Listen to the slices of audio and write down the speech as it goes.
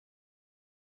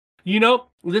You know,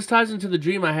 this ties into the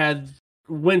dream I had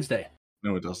Wednesday.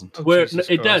 No, it doesn't. Where Jesus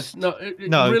it Christ. does. No,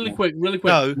 No. really quick. No,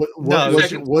 Was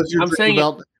Seconds. your I'm dream saying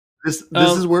about this?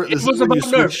 This is where it this was is where about you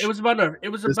Nerf. switch. It was about Nerf. It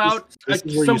was This about is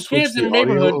where some you switch kids in the the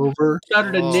audio neighborhood over.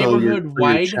 started a Oh.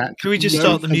 neighborhood-wide. chat. Can we just Nerf.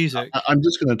 start the music? I'm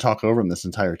just going to talk over him this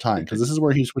entire time because this is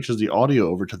where he switches the audio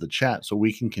over to the chat so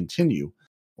we can continue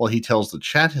while he tells the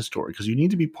chat his story. Because you need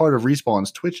to be part of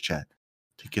Respawn's Twitch chat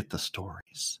to get the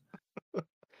stories.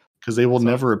 Because they will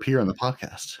never appear on the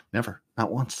podcast. Never.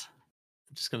 Not once.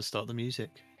 I'm just going to start the music.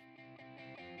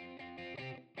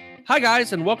 Hi,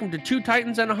 guys, and welcome to Two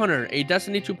Titans and a Hunter, a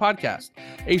Destiny 2 podcast,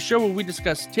 a show where we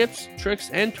discuss tips, tricks,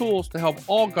 and tools to help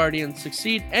all Guardians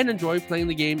succeed and enjoy playing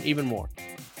the game even more.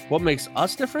 What makes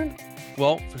us different?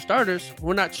 Well, for starters,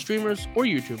 we're not streamers or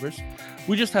YouTubers.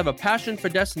 We just have a passion for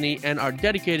Destiny and are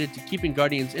dedicated to keeping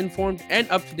Guardians informed and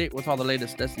up to date with all the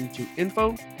latest Destiny 2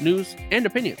 info, news, and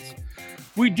opinions.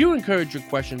 We do encourage your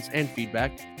questions and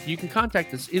feedback. You can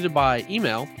contact us either by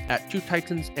email at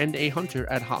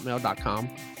twotitansandahunter@hotmail.com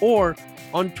or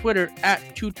on Twitter at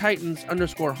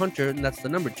twotitans_hunter, and that's the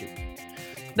number 2.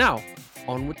 Now,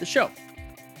 on with the show.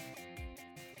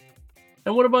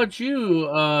 And what about you,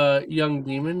 young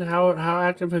demon? How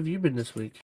active have you been this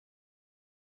week?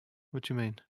 What do you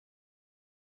mean?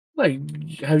 Like,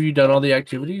 have you done all the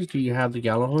activities? Do you have the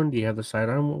Gallahorn? Do you have the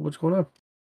sidearm? What's going on?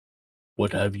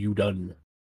 What have you done?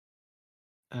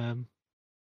 I've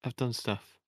done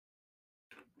stuff.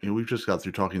 Yeah, we've just got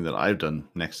through talking that I've done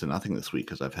next to nothing this week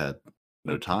because I've had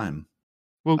no time.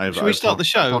 Well, should we start the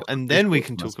show and then we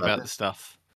can talk about the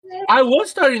stuff? I was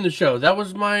starting the show. That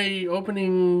was my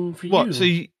opening for you. What? So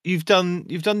you've done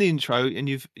the intro and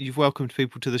you've welcomed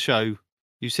people to the show.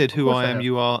 You said who I am,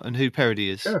 you are, and who Parody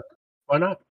is. Sure. Why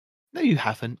not? No, you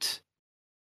haven't.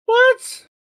 What?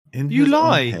 You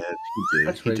lie. He did.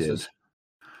 That's He did. racist.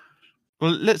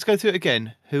 Well, let's go through it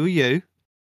again. Who are you?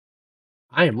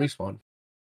 I am Respawn.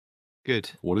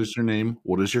 Good. What is your name?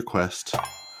 What is your quest?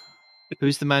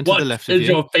 Who's the man to the left of What is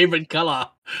you? your favorite color?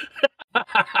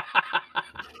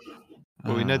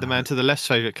 Well, we know the man to the left's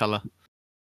favorite color.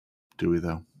 Do we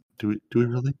though? Do we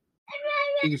really? I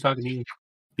think he's talking to you.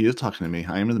 He is talking to me.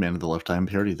 I am the man to the left. I am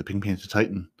Parody, the Pink Panther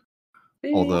Titan.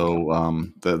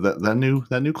 Although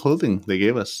that new clothing they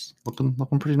gave us looking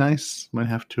pretty nice. Might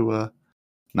have to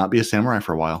not be a samurai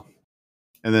for a while.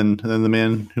 And then the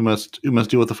man who must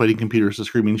deal with the fighting computers, the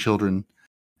screaming children,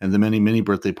 and the many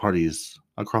birthday parties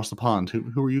across the pond.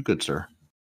 Who are you, good sir?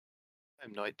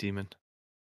 I'm Night Demon,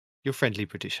 your friendly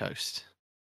British host.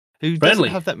 Who doesn't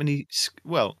have that many?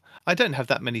 Well, I don't have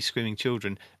that many screaming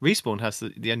children. Respawn has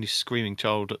the only screaming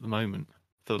child at the moment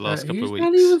for the last couple of weeks.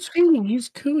 He's not even screaming. He's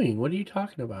cooing. What are you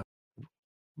talking about?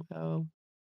 Well,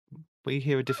 we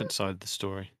hear a different side of the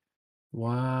story.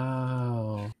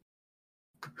 Wow.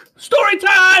 Story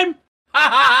time!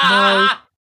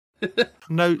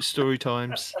 No story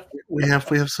times. We have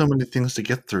so many things to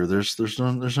get through. There's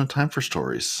no time for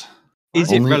stories.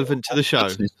 Is it relevant to the show?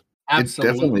 Absolutely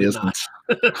it definitely isn't.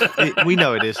 We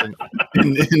know it isn't.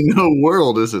 In no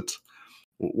world is it.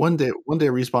 One day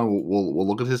Respawn will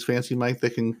look at his fancy mic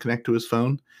that can connect to his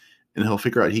phone, and he'll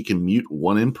figure out he can mute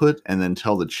one input and then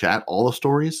tell the chat all the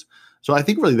stories. So I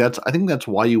think that's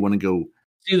why you want to go.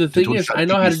 See, the thing is, I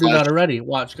know how to do that already.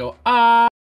 Watch, go,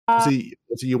 See,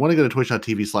 you want to go to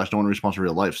twitch.tv/no1response in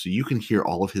real life so you can hear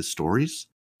all of his stories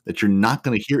that you're not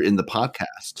going to hear in the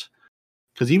podcast.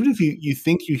 Because even if you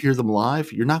think you hear them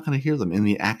live, you're not going to hear them in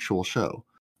the actual show.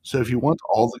 So if you want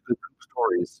all the good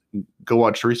stories, go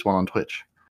watch Respawn on Twitch.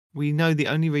 We know the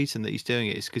only reason that he's doing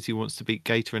it is because he wants to beat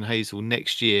Gator and Hazel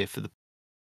next year for the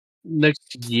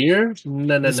next year.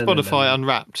 No, Spotify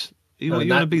Unwrapped. You want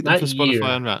to beat them for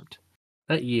Spotify Unwrapped?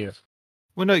 That year.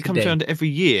 Well, no, it comes around every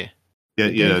year.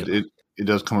 Yeah, it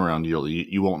does come around yearly.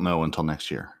 You won't know until next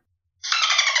year.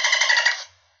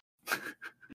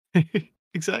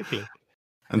 Exactly.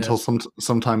 Until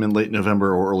sometime in late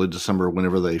November or early December,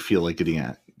 whenever they feel like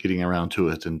getting around to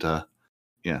it, and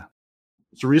yeah.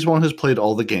 So Respawn has played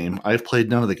all the game. I've played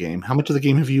none of the game. How much of the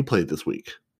game have you played this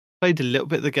week? Played a little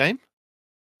bit of the game,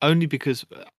 only because,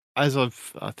 as I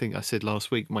think I said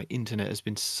last week, my internet has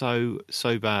been so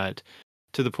bad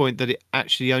to the point that it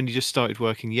actually only just started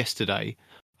working yesterday.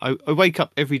 I wake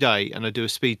up every day and I do a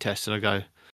speed test and I go,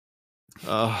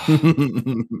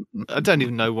 I don't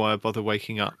even know why I bother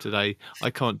waking up today.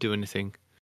 I can't do anything.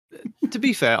 To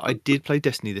be fair, I did play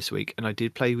Destiny this week and I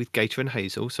did play with Gator and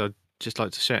Hazel, so I'd just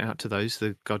like to shout out to those,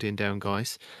 the Guardian Down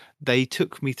guys. They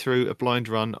took me through a blind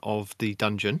run of the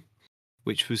dungeon,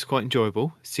 which was quite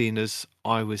enjoyable, seeing as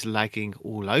I was lagging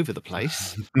all over the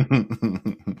place.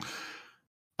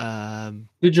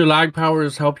 Did your lag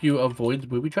powers help you avoid the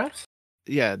booby traps?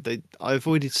 I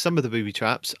avoided some of the booby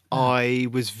traps. I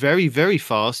was very, very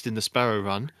fast in the Sparrow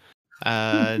run,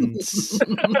 and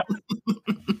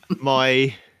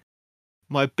my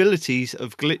abilities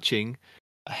of glitching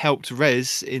helped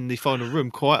Rez in the final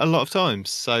room quite a lot of times.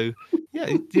 So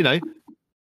yeah,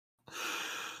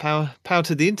 power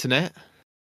to the internet,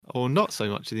 or not so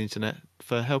much to the internet,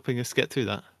 for helping us get through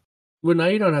that. Well, now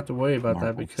you don't have to worry about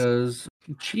that because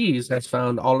Cheese has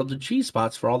found all of the cheese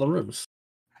spots for all the rooms.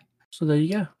 So there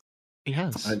you go. He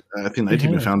has. I think the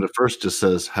team who found it first just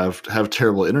says have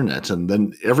terrible internet, and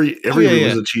then every room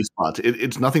is a cheese spot.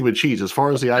 It's nothing but cheese as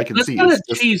far as the eye can see. That's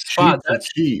not a cheese spot.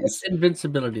 That's cheese. That's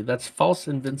invincibility. That's false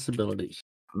invincibility.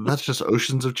 That's just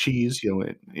oceans of cheese.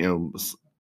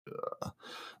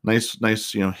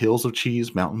 Nice. Hills of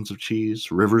cheese, mountains of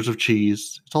cheese, rivers of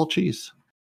cheese. It's all cheese.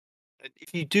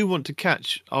 If you do want to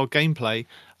catch our gameplay,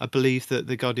 I believe that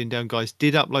the Guardian Down guys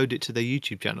did upload it to their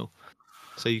YouTube channel.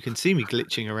 So you can see me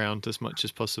glitching around as much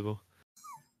as possible.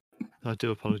 I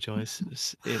do apologise.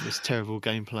 It was terrible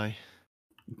gameplay.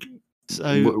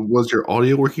 So was your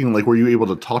audio working? Like, were you able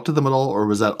to talk to them at all, or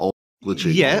was that all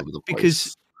glitching? Yeah, all over the place?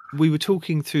 Because we were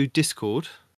talking through Discord.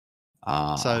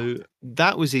 So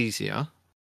that was easier.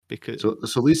 Because so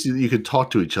at least you could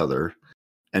talk to each other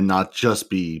and not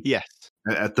just be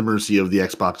at the mercy of the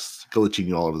Xbox glitching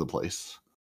you all over the place.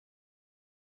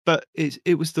 But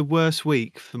it was the worst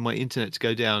week for my internet to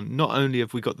go down. Not only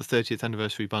have we got the 30th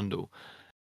anniversary bundle,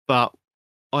 but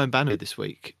I'm Banner this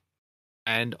week,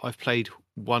 and I've played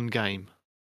one game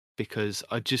because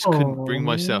I just couldn't bring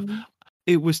myself.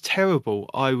 It was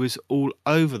terrible. I was all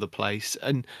over the place,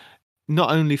 and not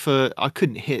only I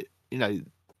couldn't hit,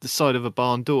 the side of a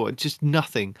barn door, just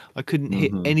nothing. I couldn't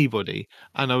hit anybody,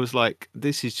 and I was like,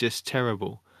 this is just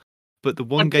terrible. But the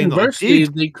one game that I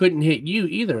did, they couldn't hit you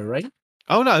either, right?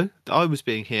 Oh no, I was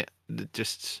being hit.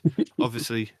 Just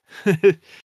obviously, I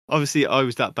was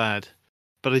that bad.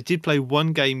 But I did play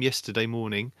one game yesterday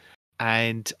morning,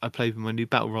 and I played with my new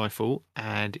battle rifle,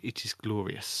 and it is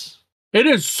glorious. It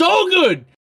is so good.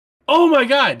 Oh my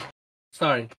god!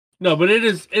 Sorry, no, but it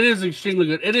is extremely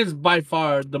good. It is by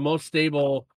far the most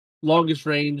stable, longest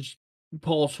range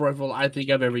pulse rifle I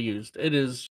think I've ever used. It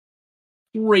is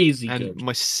crazy good. And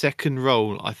my second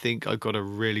roll, I think I got a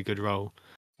really good roll.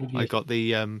 I got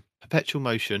the perpetual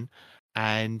motion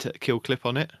and kill clip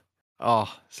on it.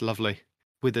 Oh, it's lovely.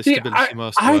 With the stability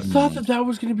master. I thought that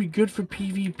was going to be good for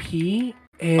PvP.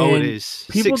 And it is.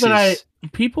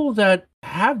 People that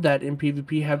have that in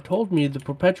PvP have told me the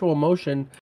perpetual motion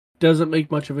doesn't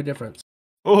make much of a difference.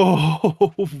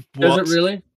 Oh, what? Does it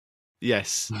really?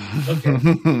 Yes. Okay.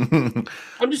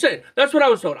 I'm just saying, that's what I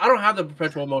was told. I don't have the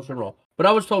perpetual motion roll, but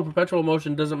I was told perpetual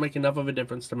motion doesn't make enough of a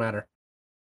difference to matter.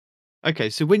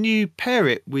 Okay, so when you pair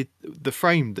it with the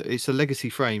frame, it's a legacy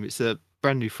frame. It's a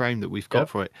brand new frame that we've got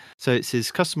for it. So it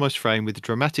says customized frame with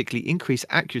dramatically increased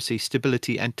accuracy,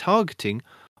 stability, and targeting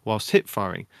whilst hip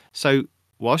firing. So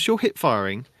whilst you're hip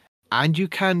firing and you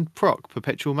can proc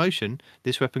perpetual motion,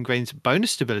 this weapon gains bonus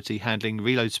stability, handling,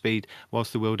 reload speed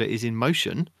whilst the wielder is in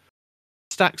motion.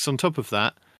 Stacks on top of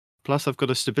that. Plus I've got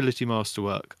a stability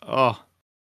masterwork. Oh,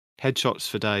 headshots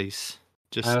for days.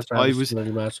 I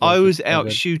was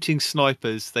out shooting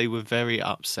snipers. They were very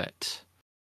upset.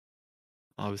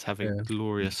 I was having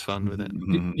glorious fun with it.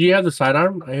 Do you have the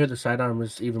sidearm? I hear the sidearm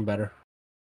is even better.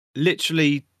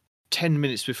 Literally 10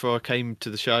 minutes before I came to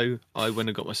the show, I went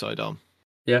and got my sidearm.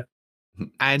 Yeah.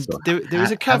 And so there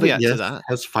is a caveat to that.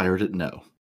 Has fired it? No.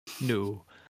 No.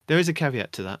 There is a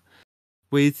caveat to that.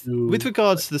 With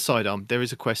regards to the sidearm, there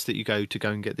is a quest that you go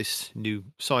and get this new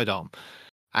sidearm.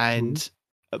 And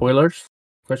spoilers?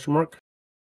 Question mark?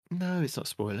 No, it's not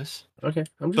spoilers. Okay,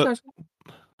 I'm just asking.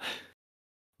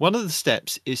 One of the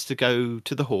steps is to go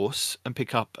to the horse and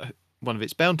pick up one of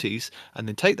its bounties, and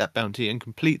then take that bounty and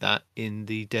complete that in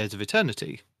the Dares of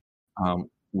Eternity.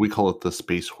 We call it the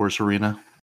Space Horse Arena.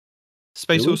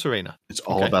 Space Horse Arena. It's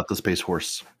all about the Space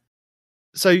Horse.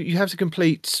 So you have to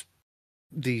complete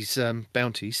these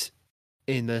bounties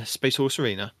in the Space Horse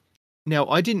Arena. Now,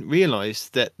 I didn't realise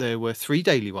that there were 3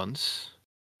 daily ones,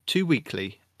 2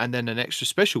 weekly, and then an extra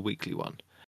special weekly one.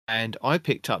 And I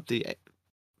picked up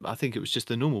I think it was just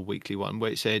the normal weekly one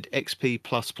where it said XP++.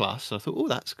 So I thought, oh,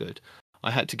 that's good.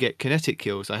 I had to get kinetic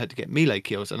kills, I had to get melee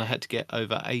kills, and I had to get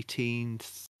over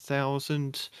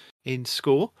 18,000 in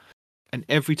score. And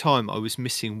every time I was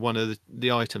missing one of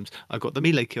the items, I got the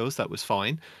melee kills, that was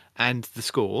fine, and the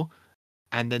score.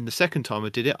 And then the second time I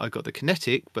did it, I got the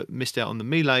kinetic, but missed out on the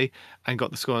melee and got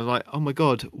the score. I was like, oh my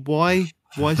God, why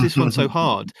is this one so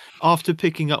hard? After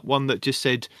picking up one that just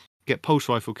said, get pulse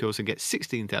rifle kills and get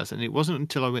 16,000. It wasn't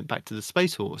until I went back to the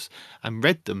Space Horse and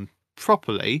read them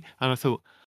properly, and I thought,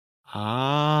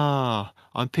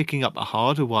 I'm picking up a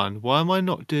harder one. Why am I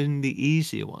not doing the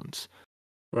easier ones?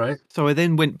 Right. So I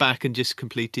then went back and just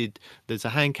completed. There's a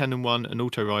hand cannon one, an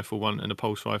auto rifle one, and a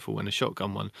pulse rifle and a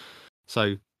shotgun one.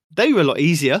 So they were a lot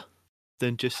easier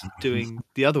than just doing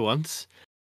the other ones.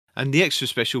 And the extra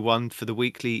special one for the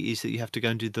weekly is that you have to go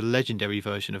and do the legendary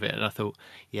version of it. And I thought,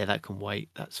 yeah, that can wait.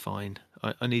 That's fine.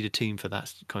 I need a team for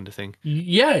that kind of thing.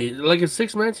 Yeah, like a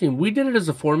 6-man team. We did it as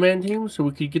a 4-man team so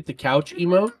we could get the couch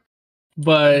emote,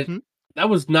 but that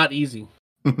was not easy.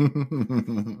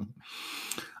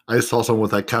 I saw someone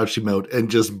with that couch emote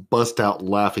and just bust out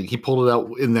laughing. He pulled it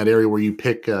out in that area where you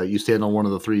pick, you stand on one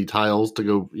of the 3 tiles to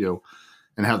go,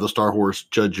 and have the Star Horse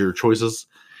judge your choices.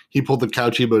 He pulled the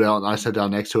couch emote out, and I sat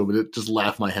down next to him, and it just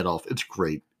laughed my head off. It's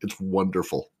great. It's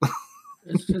wonderful.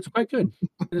 It's quite good.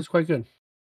 It is quite good.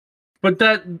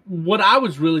 But what I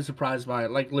was really surprised by,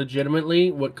 like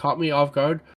legitimately, what caught me off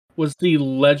guard was the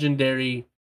legendary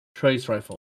trace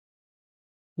rifle.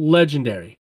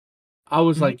 Legendary. I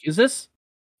was like, is this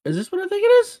what I think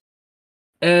it is?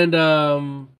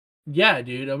 And yeah,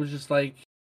 dude, I was just like,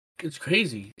 it's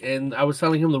crazy. And I was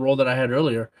telling him the role that I had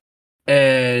earlier.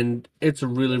 And it's a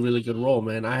really, really good role,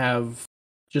 man. I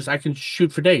can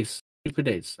shoot for days.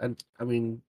 And I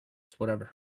mean, it's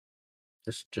whatever.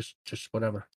 Just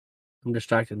whatever. I'm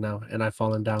distracted now, and I've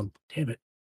fallen down. Damn it.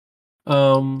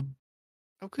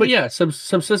 Okay. But yeah,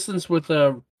 subsistence with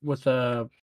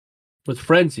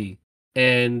frenzy,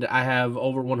 and I have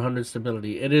over 100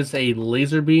 stability. It is a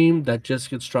laser beam that just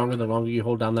gets stronger the longer you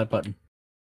hold down that button.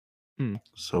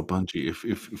 So Bungie,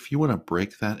 if you want to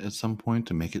break that at some point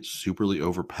to make it superly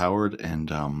overpowered and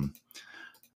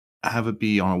have it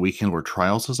be on a weekend where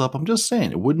Trials is up, I'm just saying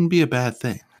it wouldn't be a bad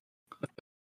thing.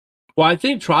 Well, I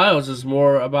think Trials is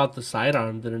more about the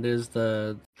sidearm than it is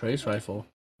the trace rifle.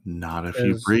 Not if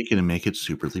you break it and make it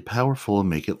superly powerful and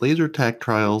make it laser tag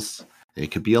Trials. It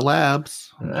could be a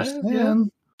labs. I'm just saying.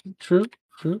 Yeah. True.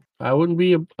 I wouldn't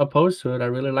be opposed to it. I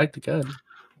really like the gun.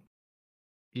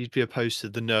 You'd be opposed to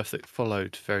the nerf that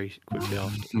followed very quickly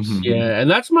after. Yeah, and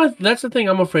that's the thing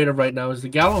I'm afraid of right now is the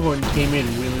Gjallarhorn came in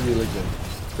really, really good,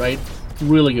 right?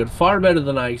 Really good, far better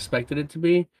than I expected it to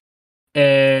be.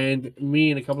 And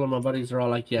me and a couple of my buddies are all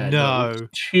like, "Yeah, no,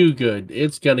 it's too good.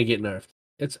 It's gonna get nerfed.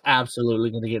 It's absolutely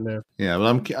gonna get nerfed." Yeah,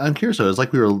 but I'm curious though. It's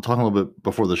like we were talking a little bit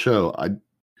before the show.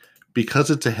 Because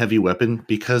it's a heavy weapon,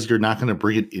 because you're not going to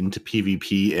bring it into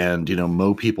PvP and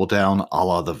mow people down a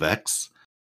la the Vex.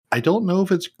 I don't know if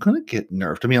it's going to get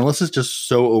nerfed. I mean, unless it's just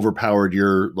so overpowered,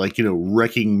 you're like,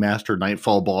 wrecking Master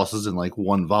Nightfall bosses in like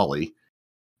one volley.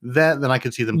 Then I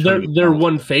could see them. They're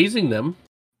one phasing them.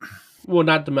 Well,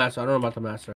 not the Master. I don't know about the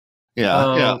Master.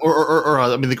 Yeah, or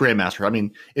I mean the Grandmaster. I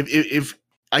mean, if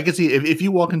I could see if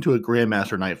you walk into a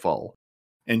Grandmaster Nightfall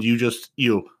and you just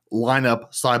line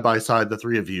up side by side, the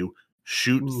 3 of you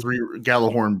shoot 3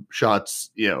 Gjallarhorn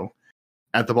shots,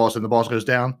 at the boss, and the boss goes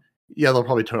down. Yeah, they'll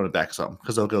probably tone it back some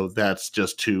because they'll go, that's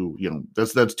just too,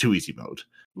 that's too easy mode.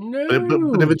 No.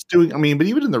 But if it's doing, but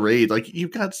even in the raid, like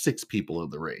you've got 6 people in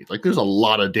the raid, like there's a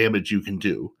lot of damage you can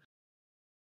do.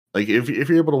 Like if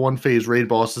you're able to one phase raid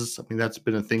bosses, I mean that's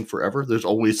been a thing forever. There's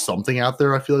always something out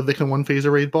there. I feel like they can one phase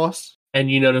a raid boss.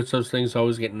 And you notice those things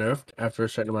always get nerfed after a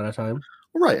certain amount of time.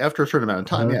 Right, after a certain amount of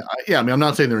time. Yeah. I mean, I'm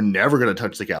not saying they're never going to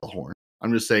touch the Gjallarhorn.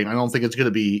 I'm just saying I don't think it's going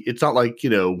to be. It's not like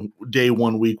day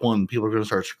 1, week 1, people are going to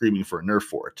start screaming for a nerf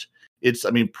for it. It's,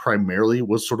 primarily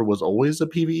was always a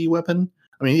PvE weapon.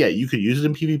 I mean, yeah, you could use it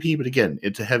in PvP, but again,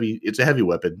 it's a heavy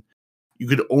weapon. You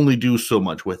could only do so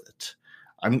much with it.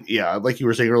 Like you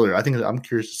were saying earlier, I think I'm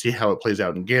curious to see how it plays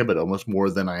out in Gambit almost more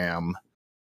than I am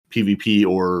PvP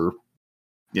or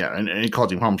and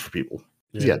causing problems for people.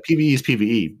 Yeah, PvE is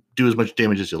PvE. Do as much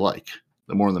damage as you like.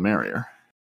 The more the merrier.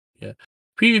 Yeah.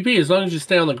 PvP, as long as you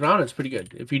stay on the ground, it's pretty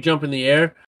good. If you jump in the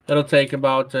air, that'll take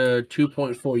about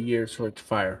 2.4 years for it to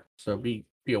fire. So be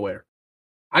aware.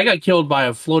 I got killed by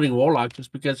a floating warlock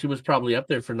just because he was probably up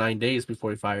there for 9 days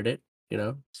before he fired it.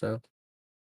 So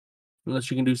unless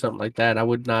you can do something like that, I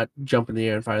would not jump in the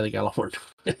air and fire the Gjallarhorn.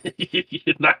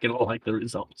 You're not going to like the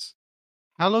results.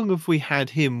 How long have we had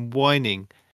him whining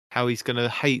how he's going to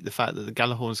hate the fact that the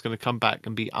Gjallarhorn is going to come back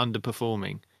and be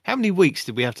underperforming? How many weeks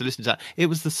did we have to listen to that? It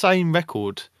was the same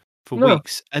record for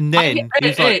weeks. And then he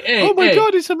was like, oh my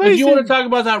God, it's amazing. If you want to talk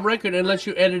about that record, unless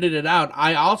you edited it out,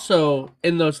 I also,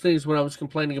 in those things, when I was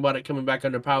complaining about it coming back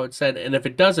underpowered, said, and if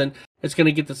it doesn't, it's going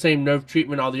to get the same nerf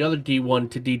treatment all the other D1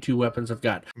 to D2 weapons have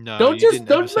got. No,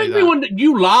 don't make me wonder.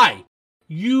 You lie.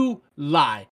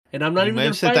 And I'm not even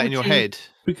going to said that in your head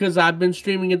because I've been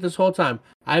streaming it this whole time.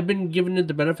 I've been giving it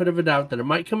the benefit of a doubt that it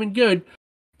might come in good,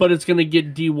 but it's going to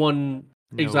get D1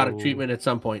 exotic treatment at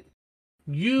some point.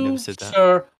 You, said that.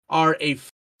 sir, are a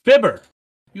fibber.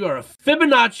 You are a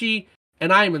Fibonacci,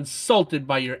 and I am insulted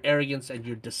by your arrogance and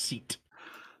your deceit.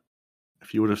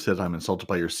 If you would have said I'm insulted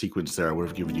by your sequence there, I would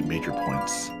have given you major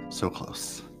points. So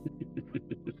close.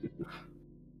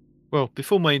 Well,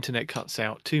 before my internet cuts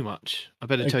out too much, I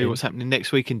better tell you Okay. what's happening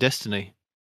next week in Destiny.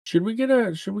 Should we get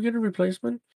a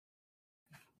replacement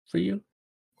for you?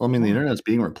 Well, I mean, the internet's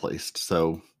being replaced,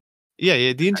 so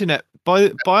Yeah. The internet by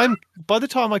the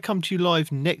time I come to you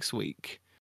live next week,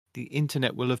 the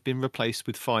internet will have been replaced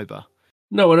with fiber.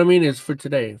 No, what I mean is for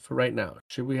today, for right now.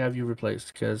 Should we have you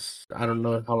replaced? Because I don't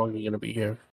know how long you're going to be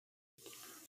here.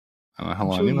 I don't know how I'm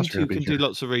long sure any of you us are two going to can be do here.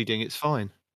 lots of reading. It's fine.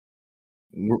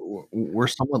 We're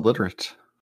somewhat literate.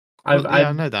 Well, yeah,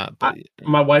 I know that, but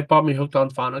My wife bought me Hooked on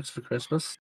Phonics for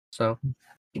Christmas. So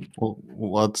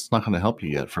Well, it's not going to help you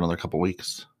yet for another couple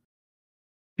weeks.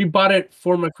 she bought it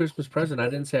for my Christmas present. I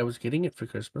didn't say I was getting it for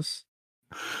Christmas.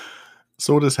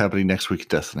 So what is happening next week,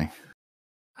 Destiny?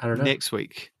 I don't know. next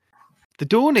week, the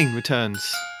Dawning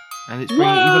returns, and it's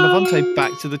bringing Eva Levante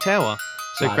back to the tower.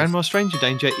 So Nice. Grandma Stranger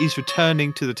Danger is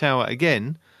returning to the tower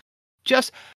again.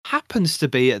 Just happens to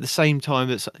be at the same time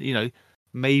as,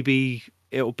 maybe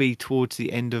it'll be towards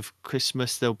the end of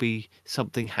Christmas. There'll be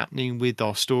something happening with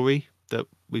our story that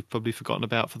we've probably forgotten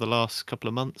about for the last couple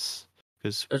of months.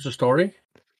 Because There's a story?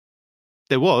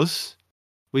 there was.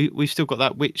 We've still got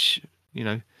that witch,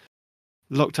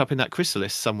 locked up in that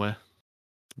chrysalis somewhere.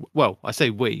 Well, I say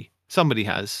we. Somebody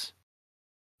has.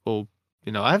 Or,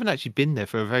 I haven't actually been there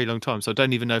for a very long time, so I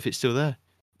don't even know if it's still there.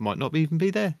 Might not even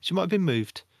be there. She might have been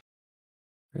moved.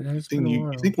 It has You been a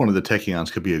while. think one of the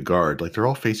Techions could be a guard? Like, they're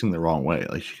all facing the wrong way.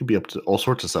 Like, she could be up to all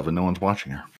sorts of stuff and no one's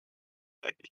watching her.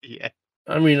 Yeah.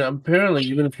 I mean, apparently,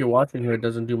 even if you're watching her, it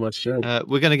doesn't do much good.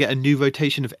 We're going to get a new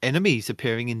rotation of enemies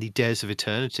appearing in the Dares of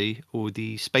Eternity, or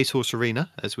the Space Horse Arena,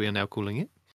 as we are now calling it.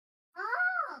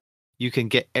 You can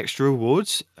get extra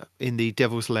rewards in the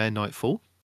Devil's Lair Nightfall.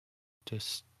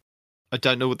 I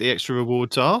don't know what the extra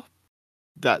rewards are.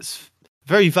 That's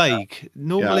very vague.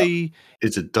 Normally,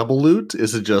 Is it double loot?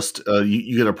 Is it just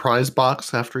you get a prize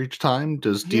box after each time?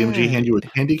 Does DMG hand you a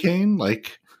candy cane?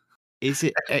 Like, is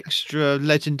it extra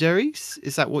legendaries?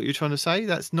 Is that what you're trying to say?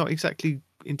 That's not exactly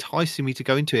enticing me to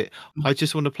go into it. I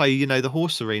just want to play, the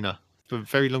horse arena for a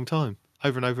very long time,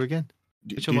 over and over again.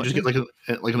 do you just get like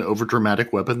an over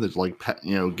dramatic weapon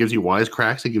that gives you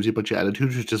wisecracks and gives you a bunch of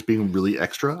attitudes, just being really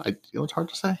extra? It's hard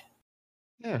to say.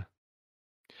 Yeah.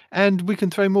 And we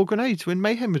can throw more grenades when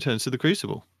Mayhem returns to the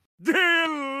Crucible.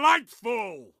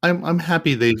 Delightful! I'm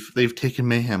happy they've taken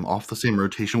Mayhem off the same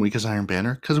rotation week as Iron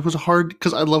Banner, because it was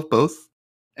because I love both,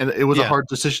 and it was a hard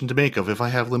decision to make of, if I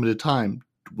have limited time,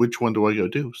 which one do I go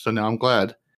do? So now I'm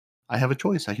glad I have a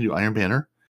choice. I can do Iron Banner,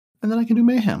 and then I can do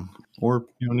Mayhem, or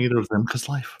neither of them, because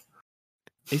life.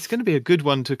 It's going to be a good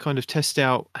one to kind of test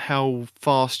out how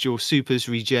fast your supers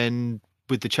regen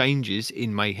with the changes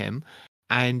in Mayhem,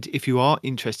 and if you are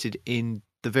interested in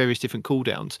the various different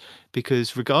cooldowns,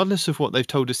 because regardless of what they've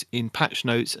told us in patch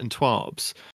notes and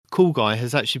TWABs, Cool Guy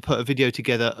has actually put a video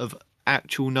together of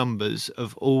actual numbers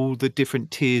of all the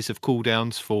different tiers of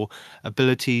cooldowns for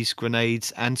abilities,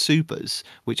 grenades, and supers,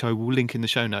 which I will link in the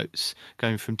show notes,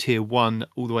 going from tier 1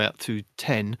 all the way up to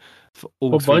 10 for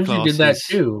all three Bungie classes. did that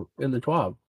too in the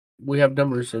TWAB. We have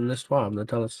numbers in this TWAB that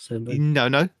tell us the same thing.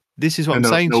 No. This is what I'm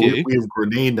saying to you. We have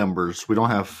grenade numbers. We don't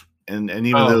have, and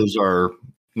even those are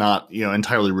not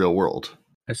entirely real world.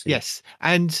 I see. Yes,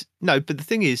 and no, but the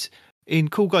thing is, in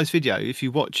Cool Guy's video, if you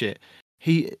watch it,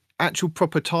 actual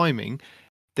proper timing,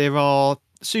 there are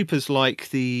supers like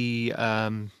the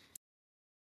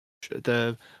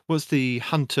what's the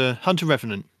Hunter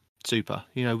Revenant super,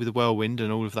 with the whirlwind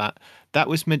and all of that. That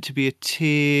was meant to be a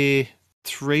tier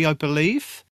 3, I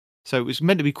believe. So it was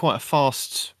meant to be quite a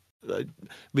fast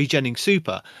regenning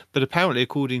super, but apparently,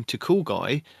 according to Cool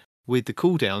Guy, with the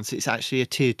cooldowns, it's actually a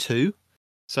tier 2.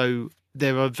 So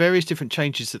there are various different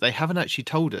changes that they haven't actually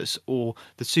told us, or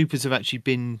the supers have actually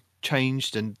been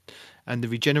changed, and the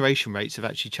regeneration rates have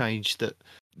actually changed,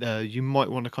 that you might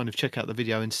want to kind of check out the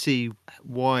video and see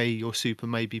why your super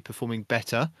may be performing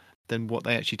better than what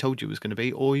they actually told you it was going to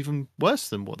be, or even worse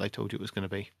than what they told you it was going to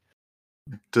be.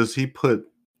 Does he put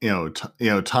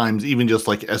times, even just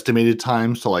like estimated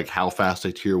times, to like how fast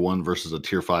a tier 1 versus a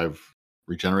tier 5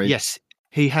 regenerates? Yes,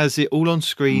 he has it all on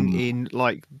screen in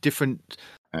like different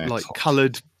like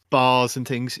coloured bars and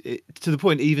things, to the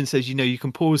point it even says, you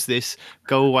can pause this,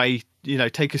 go away,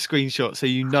 take a screenshot so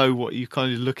you know what you're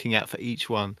kind of looking at for each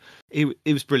one. It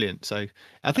was brilliant. So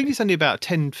I think it's only about a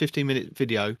 10-15 minute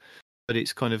video, but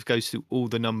it's kind of goes through all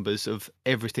the numbers of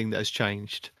everything that has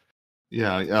changed.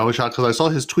 Yeah, I was shocked because I saw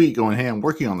his tweet going, "Hey, I'm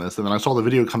working on this," and then I saw the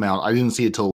video come out. I didn't see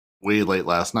it till way late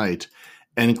last night,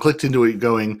 and clicked into it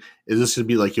going, "Is this going to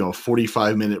be like a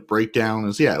 45-minute breakdown?"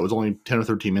 And it was only 10 or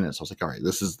 13 minutes. I was like, "All right,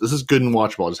 this is good and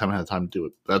watchable. I just haven't had time to do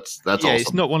it." That's yeah, awesome.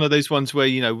 It's not one of those ones where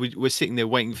we're sitting there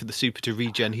waiting for the super to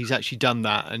regen. He's actually done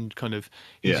that and kind of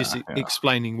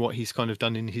explaining what he's kind of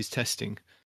done in his testing.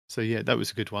 So yeah, that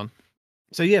was a good one.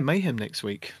 So yeah, Mayhem next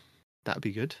week. That'd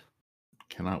be good.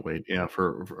 Cannot wait. Yeah,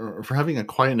 for having a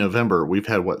quiet November, we've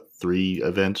had 3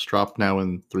 events drop now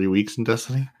in 3 weeks in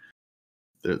Destiny.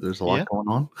 There's a lot going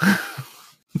on.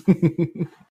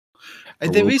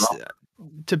 And there is,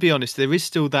 to be honest, there is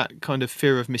still that kind of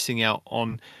fear of missing out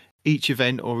on each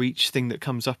event or each thing that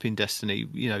comes up in Destiny.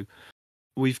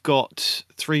 We've got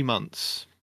 3 months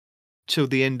till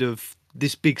the end of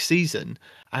this big season,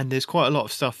 and there's quite a lot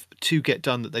of stuff to get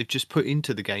done that they've just put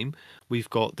into the game. We've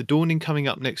got the Dawning coming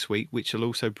up next week, which will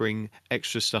also bring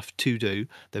extra stuff to do.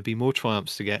 There'll be more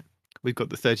triumphs to get. We've got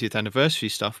the 30th anniversary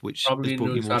stuff, which probably has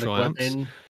brought you more triumphs. Weapon,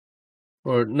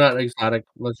 or not exotic,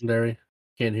 legendary.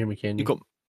 Can't hear me, can you?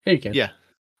 Hey, you can. Yeah,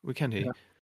 we can hear you.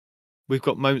 We've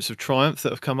got moments of triumph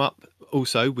that have come up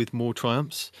also with more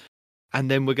triumphs.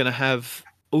 And then we're going to have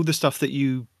all the stuff that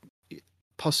you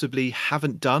possibly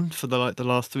haven't done for the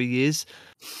last 3 years.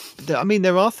 I mean,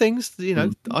 there are things,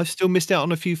 I've still missed out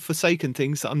on a few Forsaken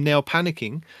things that I'm now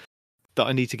panicking that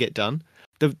I need to get done.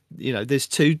 There's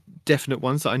 2 definite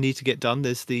ones that I need to get done.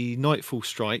 There's the Nightfall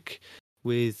strike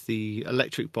with the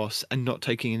electric boss and not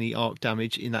taking any arc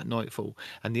damage in that Nightfall.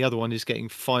 And the other one is getting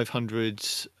 500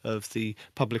 of the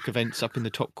public events up in the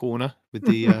top corner with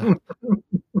the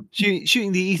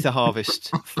shooting the ether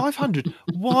harvest. 500.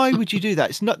 Why would you do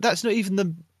that? That's not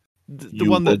even the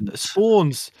one that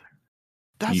spawns.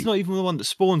 That's not even the one that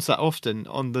spawns that often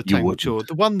on the Tangled Shore.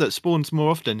 The one that spawns more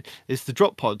often is the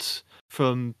drop pods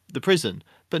from the prison.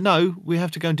 But no, we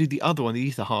have to go and do the other one, the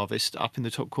ether harvest, up in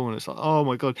the top corner. It's like, oh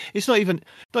my god, it's not even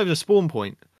a spawn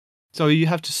point. So you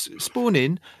have to spawn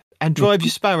in and drive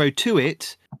your sparrow to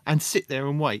it and sit there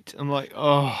and wait. I'm like,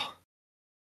 oh.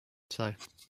 So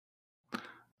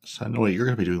I know what you're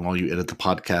going to be doing while you edit the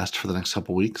podcast for the next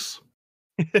couple of weeks.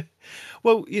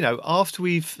 Well, after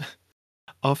we've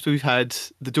had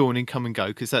the Dawning come and go,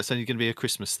 because that's only going to be a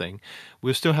Christmas thing,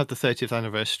 we'll still have the 30th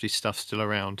anniversary stuff still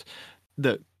around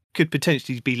that could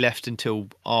potentially be left until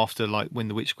after, like, when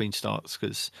the Witch Queen starts,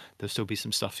 because there'll still be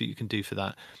some stuff that you can do for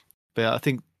that. But I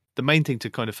think the main thing to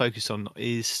kind of focus on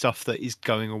is stuff that is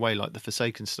going away, like the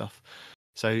Forsaken stuff.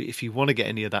 So if you want to get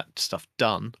any of that stuff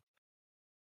done,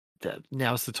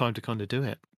 now's the time to kind of do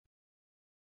it.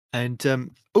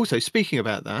 And also, speaking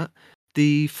about that,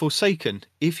 the Forsaken,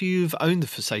 if you've owned the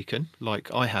Forsaken,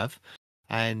 like I have,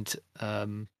 and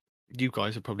you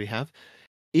guys will probably have,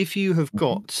 if you have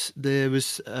got, there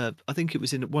was, I think it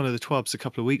was in one of the TWABs a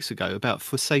couple of weeks ago, about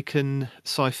Forsaken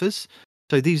ciphers.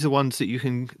 So these are ones that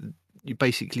you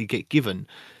basically get given.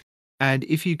 And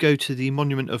if you go to the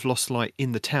Monument of Lost Light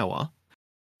in the tower,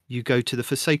 you go to the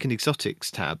Forsaken Exotics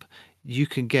tab, you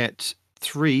can get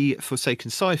 3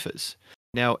 Forsaken ciphers.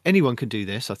 Now, anyone can do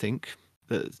this, I think,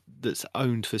 that's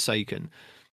owned Forsaken.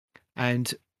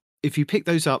 And if you pick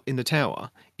those up in the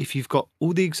tower, if you've got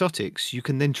all the exotics, you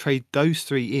can then trade those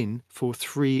 3 in for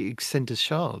 3 Ascendant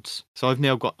Shards. So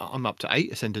I'm up to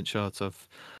 8 Ascendant Shards.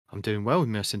 I'm doing well with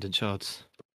my Ascendant Shards.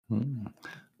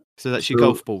 So that's your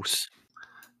golf balls.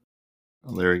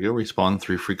 Well, there you go. Respawn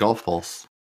 3 free golf balls.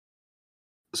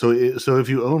 So if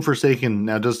you own Forsaken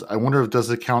now, does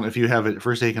it count if you have it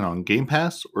Forsaken on Game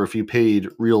Pass or if you paid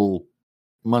real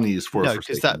monies for Forsaken? No,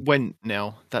 because that went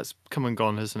now. That's come and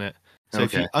gone, hasn't it? So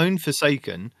if you own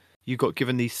Forsaken, you got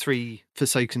given these 3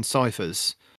 Forsaken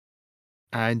ciphers,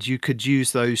 and you could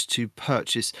use those to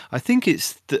purchase. I think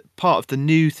it's part of the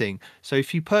new thing. So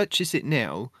if you purchase it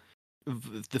now,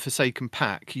 the Forsaken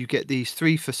pack, you get these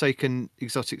 3 Forsaken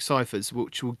exotic ciphers,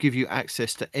 which will give you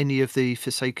access to any of the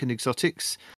Forsaken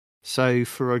exotics. So,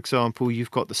 for example,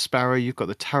 you've got the Sparrow, you've got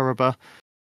the Taraba,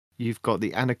 you've got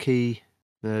the Anarchy,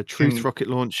 the Truth rocket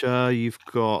launcher. You've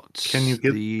got. Can you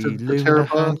get the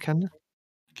Taraba hand cannon?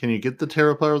 Can you get the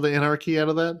Taraba or the Anarchy out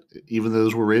of that? Even though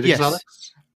those were raid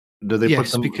exotics? Do they put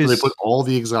them? Do they put all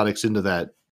the exotics into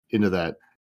that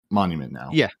monument now?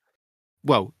 Yeah.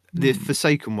 Well, the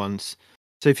Forsaken ones.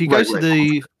 So if you go to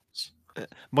the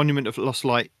Monument of Lost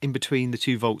Light in between the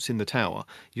 2 vaults in the tower,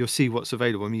 you'll see what's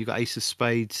available. I mean, you've got Ace of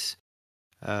Spades.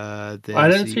 I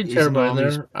didn't see Taraba in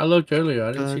there. I looked earlier.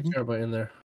 I didn't see Taraba in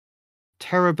there.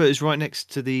 Taraba is right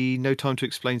next to the No Time to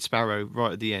Explain Sparrow,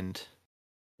 right at the end.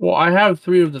 Well, I have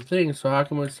 3 of the things, so how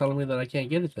come it's telling me that I can't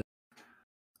get it then?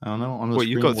 I don't know. Well,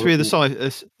 you've got 3 of the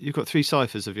ciphers. You've got 3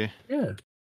 ciphers, have you? Yeah.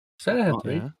 Said I had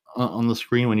 3. on the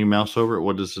screen when you mouse over it?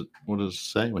 What does it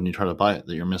say when you try to buy it?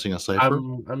 That you're missing a cipher?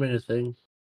 I'm in a thing.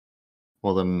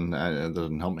 Well, then it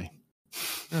doesn't help me.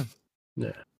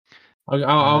 Yeah,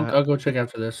 I'll go check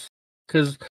after this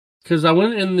because I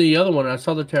went in the other one. I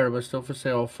saw the Teraba still for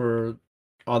sale for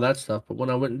all that stuff, but when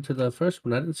I went into the first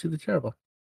one, I didn't see the Teraba.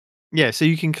 Yeah, so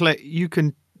you can collect. You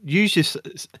can use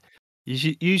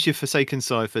your Forsaken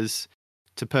ciphers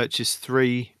to purchase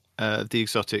 3 of the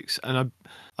exotics, and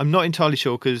I'm not entirely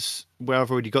sure because where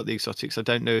I've already got the exotics, I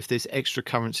don't know if there's extra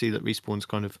currency that Respawn's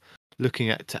kind of looking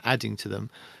at to adding to them.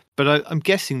 But I'm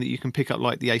guessing that you can pick up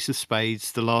like the Ace of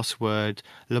Spades, the Last Word,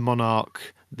 Le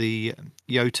Monarch, the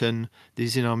Jotun, the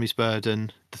Zinami's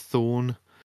Burden, the Thorn,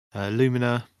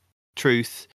 Lumina,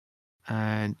 Truth,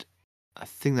 and I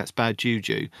think that's Bad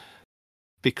Juju,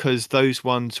 because those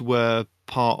ones were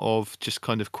part of just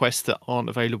kind of quests that aren't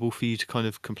available for you to kind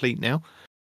of complete now.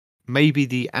 Maybe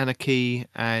the Anarchy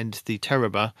and the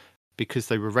Teraba, because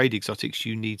they were raid exotics,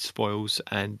 you need spoils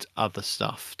and other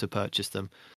stuff to purchase them.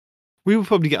 We will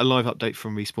probably get a live update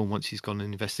from Respawn once he's gone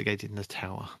and investigated in the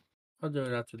tower. I'll do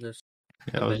it after this.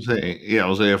 Yeah, I was saying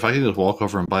if I could just walk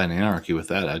over and buy an Anarchy with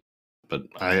that, but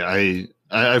I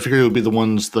figured it would be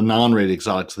the non-raid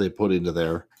exotics they put into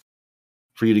there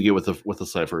for you to get with the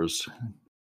ciphers.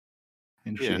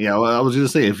 Interesting. Yeah, well, I was going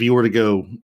to say, if you were to go,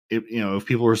 if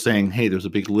people were saying, "Hey, there's a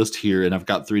big list here, and I've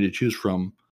got 3 to choose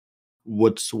from,"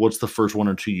 what's the first 1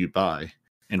 or 2 you'd buy,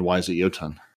 and why is it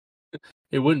Jotun?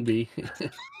 It wouldn't be.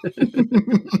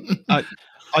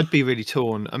 I'd be really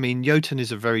torn. I mean, Jotun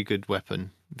is a very good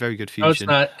weapon, very good fusion.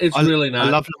 No, it's not. It's really not. I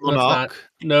love the Monarch.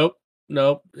 Nope.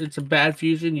 It's a bad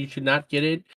fusion. You should not get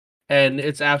it, and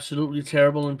it's absolutely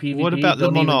terrible in PvP. What about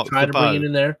Don't the Monarch? Even try to bring it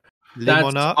in there. That's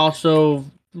Monarch? Also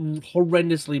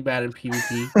horrendously bad in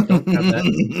PvP. Don't have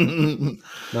that.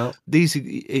 No.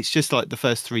 It's just like the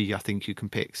first 3 I think you can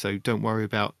pick, so don't worry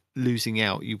about losing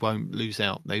out. You won't lose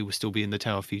out. They will still be in the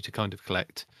tower for you to kind of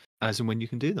collect as and when you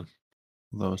can do them.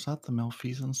 Though, is that the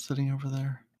Malfeasance sitting over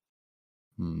there?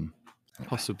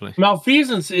 Possibly.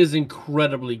 Malfeasance is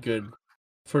incredibly good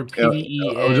for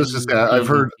PvE. I was just I've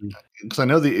heard, because I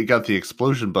know that it got the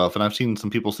explosion buff, and I've seen some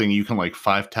people saying you can like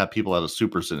 5-tap people out of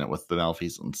supers in it with the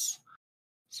Malfeasance.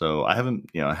 So I haven't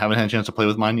had a chance to play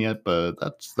with mine yet, but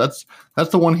that's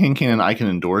the one hand cannon I can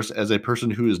endorse as a person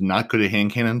who is not good at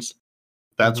hand cannons.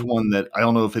 That's one that I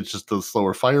don't know if it's just the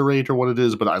slower fire rate or what it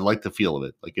is, but I like the feel of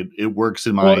it. Like it works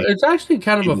in my. Well, it's actually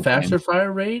kind of a faster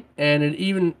fire rate, and it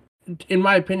even, in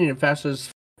my opinion, it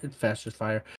fires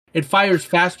faster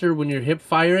when you're hip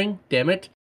firing. Damn it!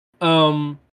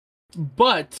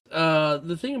 But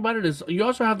the thing about it is, you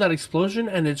also have that explosion,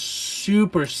 and it's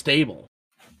super stable.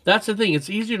 That's the thing. It's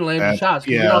easier to land the shots.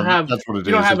 Yeah, you don't have that's what it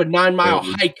you don't is. have a 9-mile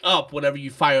hike up whenever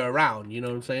you fire around. You know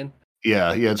what I'm saying?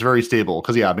 Yeah, it's very stable.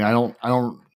 Because I mean,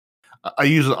 I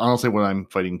use it honestly when I'm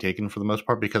fighting Taken for the most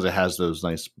part because it has those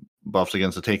nice buffs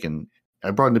against the Taken.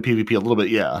 I brought into PvP a little bit.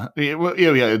 Yeah.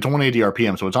 It's 180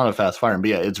 RPM, so it's not a fast firing.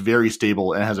 But yeah, it's very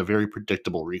stable and has a very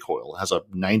predictable recoil. It has a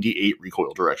 98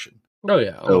 recoil direction. Oh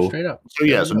yeah, straight up. So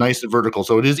yeah, so nice and vertical.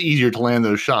 So it is easier to land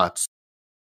those shots.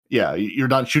 Yeah, you're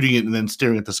not shooting it and then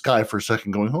staring at the sky for a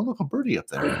second, going, "Oh, look, a birdie up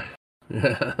there."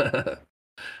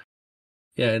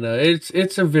 Yeah, no,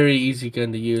 it's a very easy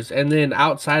gun to use. And then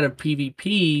outside of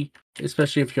PvP,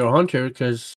 especially if you're a hunter,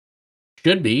 because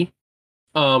should be,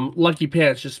 Lucky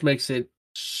Pants just makes it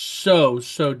so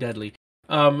deadly.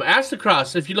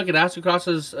 Astacross, if you look at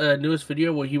Astacross's newest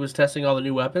video where he was testing all the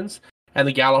new weapons and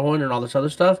the Gallahorn and all this other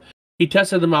stuff, he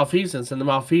tested the Malfeasance, and the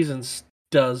Malfeasance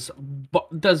does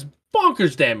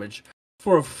bonkers damage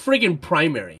for a friggin'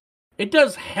 primary. It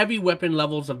does heavy weapon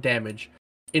levels of damage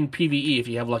in PvE if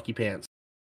you have Lucky Pants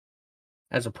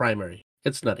as a primary.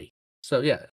 It's nutty. So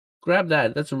yeah, grab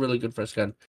that. That's a really good first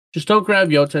gun. Just don't grab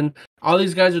Jotun. All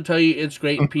these guys will tell you it's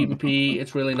great in PvP.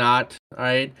 It's really not. All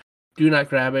right, do not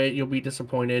grab it. You'll be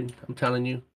disappointed. I'm telling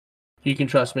you. You can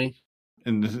trust me.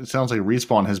 And it sounds like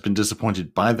Respawn has been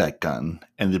disappointed by that gun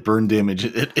and the burn damage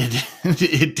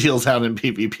it deals out in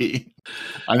PvP.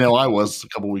 I know I was a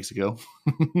couple weeks ago.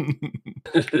 I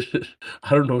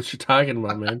don't know what you're talking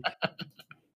about, man.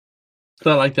 It's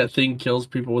not like that thing kills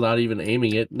people without even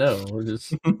aiming it. No, we're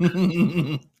just.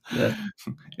 Yeah.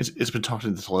 It's been talking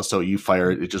to the Telesto. You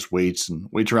fire it, it just waits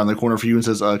around the corner for you and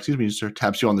says, "Excuse me, sir,"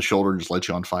 taps you on the shoulder and just lets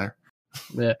you on fire.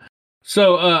 Yeah.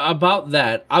 So about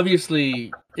that,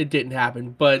 obviously it didn't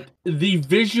happen, but the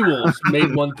visuals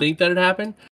made one think that it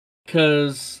happened.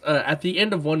 Because at the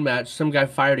end of one match, some guy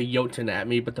fired a Jotun at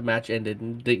me, but the match ended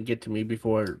and didn't get to me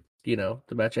before the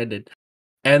match ended.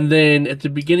 And then at the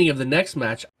beginning of the next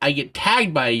match, I get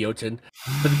tagged by a Jotun,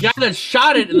 but the guy that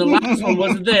shot it in the last one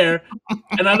wasn't there.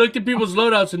 And I looked at people's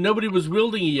loadouts and nobody was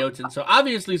wielding a Jotun. So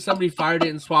obviously somebody fired it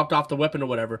and swapped off the weapon or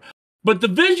whatever. But the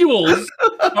visuals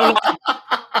are like,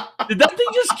 did that thing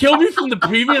just kill me from the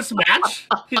previous match?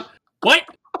 What?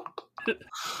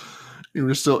 You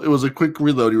were still. It was a quick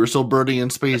reload. You were still burning in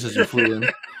space as you flew in.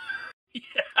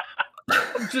 Yeah.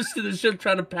 I'm just in the ship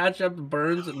trying to patch up the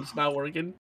burns and it's not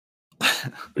working.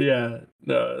 Yeah,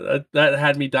 no, that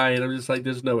had me dying. I'm just like,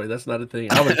 there's no way, that's not a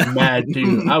thing. I was mad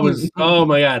too. Oh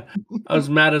my god, I was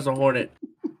mad as a hornet.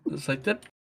 It's like that.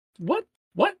 What?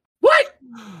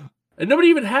 And nobody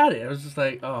even had it. I was just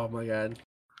like, oh my god.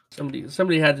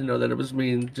 Somebody had to know that it was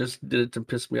me and just did it to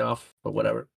piss me off. But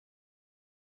whatever.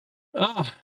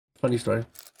 Funny story.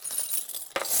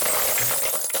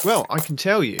 Well, I can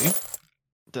tell you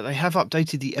that they have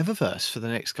updated the Eververse for the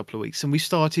next couple of weeks, and we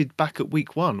started back at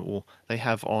week 1, or they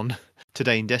have on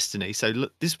Today in Destiny. So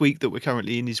look, this week that we're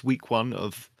currently in is week 1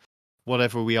 of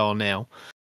whatever we are now.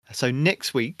 So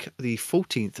next week, the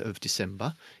 14th of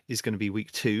December, is going to be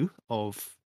week 2 of,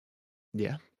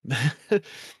 yeah.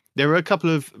 There are a couple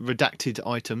of redacted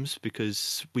items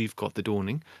because we've got the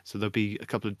Dawning. So there'll be a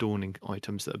couple of Dawning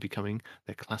items that will be coming.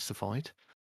 They're classified.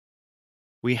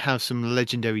 We have some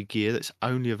legendary gear that's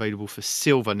only available for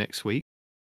silver next week.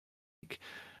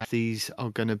 These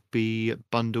are going to be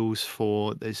bundles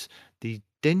for, there's the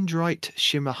Dendrite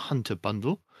Shimmer Hunter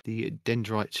bundle, the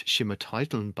Dendrite Shimmer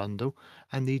Titan bundle,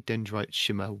 and the Dendrite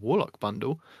Shimmer Warlock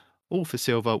bundle, all for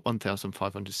silver,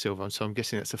 1,500 silver. So I'm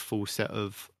guessing that's a full set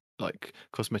of like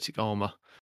cosmetic armor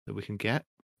that we can get.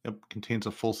 Yep, contains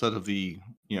a full set of the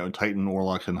Titan,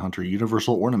 Warlock, and Hunter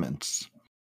universal ornaments.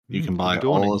 You can buy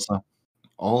all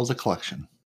as a collection.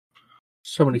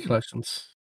 So many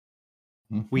collections.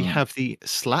 We have the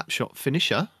Slapshot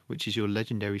Finisher, which is your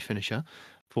legendary finisher,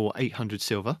 for 800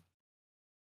 silver.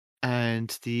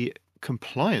 And the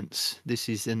Compliance. This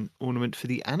is an ornament for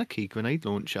the Anarchy grenade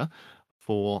launcher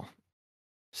for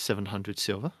 700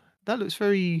 silver. That looks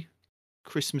very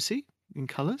Christmassy in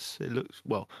colours. It looks,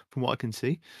 well, from what I can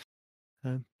see.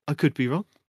 I could be wrong.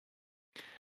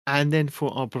 And then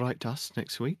for our Bright Dust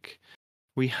next week,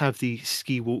 we have the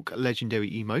Ski Walk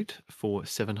legendary emote for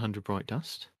 700 Bright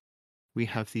Dust. We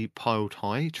have the Piled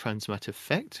High Transmat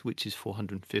Effect, which is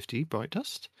 450 Bright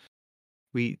Dust.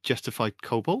 We Justified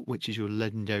Cobalt, which is your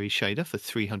legendary shader for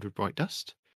 300 Bright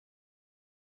Dust.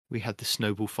 We have the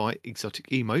Snowball Fight exotic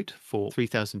emote for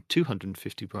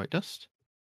 3,250 Bright Dust.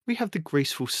 We have the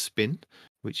Graceful Spin,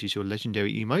 which is your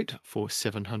legendary emote for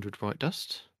 700 Bright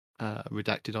Dust,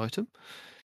 redacted item.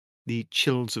 The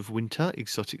Chills of Winter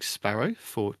exotic Sparrow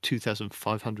for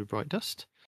 2,500 Bright Dust.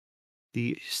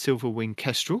 The Silverwing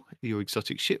Kestrel, your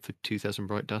exotic ship, for 2,000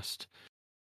 Bright Dust.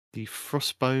 The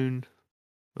Frostborn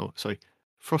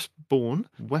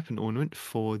weapon ornament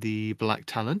for the Black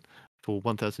Talon for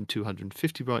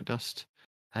 1,250 Bright Dust.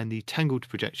 And the Tangled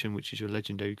Projection, which is your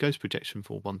legendary ghost projection,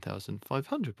 for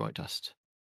 1,500 Bright Dust.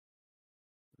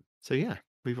 So yeah,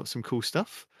 we've got some cool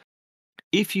stuff.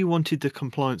 If you wanted the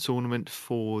Compliance ornament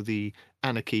for the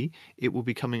Anarchy, it will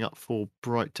be coming up for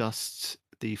Bright Dust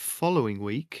the following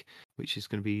week, which is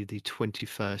going to be the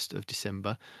 21st of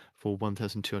December for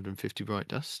 1,250 Bright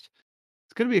Dust.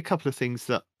 There's going to be a couple of things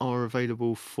that are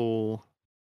available for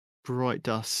Bright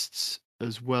Dusts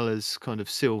as well as kind of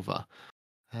silver.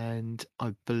 And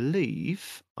I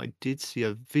believe I did see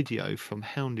a video from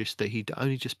Houndish that he'd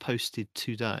only just posted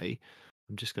today.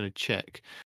 I'm just going to check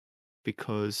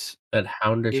because that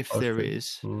Houndish if posted. there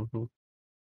is,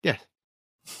 yeah,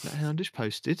 that Houndish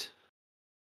posted.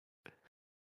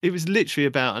 It was literally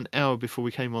about an hour before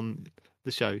we came on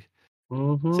the show.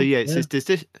 So yeah,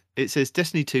 it says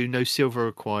Destiny 2, no silver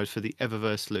required for the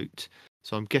Eververse loot.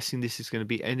 So I'm guessing this is going to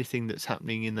be anything that's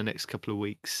happening in the next couple of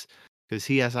weeks because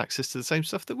he has access to the same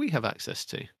stuff that we have access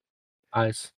to.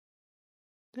 Nice.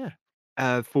 Yeah.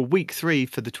 For week 3,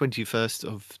 for the 21st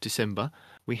of December,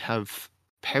 we have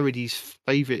Parody's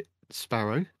favourite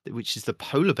Sparrow, which is the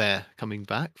Polar Bear, coming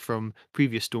back from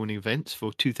previous Dawning events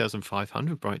for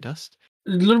 2,500 Bright Dust.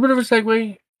 A little bit of a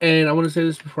segue, and I want to say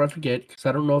this before I forget, because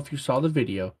I don't know if you saw the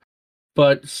video,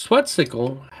 but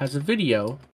Sweatsickle has a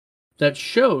video that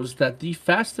shows that the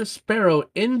fastest Sparrow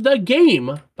in the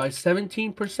game by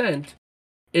 17%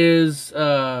 is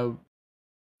the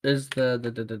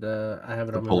I have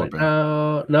it on me right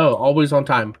now. No, Always On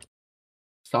Time.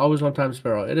 It's the Always On Time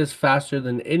Sparrow. It is faster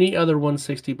than any other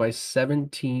 160 by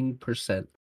 17%.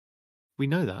 We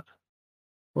know that.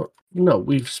 Well, no,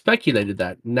 we've speculated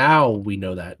that. Now we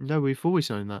know that. No, we've always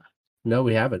known that. No,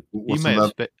 we haven't.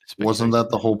 Wasn't that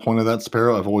the whole point of that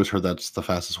Sparrow? I've always heard that's the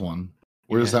fastest one.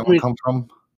 Where does Yeah. that one come from?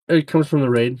 It comes from the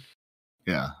raid.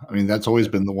 Yeah, I mean that's always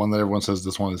been the one that everyone says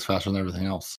this one is faster than everything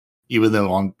else, even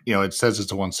though on it says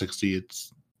it's a 160,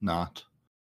 it's not.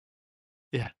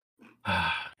 Yeah,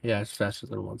 it's faster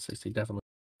than 160, definitely.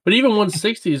 But even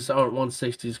 160s aren't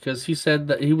 160s because he said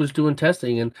that he was doing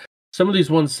testing and some of these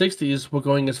 160s were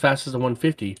going as fast as the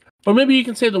 150. Or maybe you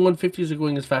can say the 150s are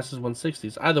going as fast as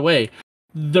 160s. Either way,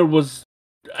 there was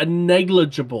a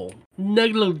negligible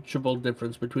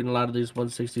difference between a lot of these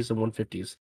 160s and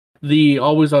 150s. The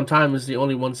Always On Time is the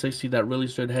only 160 that really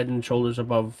stood head and shoulders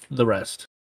above the rest.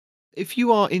 If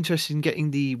you are interested in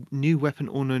getting the new weapon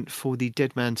ornament for the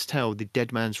Dead Man's Tale, the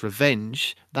Dead Man's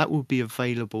Revenge, that will be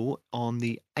available on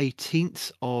the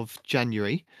 18th of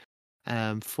January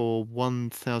for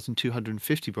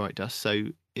 1,250 Bright Dust. So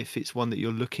if it's one that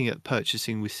you're looking at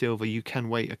purchasing with silver, you can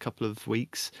wait a couple of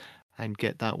weeks and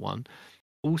get that one.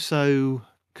 Also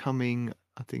coming,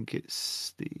 I think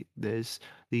there's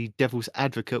the Devil's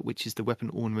Advocate, which is the weapon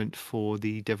ornament for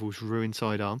the Devil's Ruin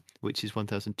sidearm, which is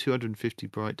 1,250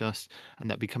 Bright Dust, and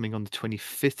that'll be coming on the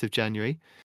 25th of January.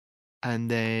 And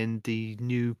then the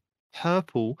new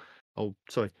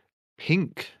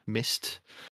pink mist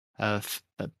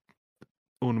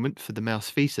ornament for the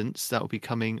Malfeasance, that will be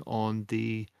coming on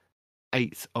the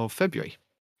 8th of February.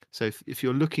 So if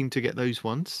you're looking to get those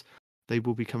ones, they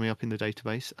will be coming up in the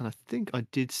database. And I think I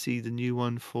did see the new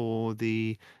one for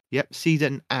the Seed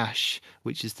and Ash,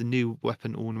 which is the new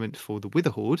weapon ornament for the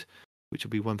Witherhoard, which will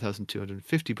be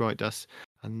 1,250 Bright Dust,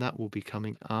 and that will be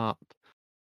coming up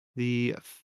the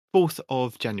 4th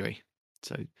of January.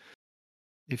 So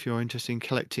if you're interested in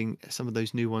collecting some of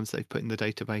those new ones they've put in the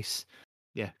database,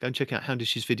 go and check out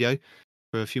Houndish's video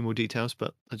for a few more details,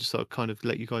 but I just thought I'd kind of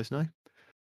let you guys know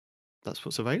that's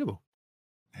what's available.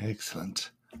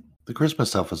 Excellent. The Christmas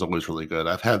stuff is always really good.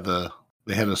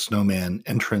 They had a snowman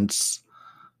entrance.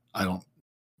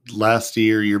 Last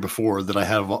year before that I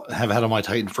have had on my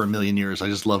Titan for a million years. I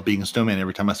just love being a snowman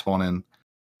every time I spawn in.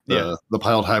 The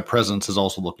piled high presence is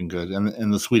also looking good,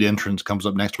 and the sweet entrance comes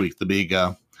up next week. The big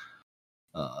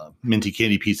minty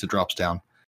candy piece that drops down.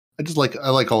 I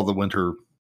like all the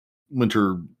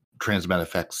winter transmat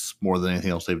effects more than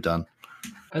anything else they've done.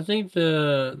 I think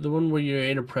the one where you're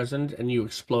in a present and you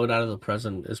explode out of the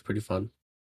present is pretty fun.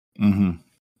 Mm-hmm.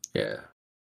 Yeah.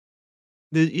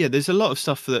 There's a lot of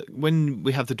stuff that when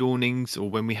we have the dawnings or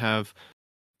when we have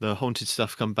the haunted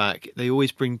stuff come back, they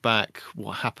always bring back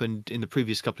what happened in the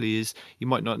previous couple of years. You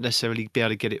might not necessarily be able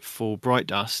to get it for Bright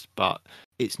Dust, but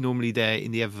it's normally there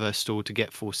in the Eververse store to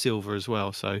get for silver as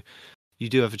well. So you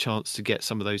do have a chance to get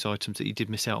some of those items that you did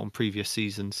miss out on previous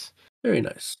seasons. Very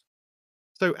nice.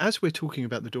 So as we're talking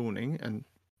about the Dawning, and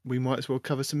we might as well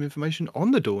cover some information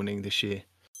on the Dawning this year.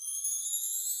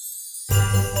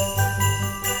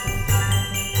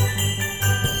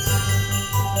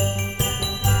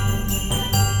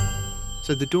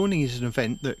 So the Dawning is an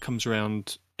event that comes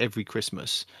around every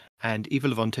Christmas, and Eva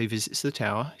Levante visits the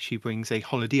tower. She brings a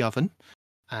holiday oven,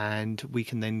 and we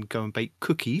can then go and bake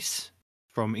cookies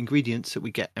from ingredients that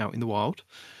we get out in the wild.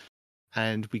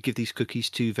 And we give these cookies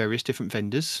to various different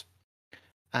vendors,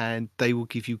 and they will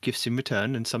give you gifts in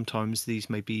return. And sometimes these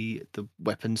may be the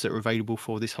weapons that are available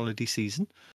for this holiday season.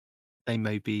 They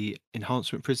may be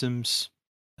enhancement prisms,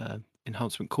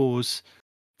 enhancement cores,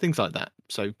 things like that.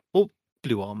 So, or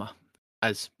blue armor,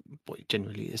 as what it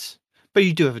generally is. But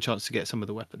you do have a chance to get some of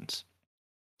the weapons.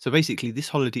 So basically, this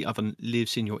holiday oven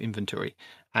lives in your inventory,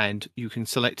 and you can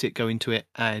select it, go into it,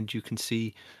 and you can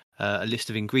see a list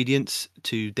of ingredients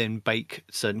to then bake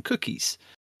certain cookies.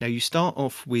 Now, you start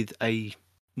off with a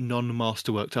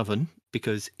non-masterworked oven,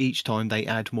 because each time they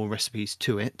add more recipes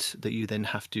to it that you then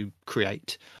have to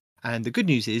create. And the good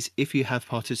news is, if you have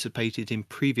participated in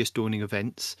previous Dawning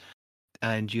events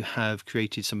and you have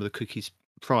created some of the cookies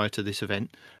prior to this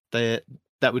event,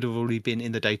 that would have already been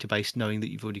in the database, knowing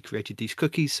that you've already created these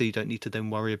cookies, so you don't need to then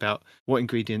worry about what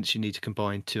ingredients you need to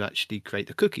combine to actually create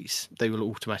the cookies. They will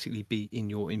automatically be in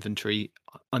your inventory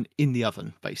in the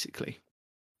oven, basically.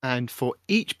 And for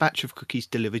each batch of cookies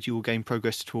delivered, you will gain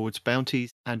progress towards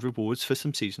bounties and rewards for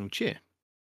some seasonal cheer.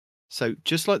 So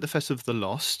just like the Festival of the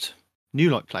Lost, New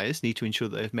Light players need to ensure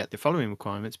that they've met the following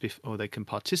requirements before they can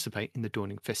participate in the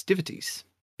Dawning festivities.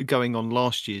 Going on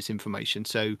last year's information,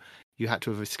 so you had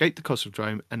to have escaped the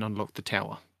Cosmodrome and unlocked the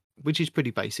tower, which is pretty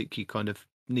basic. You kind of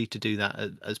need to do that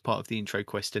as part of the intro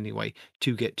quest anyway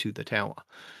to get to the tower.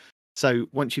 So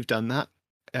once you've done that,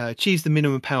 achieve the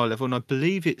minimum power level, and I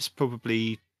believe it's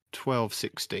probably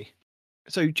 1260.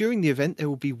 So during the event, there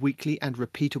will be weekly and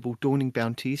repeatable Dawning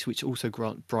bounties, which also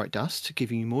grant Bright Dust,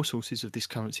 giving you more sources of this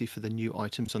currency for the new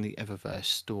items on the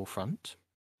Eververse storefront,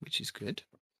 which is good.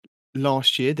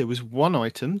 Last year, there was one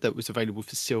item that was available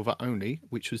for silver only,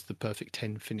 which was the Perfect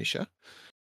 10 finisher.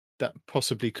 That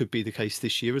possibly could be the case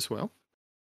this year as well.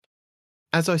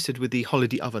 As I said with the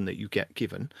holiday oven that you get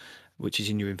given, which is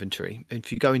in your inventory,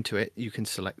 if you go into it, you can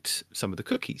select some of the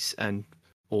cookies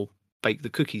or bake the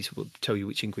cookies. Will tell you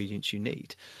which ingredients you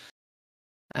need.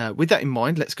 With that in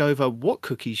mind, let's go over what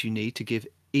cookies you need to give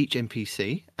each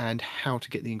NPC and how to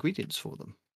get the ingredients for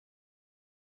them.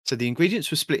 So the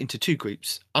ingredients were split into two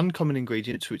groups: uncommon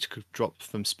ingredients which could drop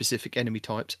from specific enemy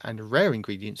types, and rare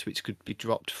ingredients which could be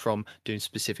dropped from doing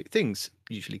specific things,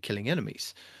 usually killing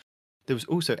enemies. There was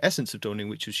also Essence of Dawning,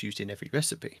 which was used in every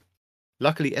recipe.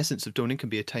 Luckily, Essence of Dawning can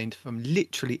be attained from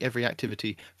literally every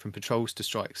activity, from patrols to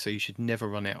strikes, so you should never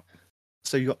run out.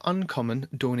 So your uncommon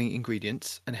Dawning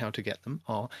ingredients and how to get them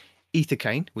are Ether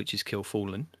Cane, which is kill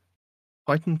Fallen,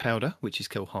 Titan Powder, which is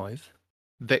kill Hive,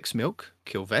 Vex Milk,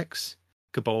 kill Vex,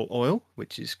 Cabal Oil,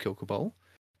 which is kill Cabal,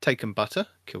 Taken Butter,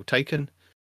 kill Taken,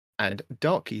 and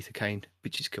Dark Ether Cane,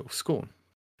 which is kill Scorn.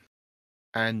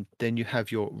 And then you have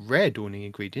your rare Dawning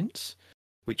ingredients,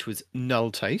 which was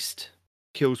Null Taste,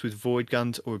 kills with Void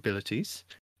Guns or abilities,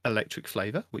 Electric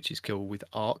Flavour, which is kill with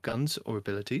Arc Guns or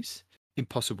abilities,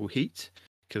 Impossible Heat,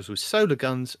 kills with Solar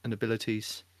Guns and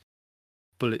abilities,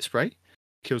 Bullet Spray,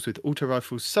 kills with Auto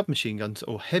Rifles, Submachine Guns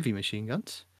or Heavy Machine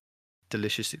Guns,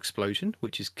 Delicious Explosion,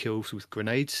 which is kills with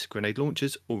grenades, grenade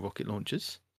launchers or rocket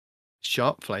launchers,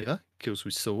 Sharp Flavour, kills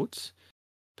with swords,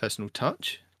 Personal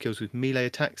Touch, kills with melee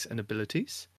attacks and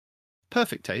abilities,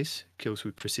 Perfect Taste, kills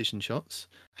with precision shots,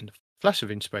 and Flash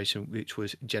of Inspiration, which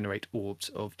was generate orbs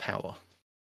of power.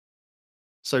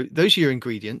 So those are your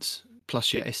ingredients,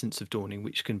 plus your Essence of Dawning,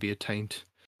 which can be obtained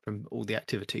from all the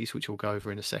activities, which we'll go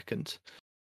over in a second.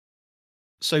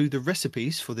 So the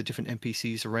recipes for the different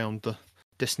NPCs around the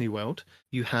Destiny world,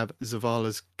 you have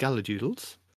Zavala's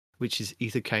Galadoodles, which is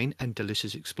Ether Cane and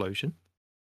Delicious Explosion,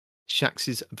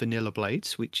 Shax's Vanilla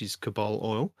Blades, which is Cabal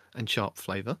Oil and Sharp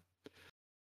Flavour,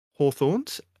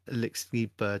 Hawthorne's Elixir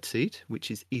Birdseed,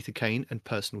 which is Ether Cane and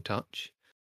Personal Touch,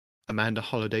 Amanda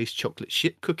Holiday's Chocolate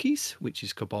Ship Cookies, which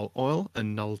is Cabal Oil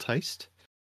and Null Taste,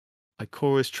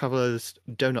 Ikora's Traveller's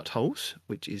Donut Holes,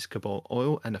 which is Cabal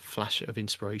Oil and a Flash of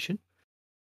Inspiration,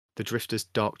 the Drifter's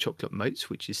Dark Chocolate Motes,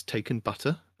 which is Taken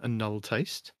Butter and Null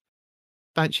Taste,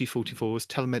 Banshee 44's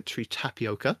Telemetry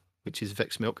Tapioca, which is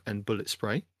Vex Milk and Bullet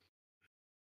Spray,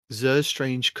 Zer's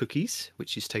Strange Cookies,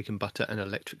 which is Taken Butter and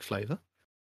Electric Flavour,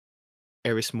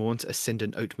 Eris Morn's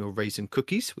Ascendant Oatmeal Raisin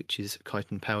Cookies, which is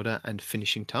Chitin Powder and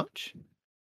Finishing Touch,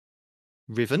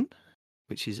 Riven,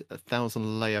 which is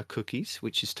 1,000 Layer Cookies,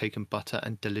 which is Taken Butter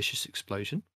and Delicious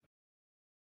Explosion,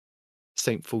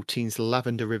 St. 14's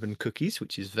Lavender Ribbon Cookies,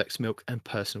 which is Vex Milk and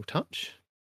Personal Touch,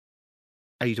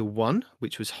 Ada 1,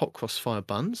 which was Hot Crossfire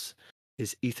Buns,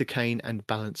 is Ether Cane and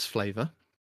Balanced Flavour,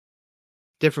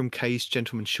 Devram K's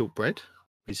Gentleman Shortbread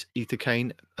is Ether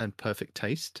Cane and Perfect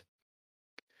Taste,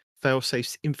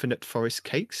 Failsafe's Infinite Forest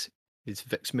Cakes is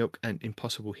Vex Milk and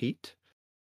Impossible Heat,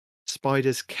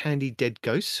 Spider's Candy Dead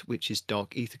Ghosts, which is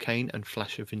Dark Ether Cane and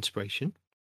Flash of Inspiration,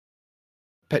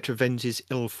 Petravenge's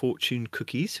Ill Fortune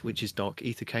Cookies, which is Dark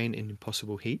Ether Cane and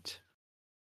Impossible Heat,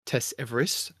 Tess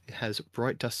Everest has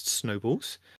Bright Dust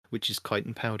Snowballs, which is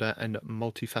Chitin Powder and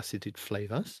Multifaceted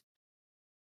Flavours,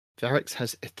 Varex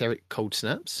has Etheric Cold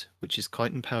Snaps, which is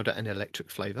Chitin Powder and Electric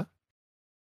Flavour,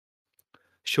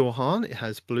 Shorhan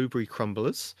has Blueberry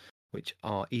Crumblers, which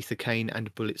are Ether Cane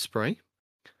and Bullet Spray,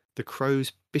 the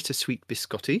Crow's Bittersweet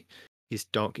Biscotti is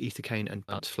Dark Ether Cane and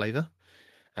Nut Flavour,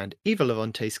 and Eva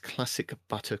Levante's Classic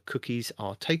Butter Cookies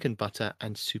are Taken Butter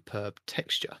and Superb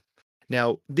Texture.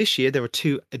 Now, this year there are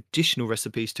 2 additional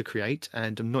recipes to create,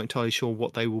 and I'm not entirely sure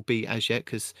what they will be as yet,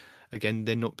 because, again,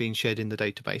 they're not being shared in the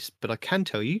database. But I can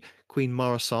tell you, Queen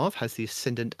Mara Sarv has the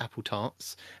Ascendant Apple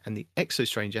Tarts, and the Exo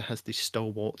Stranger has the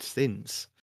Stalwart Thins.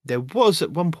 There was,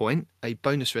 at one point, a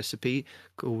bonus recipe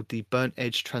called the Burnt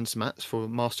Edge Transmats for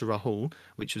Master Rahul,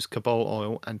 which was Cabal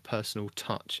Oil and Personal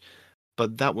Touch.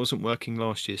 But that wasn't working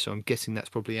last year, so I'm guessing that's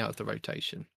probably out of the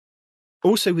rotation.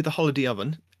 Also, with the Holiday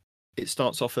Oven, it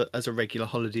starts off as a regular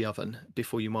Holiday Oven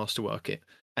before you masterwork it.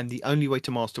 And the only way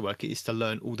to masterwork it is to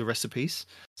learn all the recipes.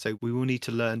 So we will need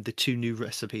to learn the 2 new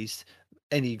recipes,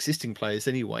 any existing players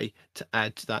anyway, to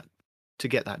add that, to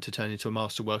get that to turn into a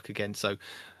masterwork again. So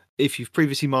if you've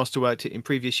previously masterworked it in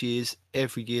previous years,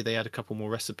 every year they add a couple more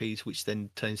recipes, which then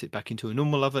turns it back into a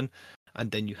normal oven. And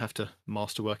then you have to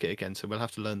masterwork it again. So we'll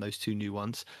have to learn those 2 new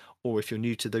ones. Or if you're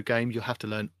new to the game, you'll have to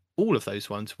learn all of those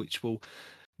ones, which will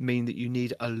mean that you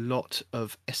need a lot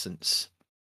of essence.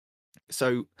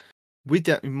 So with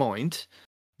that in mind,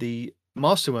 the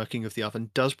Masterworking of the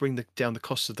oven does bring down the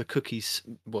cost of the cookies,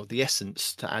 well, the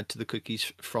essence to add to the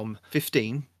cookies from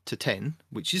 15 to 10,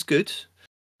 which is good.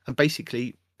 And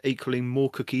basically equaling more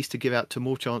cookies to give out to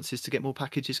more chances to get more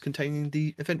packages containing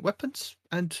the event weapons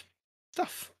and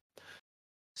stuff.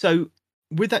 So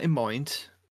with that in mind,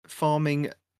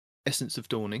 farming Essence of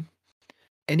Dawning,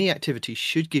 any activity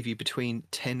should give you between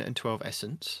 10 and 12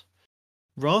 essence.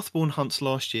 Wrathborn hunts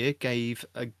last year gave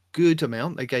a good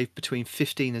amount. They gave between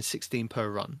 15 and 16 per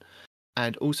run.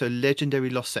 And also Legendary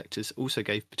Lost Sectors also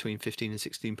gave between 15 and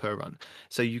 16 per run.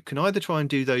 So you can either try and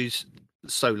do those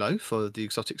solo for the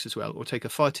exotics as well, or take a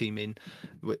fire team in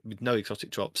with no exotic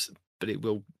drops, but it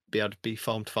will be able to be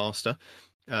farmed faster.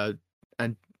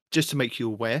 And just to make you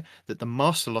aware that the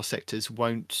Master Lost Sectors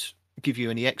won't give you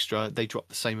any extra, they drop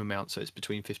the same amount, so it's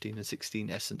between 15 and 16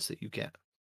 essence that you get.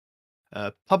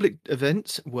 Public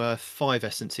events were 5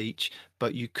 essence each,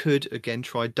 but you could again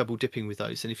try double dipping with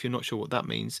those. And if you're not sure what that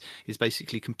means, is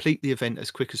basically complete the event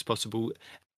as quick as possible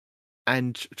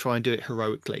and try and do it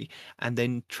heroically, and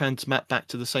then transmat back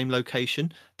to the same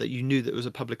location that you knew that was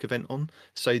a public event on,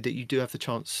 so that you do have the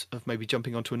chance of maybe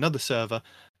jumping onto another server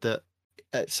that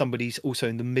somebody's also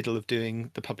in the middle of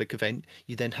doing the public event.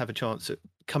 You then have a chance at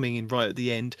coming in right at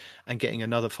the end and getting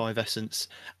another 5 essence.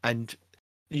 And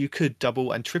you could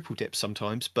double and triple dip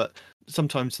sometimes, but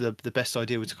sometimes the best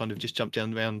idea was to kind of just jump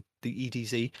down around the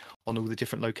EDZ on all the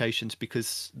different locations,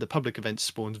 because the public events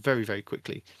spawn very, very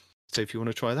quickly. So if you want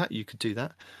to try that, you could do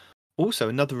that. Also,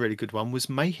 another really good one was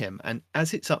Mayhem, and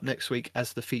as it's up next week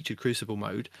as the featured Crucible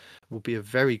mode, will be a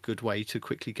very good way to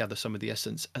quickly gather some of the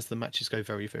essence as the matches go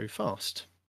very, very fast.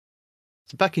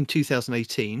 So back in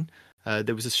 2018,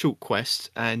 there was a short quest,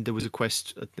 and there was a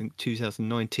quest, I think,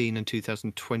 2019 and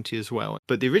 2020 as well.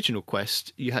 But the original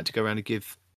quest, you had to go around and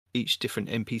give each different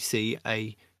NPC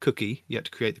a cookie. You had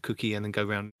to create the cookie and then go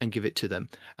around and give it to them.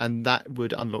 And that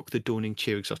would unlock the Dawning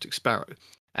Cheer Exotic Sparrow.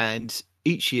 And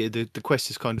each year, the quest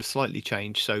has kind of slightly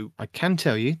changed. So I can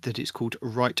tell you that it's called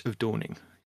Rite of Dawning.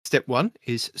 Step 1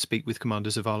 is speak with Commander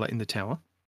Zavala in the tower.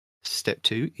 Step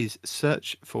 2 is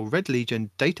search for Red Legion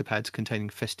datapads containing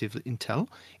festive intel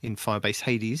in Firebase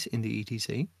Hades in the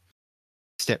EDZ.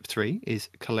 Step 3 is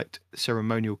collect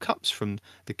ceremonial cups from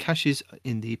the caches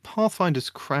in the Pathfinder's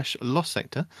Crash Lost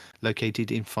Sector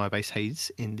located in Firebase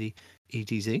Hades in the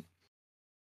EDZ.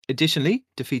 Additionally,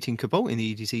 defeating Cabal in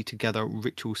the EDZ to gather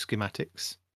ritual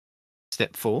schematics.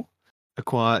 Step 4,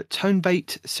 acquire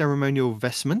Tonebait ceremonial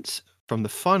vestments from the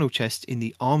final chest in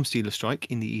the Armsdealer Strike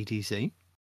in the EDZ.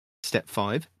 Step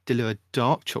 5, deliver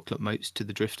dark chocolate motes to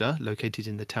the Drifter located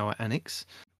in the Tower Annex.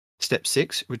 Step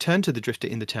 6, return to the Drifter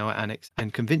in the Tower Annex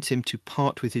and convince him to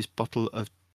part with his bottle of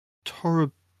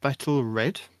Torabattle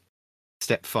Red.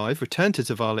 Step 5, return to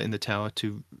Zavala in the tower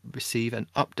to receive an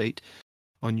update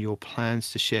on your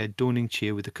plans to share Dawning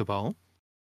Cheer with the Cabal.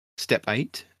 Step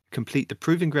 8, complete the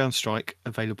Proving Ground Strike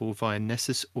available via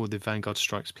Nessus or the Vanguard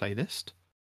Strikes playlist.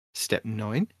 Step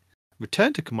 9,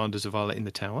 return to Commander Zavala in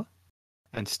the tower.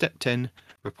 And Step 10,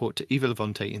 report to Eva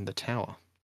Levante in the tower.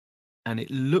 And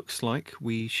it looks like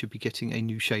we should be getting a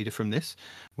new shader from this,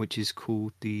 which is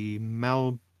called the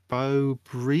Malbo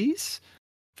Breeze.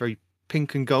 Very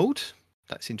pink and gold.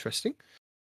 That's interesting.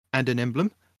 And an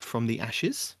emblem from the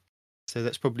Ashes. So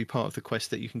that's probably part of the quest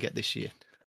that you can get this year.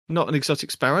 Not an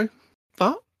exotic sparrow,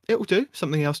 but it will do.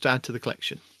 Something else to add to the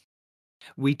collection.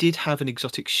 We did have an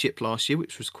exotic ship last year,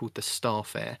 which was called the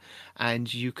Starfare,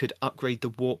 and you could upgrade the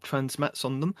warp transmats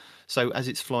on them. So as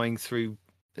it's flying through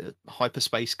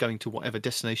hyperspace, going to whatever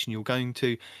destination you're going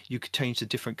to, you could change the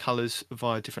different colours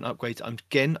via different upgrades.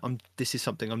 This is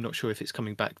something I'm not sure if it's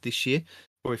coming back this year,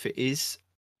 or if it is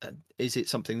it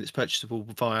something that's purchasable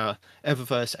via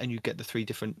Eververse, and you get the 3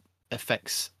 different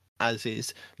effects as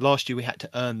is. Last year we had to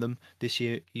earn them. This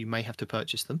year you may have to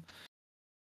purchase them.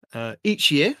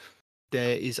 Each year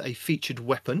there is a featured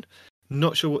weapon.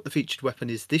 Not sure what the featured weapon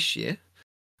is this year.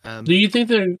 Do you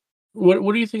think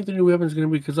what do you think the new weapon is going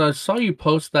to be? Because I saw you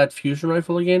post that fusion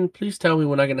rifle again. Please tell me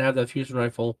when I can have that fusion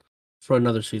rifle for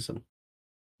another season.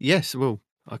 Yes, well,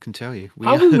 I can tell you.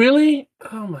 Are we really?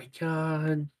 Oh my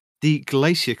god! The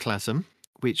Glacier Chasm,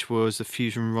 which was a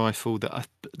fusion rifle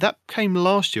that came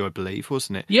last year, I believe,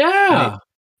 wasn't it? Yeah.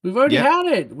 We've already had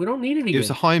it. We don't need it again. It was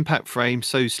a high impact frame,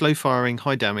 so slow firing,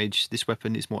 high damage. This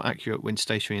weapon is more accurate when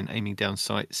stationary and aiming down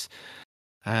sights.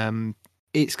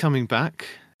 It's coming back.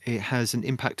 It has an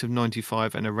impact of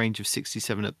 95 and a range of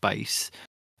 67 at base.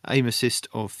 Aim assist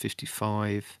of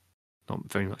 55.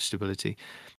 Not very much stability.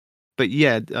 But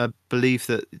yeah, I believe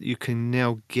that you can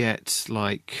now get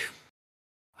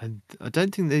I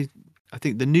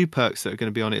think the new perks that are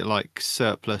going to be on it, like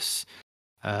Surplus,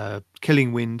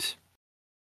 Killing Wind,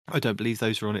 I don't believe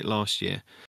those were on it last year.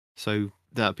 So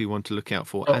that'd be one to look out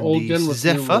for. The And old the gun with new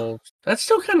Zephyr. rolls. That's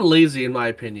still kind of lazy, in my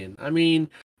opinion. I mean,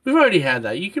 we've already had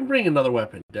that. You can bring another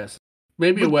weapon, Des.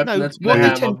 Maybe a But weapon no, that's what going to they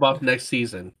have a tend- buff next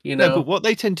season. You No, know? but what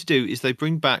they tend to do is they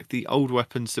bring back the old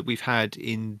weapons that we've had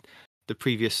in the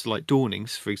previous, like,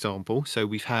 Dawnings, for example. So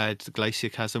we've had the Glacier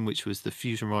Chasm, which was the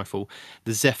fusion rifle,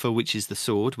 the Zephyr, which is the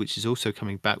sword, which is also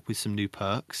coming back with some new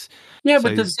perks. Yeah,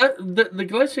 So- but the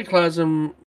Glacier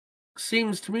Chasm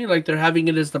seems to me like they're having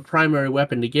it as the primary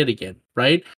weapon to get again,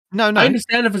 right? No, I no.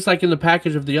 understand if it's like in the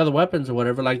package of the other weapons or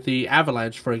whatever, like the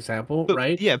Avalanche, for example, But,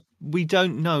 right? yeah, we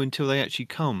don't know until they actually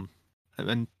come.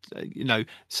 And,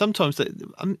 sometimes,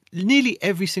 nearly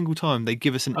every single time they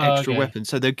give us an extra Okay. weapon.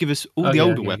 So they'll give us all Okay, the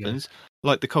older okay. weapons,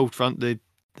 like the Cold Front, the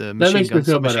That machine makes me gun,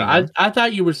 feel better. submachine gun. I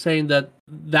thought you were saying that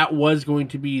was going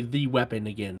to be the weapon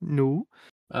again. No.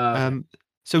 Okay.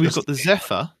 So we've Just got the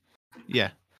Zephyr.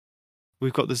 Yeah.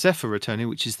 We've got the Zephyr returning,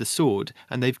 which is the sword,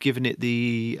 and they've given it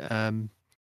the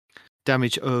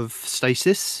damage of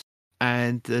stasis,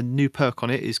 and the new perk on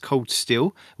it is Cold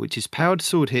Steel, which is powered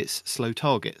sword hits, slow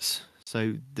targets.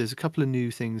 So there's a couple of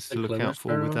new things to The look Glimmer out for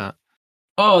with Sparrow? that.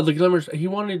 Oh, the Glimmer. He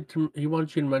wanted you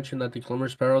to mention that the Glimmer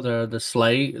Sparrow, the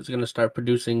sleigh, is going to start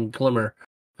producing glimmer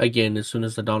again as soon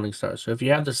as the dawning starts. So if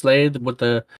you have the sleigh with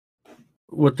the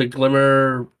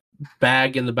glimmer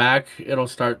bag in the back, it'll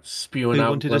start spewing Who out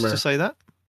wanted glimmer. us to say that?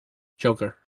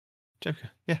 Joker. Joker.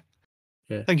 Yeah.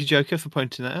 Yeah. Thank you, Joker, for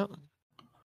pointing that out.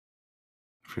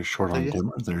 If you're short So, on yeah.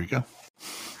 glimmer, there you go.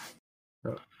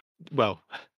 Well,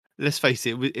 let's face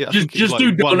it. I Just think it was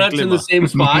do like one donuts in glimmer. the same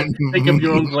spot. Pick up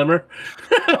your own glimmer.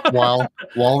 While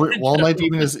Night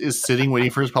Demon is sitting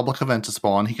waiting for his public event to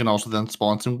spawn, he can also then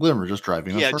spawn some glimmer just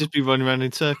driving. Yeah, just be running around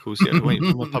in circles,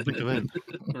 waiting for my public event.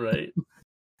 Right.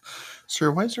 Sir,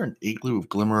 why is there an igloo of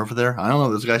glimmer over there? I don't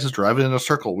know. This guy's just driving in a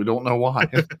circle. We don't know why.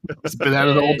 It's been at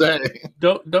it all day.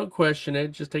 Don't question it.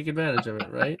 Just take advantage of it.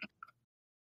 Right.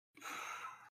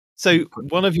 So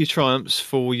one of your triumphs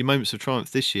for your moments of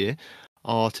triumph this year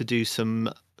are to do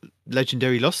some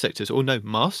legendary lost sectors, or no,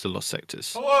 master lost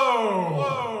sectors.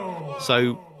 Whoa!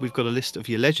 So we've got a list of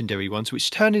your legendary ones,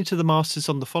 which turn into the masters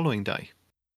on the following day.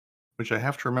 Which I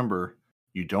have to remember,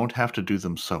 you don't have to do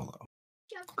them solo.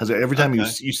 Because every time Okay.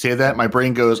 you say that, my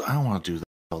brain goes, I don't want to do that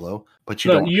solo. But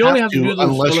you No, don't you only have to do them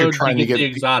unless solo you're trying to get the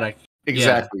get exotic.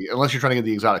 exactly. Unless you're trying to get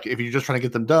the exotic. If you're just trying to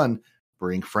get them done,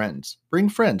 bring friends. Bring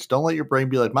friends. Don't let your brain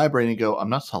be like my brain and go, I'm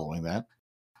not soloing that.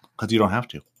 Because you don't have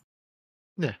to.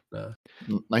 Yeah.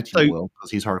 19 will, because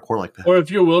he's hardcore like that. Or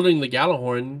if you're wielding the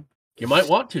Gallahorn, you might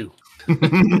want to.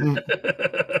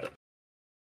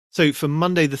 So for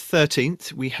Monday the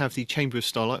 13th, we have the Chamber of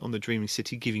Starlight on the Dreaming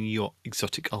City giving you your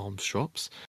exotic arms drops.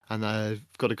 And I've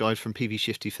got a guide from PV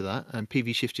Shifty for that. And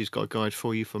PV Shifty's got a guide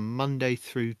for you from Monday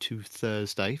through to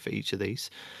Thursday for each of these.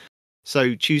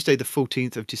 So Tuesday the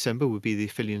 14th of December will be the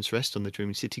Aphelios Rest on the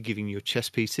Dreaming City giving you your chess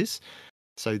pieces.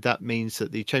 So that means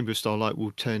that the Chamber of Starlight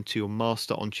will turn to your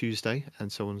master on Tuesday and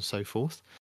so on and so forth.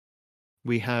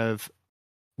 We have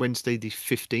Wednesday the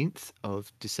 15th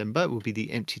of December will be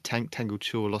the Empty Tank Tangled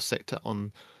Shore Lost Sector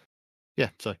on...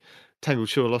 Tangled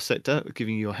Shore Lost Sector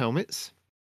giving you your helmets.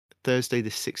 Thursday the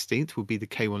 16th will be the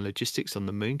K1 Logistics on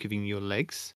the Moon giving you your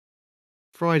legs.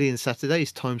 Friday and Saturday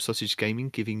is Time Sausage Gaming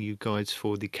giving you guides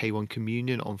for the K1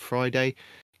 Communion on Friday,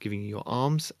 giving you your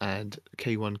arms, and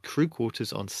K1 Crew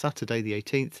Quarters on Saturday the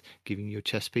 18th giving you your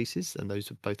chest pieces, and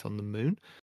those are both on the Moon.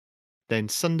 Then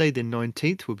Sunday the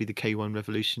 19th will be the K1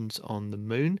 Revolutions on the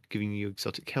Moon, giving you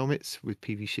exotic helmets, with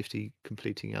PV Shifty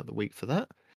completing out the week for that.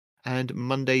 And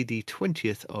Monday the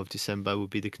 20th of December will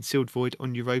be the Concealed Void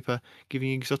on Europa, giving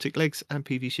you exotic legs, and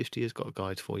PV Shifty has got a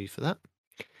guide for you for that.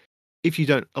 If you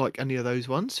don't like any of those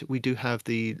ones, we do have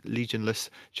the Legionless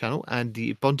channel and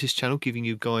the Ibontis channel giving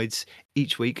you guides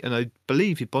each week. And I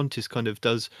believe Ibontis kind of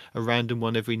does a random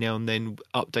one every now and then,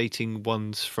 updating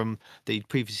ones from that he'd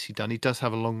previously done. He does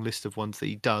have a long list of ones that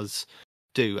he does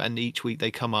do, and each week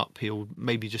they come up. He'll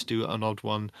maybe just do an odd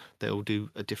one that'll do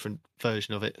a different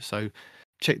version of it. So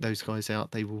check those guys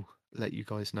out. They will let you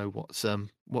guys know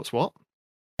what's what.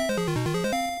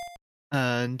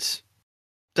 And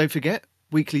don't forget,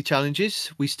 weekly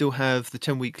challenges. We still have the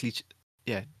 10 weeks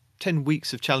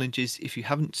of challenges. If you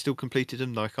haven't still completed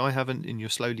them, like I haven't, and you're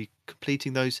slowly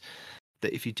completing those,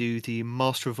 that if you do the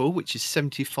Master of All, which is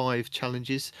 75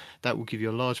 challenges, that will give you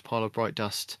a large pile of bright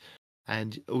dust.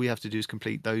 And all you have to do is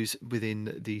complete those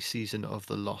within the Season of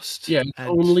the Lost. Yeah, and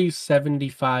only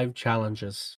 75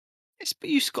 challenges. but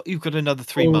you've got another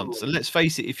 3 months. And let's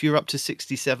face it, if you're up to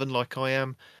 67 like I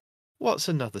am, what's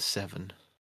another 7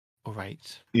 or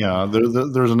 8? Yeah,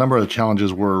 there's a number of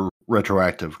challenges were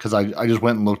retroactive because I just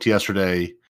went and looked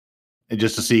yesterday, And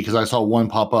just to see, because I saw one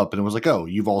pop up and it was like, oh,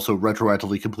 you've also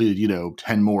retroactively completed,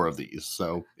 10 more of these.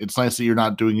 So it's nice that you're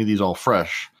not doing these all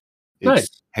fresh. It's,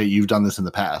 Nice. hey, you've done this in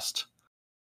the past.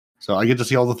 So I get to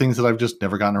see all the things that I've just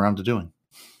never gotten around to doing.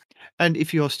 And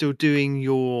if you are still doing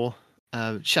your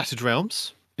Shattered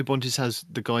Realms, Ubuntu has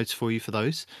the guides for you for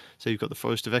those. So you've got the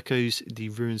Forest of Echoes, the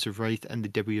Ruins of Wraith, and the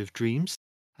Debris of Dreams.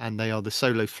 And they are the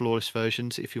solo flawless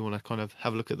versions if you want to kind of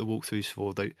have a look at the walkthroughs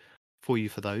for you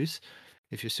for those,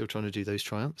 if you're still trying to do those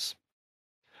triumphs.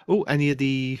 Oh, any of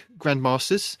the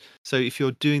Grandmasters. So if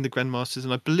you're doing the Grandmasters,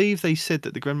 and I believe they said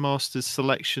that the Grandmasters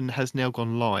selection has now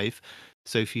gone live.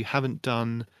 So if you haven't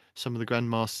done some of the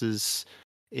Grandmasters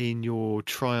in your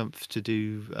Triumph to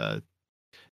do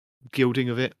gilding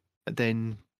of it,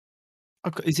 then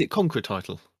is it Conqueror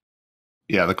title?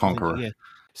 Yeah, the Conqueror. Yeah.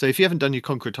 So if you haven't done your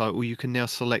Conqueror title, you can now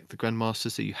select the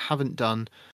Grandmasters that you haven't done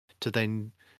to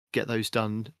then get those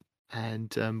done.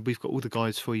 And we've got all the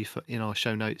guides for you in our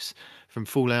show notes from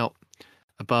Fallout,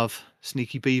 Above,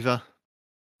 Sneaky Beaver,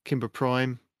 Kimber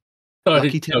Prime,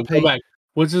 Lucky Tempe. Go back.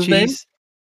 What's his name?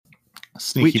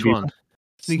 Sneaky Which Beaver. one?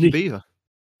 Sneaky Beaver.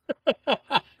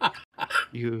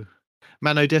 You,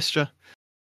 Mano Destra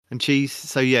and Cheese.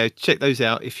 So yeah, check those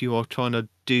out if you are trying to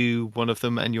do one of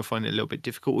them and you're finding it a little bit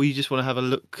difficult, or you just want to have a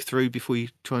look through before you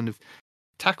try to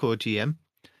tackle a GM.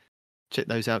 Check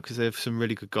those out because they have some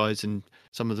really good guides, and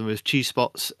some of them with cheese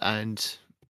spots and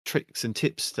tricks and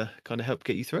tips to kind of help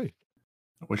get you through.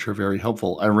 Which are very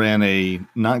helpful. I ran a,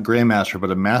 not Grandmaster,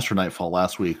 but a Master Nightfall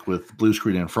last week with Blue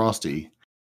Screen and Frosty.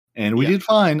 And we did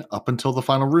fine up until the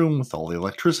final room with all the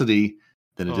electricity.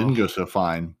 Then it didn't go so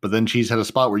fine. But then Cheese had a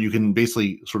spot where you can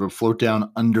basically sort of float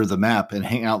down under the map and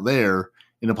hang out there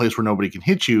in a place where nobody can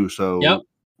hit you. So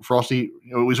Frosty,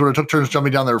 we sort of took turns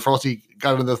jumping down there. Frosty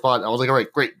got into the spot. I was like, all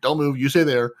right, great. Don't move. You stay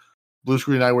there. Blue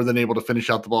Screen and I were then able to finish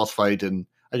out the boss fight. And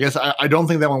I guess I don't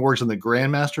think that one works in the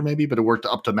Grandmaster maybe, but it worked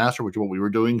up to Master, which is what we were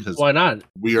doing. Because why not?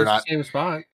 We are not. Same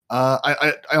spot.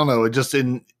 I don't know. It just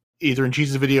either in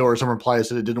Cheese's video or some reply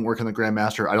said it didn't work in the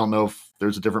Grandmaster. I don't know if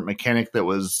there's a different mechanic that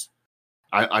was.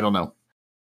 I don't know.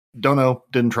 Don't know.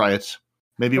 Didn't try it.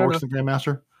 Maybe it works in the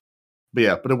Grandmaster. But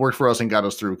yeah, but it worked for us and got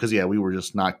us through because we were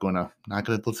just not gonna live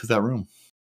through that room.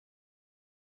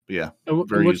 But yeah.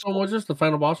 Which one was this? The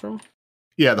final boss room?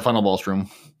 Yeah, the final boss room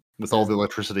with all the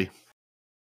electricity.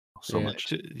 So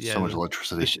much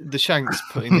electricity. The Shank's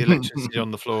putting the electricity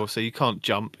on the floor, so you can't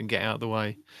jump and get out of the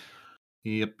way.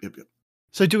 Yep.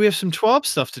 So do we have some TWAB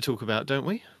stuff to talk about, don't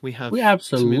we? We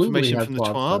absolutely some information from the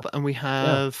TWAB, and we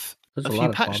have a few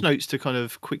patch notes to kind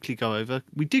of quickly go over.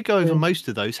 We did go over most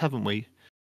of those, haven't we?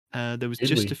 There was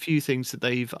a few things that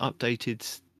they've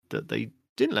updated that they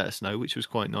didn't let us know, which was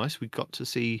quite nice. We got to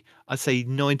see, I'd say,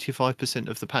 95%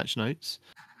 of the patch notes.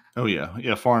 Oh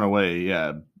yeah, far and away,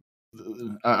 yeah.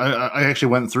 I actually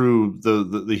went through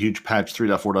the huge patch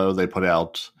 3.40 they put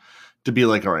out to be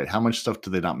like, all right, how much stuff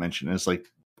did they not mention? And it's like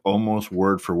almost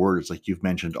word for word. It's like you've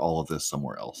mentioned all of this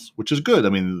somewhere else, which is good. I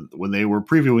mean, when they were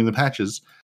previewing the patches,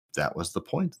 that was the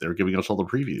point. They were giving us all the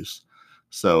previews.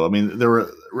 So, I mean,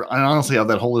 honestly, out of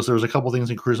that whole list, there was a couple things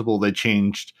in Crucible they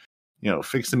changed,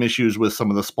 fixed some issues with some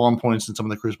of the spawn points in some of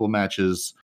the Crucible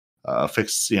matches,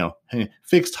 fixed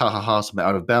some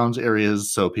out of bounds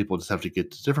areas. So people just have to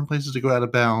get to different places to go out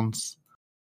of bounds.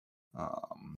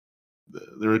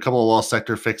 There were a couple of Lost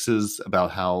Sector fixes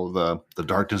about how the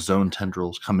Darkness Zone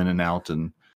tendrils come in and out,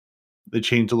 and they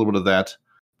changed a little bit of that.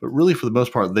 But really, for the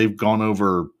most part, they've gone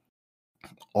over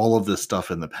all of this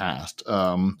stuff in the past.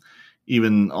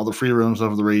 Even all the free roams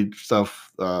of the raid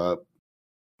stuff,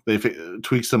 they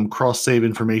tweaked some cross-save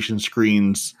information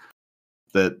screens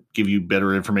that give you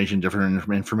better information, different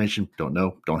information. Don't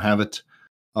know, don't have it.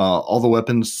 All the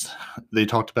weapons they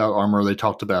talked about, armor they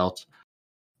talked about.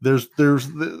 They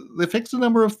fixed a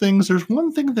number of things. There's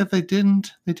one thing that they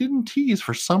didn't tease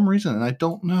for some reason, and I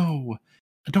don't know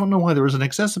why. There was an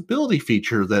accessibility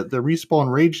feature that the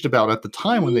Respawn raged about at the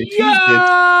time when they teased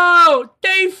it.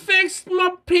 They fixed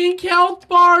my pink health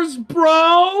bars,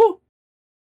 bro!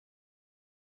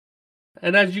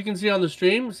 And as you can see on the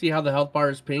stream, see how the health bar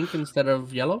is pink instead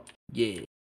of yellow? Yeah.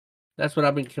 That's what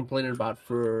I've been complaining about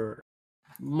for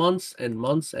months and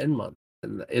months and months.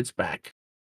 And it's back.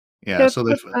 Yeah, so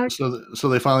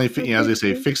they finally, as they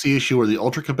say, fix the issue where the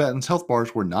ultra combatants' health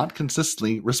bars were not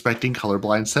consistently respecting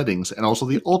colorblind settings, and also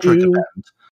the ultra combatant.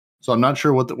 So I'm not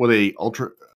sure what the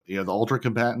ultra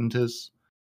combatant is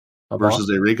versus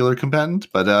a regular combatant,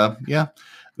 but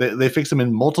they fixed them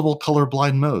in multiple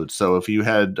colorblind modes. So if you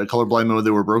had a colorblind mode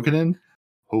they were broken in,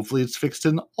 hopefully it's fixed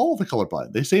in all the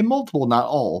colorblind. They say multiple, not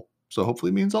all, so hopefully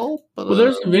it means all. But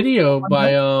there's a video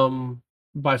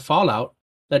by Fallout.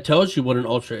 That tells you what an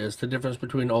ultra is, the difference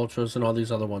between ultras and all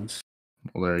these other ones.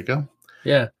 Well, there you go.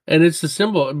 Yeah, and it's the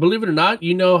symbol. Believe it or not,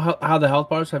 you know how the health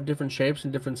bars have different shapes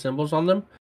and different symbols on them?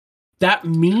 That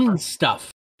means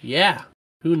stuff. Yeah,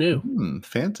 who knew?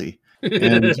 Fancy.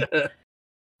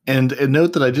 And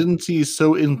note that I didn't see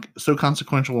so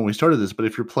consequential when we started this, but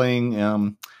if you're playing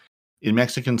in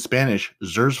Mexican Spanish,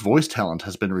 Xur's voice talent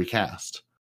has been recast.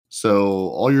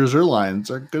 So all your Xur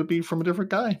lines are going to be from a different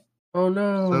guy. Oh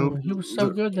no, he was so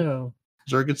good though.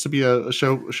 Xur gets to be a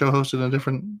show host from a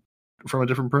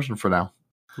different person for now.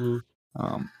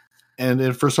 And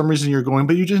if for some reason you're going,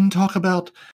 but you didn't talk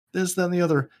about this, that, and the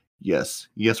other. Yes,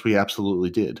 we absolutely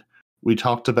did. We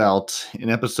talked about in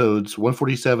episodes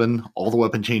 147, all the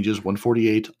weapon changes,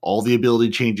 148, all the ability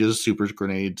changes, supers,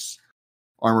 grenades,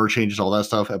 armor changes, all that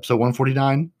stuff. Episode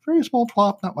 149, very small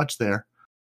twop, not much there.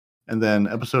 And then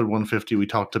episode 150, we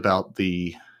talked about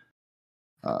the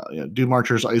Doom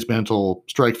Marchers, Ice Mantle,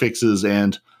 strike fixes,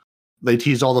 and they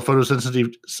teased all the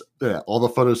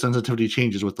photosensitivity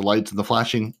changes with the lights and the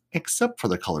flashing, except for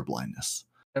the color blindness.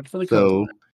 So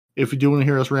if you do want to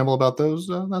hear us ramble about those,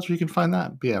 that's where you can find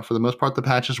that. But yeah, for the most part, the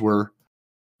patches were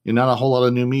not a whole lot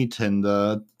of new meat, and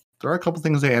there are a couple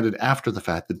things they added after the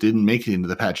fact that didn't make it into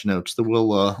the patch notes that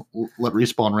we'll let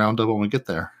Respawn round up when we get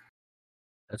there.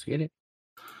 Let's get it.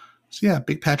 So yeah,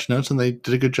 big patch notes, and they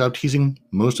did a good job teasing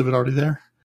most of it already there.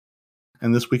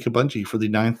 And this week at Bungie, for the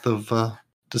 9th of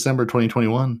December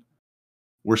 2021,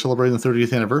 we're celebrating the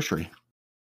 30th anniversary.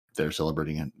 They're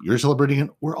celebrating it. You're celebrating it.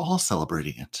 We're all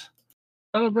celebrating it.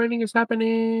 Celebrating is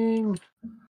happening.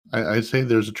 I'd say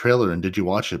there's a trailer, and did you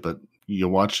watch it? But you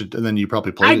watched it, and then you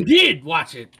probably played it. I did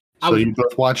watch it. So you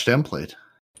both watched and played.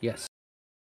 Yes.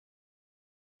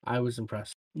 I was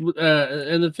impressed.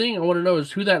 And the thing I want to know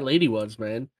is who that lady was,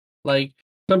 man. Like,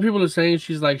 some people are saying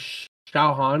she's like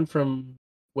Shao Han from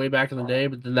way back in the day,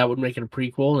 but then that would make it a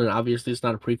prequel, and obviously it's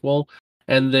not a prequel.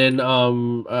 And then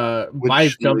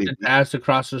Vive jumped and asked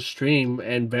across the stream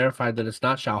and verified that it's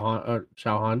not Shao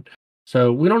Han.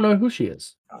 So we don't know who she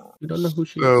is. We don't know who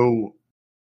she is. So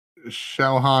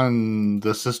Shao Han,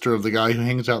 the sister of the guy who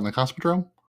hangs out in the Cosmodrome?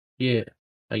 Yeah,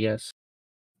 I guess.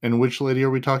 And which lady are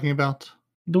we talking about?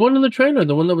 The one in the trailer,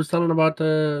 the one that was telling about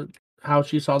how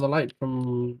she saw the light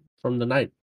from the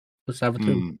night with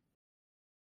Savathun.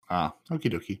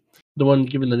 Okie dokie. The one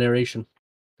giving the narration.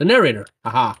 The narrator.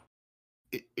 Aha.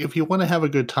 If you want to have a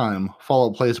good time,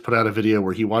 Fallout Plays put out a video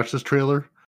where he watched this trailer,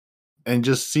 and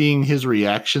just seeing his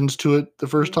reactions to it the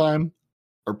first time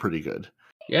are pretty good.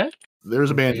 Yeah?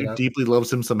 There's a man who deeply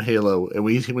loves him some Halo, and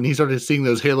when he started seeing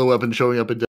those Halo weapons showing up,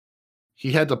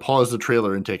 he had to pause the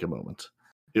trailer and take a moment.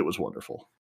 It was wonderful.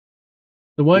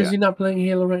 So why is he not playing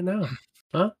Halo right now?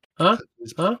 Huh?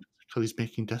 Because he's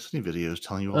making Destiny videos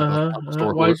telling you all about the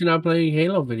Star Why is he not playing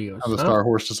Halo videos? How the Star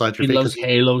Horse decides your fate. He loves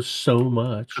Halo so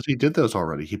much. Because he did those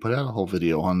already. He put out a whole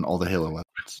video on all the Halo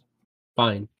weapons.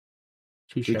 Fine.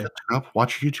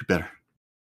 Watch your YouTube better.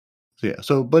 So yeah,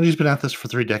 so Bungie's been at this for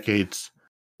 3 decades.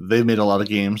 They've made a lot of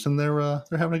games, and they're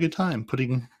having a good time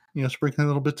putting, sprinkling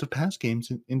little bits of past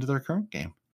games into their current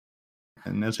game.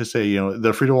 And as I say,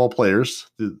 they're free to all players.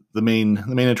 The main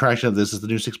attraction of this is the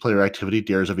new 6-player activity,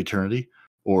 Dares of Eternity,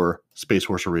 or Space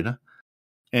Horse Arena.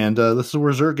 And this is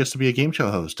where Xur gets to be a game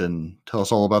show host and tell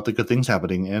us all about the good things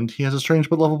happening. And he has a strange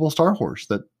but lovable Star Horse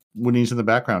that, when he's in the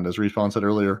background, as Respawn said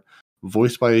earlier,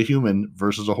 voiced by a human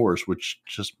versus a horse, which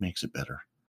just makes it better.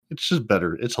 It's just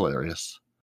better. It's hilarious.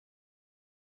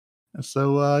 And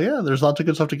so, there's lots of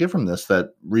good stuff to get from this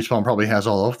that Respawn probably has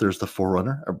all of. There's the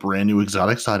Forerunner, a brand new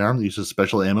exotic sidearm that uses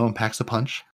special ammo and packs a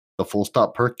punch. The Full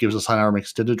Stop perk gives the sidearm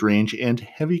extended range and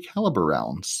heavy caliber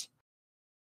rounds.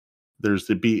 There's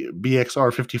the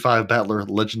BXR-55 Battler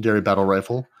Legendary Battle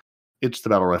Rifle. It's the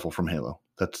battle rifle from Halo.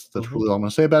 That's really all I'm going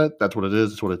to say about it. That's what it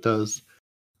is. It's what it does.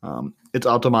 It's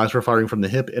optimized for firing from the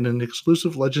hip, and an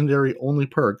exclusive legendary-only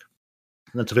perk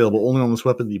that's available only on this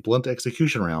weapon, the Blunt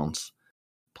Execution rounds,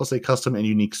 plus a custom and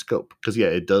unique scope. Because,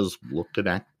 it does look and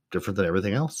act different than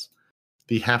everything else.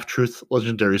 The Half-Truth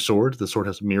Legendary Sword. The sword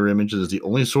has mirror image and is the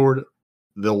only sword.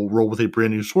 They'll roll with a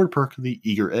brand new sword perk, the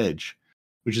Eager Edge,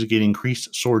 which is getting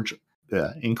increased sword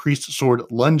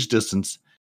lunge distance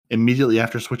immediately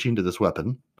after switching to this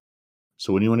weapon.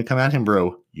 So when you want to come at him,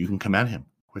 bro, you can come at him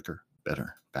quicker,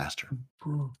 better, faster.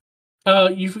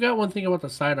 You forgot one thing about the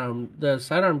sidearm. The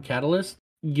sidearm catalyst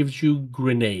gives you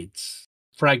grenades,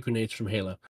 frag grenades from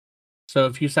Halo. So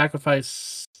if you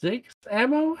sacrifice 6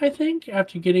 ammo, I think,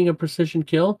 after getting a precision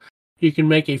kill, you can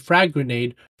make a frag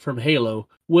grenade from Halo,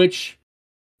 which,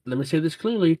 let me say this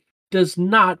clearly, does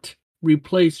not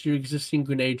replace your existing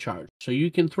grenade charge. So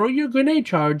you can throw your grenade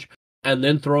charge and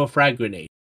then throw a frag grenade.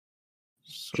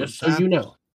 Just so you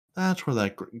know. That's where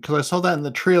that, because I saw that in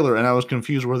the trailer and I was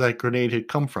confused where that grenade had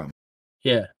come from.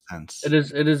 Yeah. Hence. It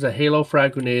is a Halo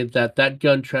frag grenade that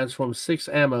gun transforms 6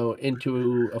 ammo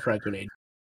into a frag grenade.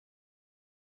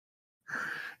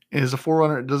 Is a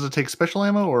Forerunner, does it take special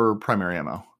ammo or primary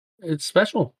ammo? It's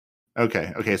special.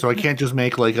 Okay. So I can't just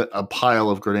make like a pile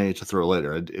of grenades to throw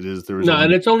later. It is there is No,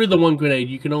 and it's only the one grenade.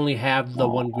 You can only have the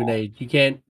one Aw. grenade. You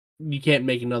can't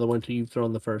make another one until you've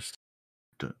thrown the first.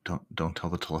 Don't tell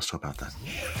the Telesto about that.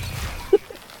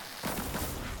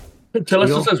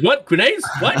 Telesto says, what? Grenades?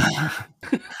 What?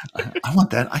 I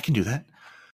want that. I can do that.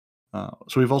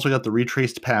 So we've also got the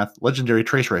Retraced Path Legendary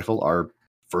Trace Rifle, our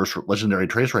first Legendary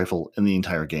Trace Rifle in the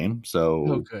entire game.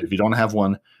 So if you don't have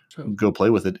one, go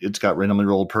play with it. It's got randomly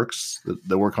rolled perks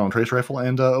that work on a Trace Rifle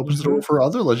and opens the door for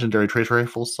other Legendary Trace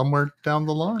Rifles somewhere down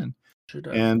the line.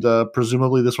 And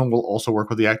presumably this one will also work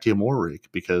with the Actia More rig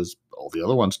because all the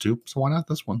other ones do. So why not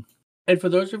this one? And for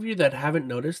those of you that haven't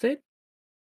noticed it,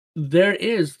 there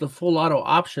is the full auto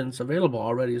options available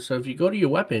already. So if you go to your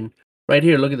weapon, right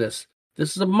here, look at this.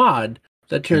 This is a mod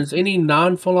that turns any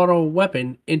non-full auto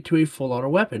weapon into a full auto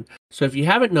weapon. So if you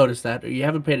haven't noticed that or you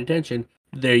haven't paid attention,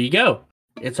 there you go.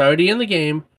 It's already in the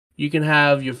game. You can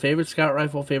have your favorite scout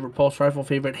rifle, favorite pulse rifle,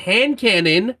 favorite hand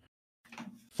cannon,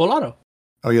 full auto.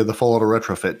 Oh yeah, the full auto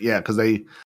retrofit. Yeah, because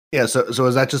so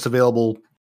is that just available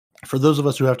for those of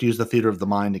us who have to use the theater of the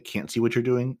mind and can't see what you're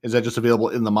doing? Is that just available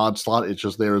in the mod slot? It's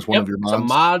just there as one of your mods? It's a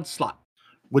mod slot.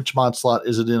 Which mod slot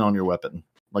is it in on your weapon?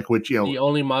 Like which, the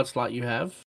only mod slot you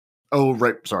have. Oh,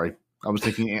 right. Sorry. I was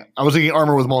thinking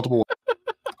armor with multiple.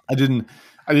 I didn't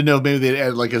know if maybe they'd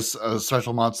add like a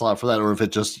special mod slot for that, or if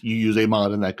it just you use a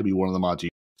mod and that could be one of the mods you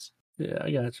use. Yeah,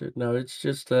 I got you. No, it's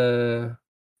just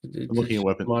looking at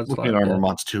weapon, looking at armor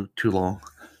mods too long.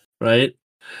 Right?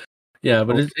 Yeah,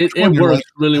 but it works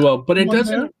really well. But it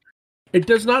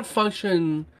does not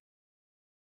function.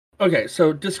 Okay,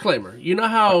 so disclaimer. You know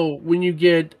how when you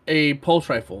get a pulse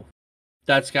rifle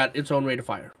that's got its own rate of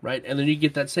fire, right? And then you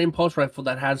get that same pulse rifle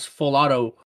that has full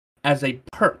auto as a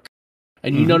perk.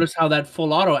 And you notice how that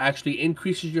full auto actually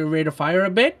increases your rate of fire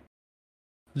a bit?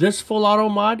 This full auto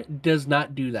mod does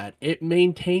not do that. It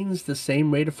maintains the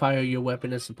same rate of fire your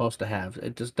weapon is supposed to have.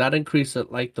 It does not increase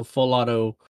it like the full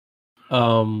auto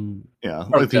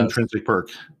like the intrinsic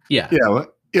perk. Yeah.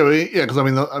 Because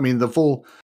I mean the full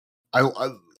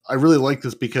I really like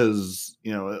this because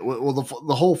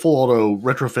the whole full auto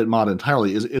retrofit mod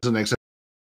entirely is an exception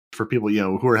for people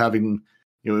who are having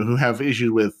who have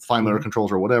issues with fine motor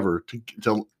controls or whatever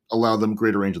to allow them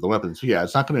greater range of the weapon. So yeah,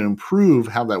 it's not going to improve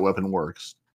how that weapon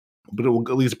works, but it will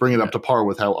at least bring it up to par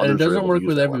with how others. And it doesn't work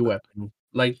with every weapon.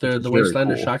 Like the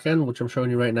Wastelander shotgun, which I'm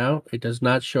showing you right now, it does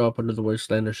not show up under the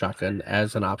Wastelander shotgun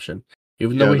as an option.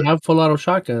 Even though we have full auto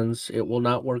shotguns, it will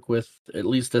not work with at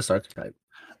least this archetype.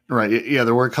 Right. Yeah,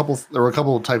 there were a couple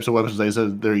of types of weapons they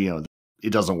said there, it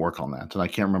doesn't work on that. And I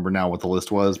can't remember now what the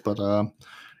list was, but go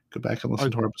back and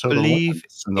listen to our episode. I believe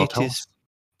it is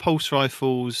pulse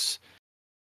rifles,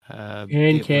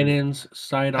 hand cannons,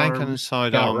 sidearms,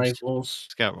 scout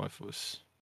rifles.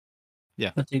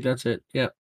 Yeah. I think that's it. Yeah.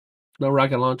 No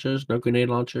rocket launchers, no grenade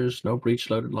launchers, no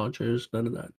breech-loaded launchers, none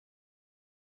of that.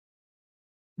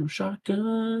 No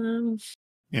shotguns.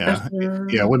 Yeah,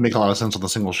 it wouldn't make a lot of sense on the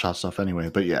single shot stuff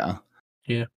anyway, but yeah.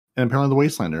 Yeah. And apparently the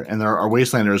Wastelander. And our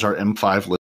Wastelanders are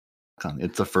M5 shotgun.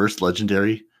 It's the first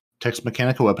legendary text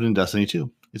mechanical weapon in Destiny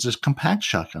 2. It's a compact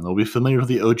shotgun. They'll be familiar with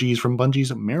the OGs from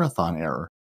Bungie's Marathon era,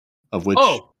 of which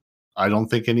I don't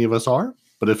think any of us are.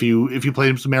 But if you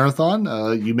played some Marathon,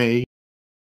 you may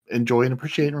enjoy and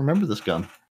appreciate and remember this gun.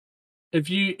 If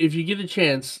you get a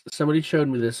chance, somebody showed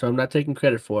me this, so I'm not taking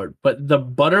credit for it. But the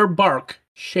Butter Bark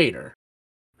shader,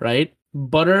 right?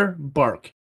 Butter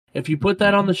Bark. If you put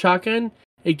that on the shotgun,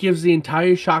 it gives the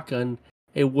entire shotgun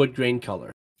a wood grain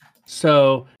color.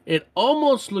 So it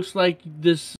almost looks like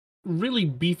this really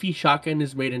beefy shotgun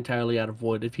is made entirely out of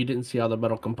wood. If you didn't see all the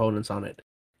metal components on it,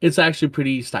 it's actually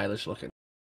pretty stylish looking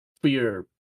for your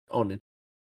own,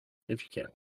 if you can.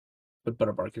 But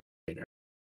Butter Bark is shader.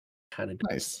 Kind of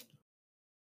nice.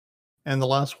 And the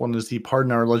last one is the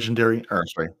Pardon Our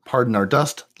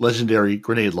Dust legendary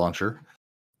grenade launcher,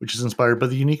 which is inspired by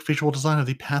the unique visual design of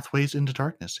the Pathways into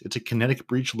Darkness. It's a kinetic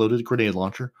breech-loaded grenade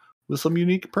launcher with some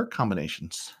unique perk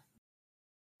combinations.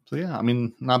 So yeah, I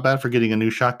mean, not bad for getting a new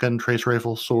shotgun, trace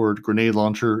rifle, sword, grenade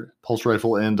launcher, pulse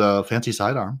rifle, and fancy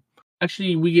sidearm.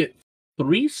 Actually, we get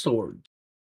 3 swords,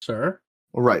 sir.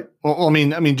 Well, right. Well, I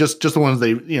mean, just the ones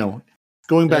they,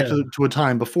 going back to a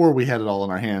time before we had it all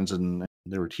in our hands and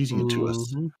they were teasing it to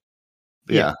us.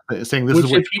 Yeah, saying this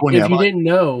is what if you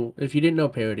didn't know,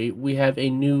 Parody, we have a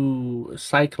new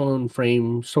cyclone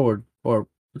frame sword or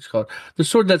what's it called? The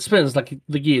sword that spins like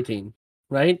the guillotine,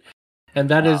 right? And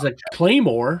that is a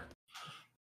claymore.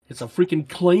 It's a freaking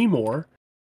claymore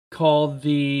called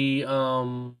the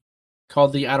I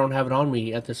don't have it on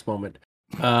me at this moment.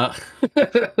 The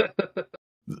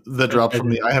drop from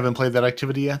the I haven't played that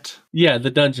activity yet. Yeah,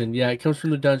 the dungeon. Yeah, it comes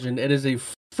from the dungeon. It is a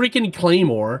freaking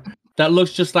claymore that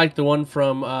looks just like the one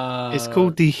from It's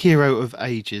called the Hero of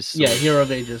Ages. Yeah, Hero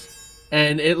of Ages.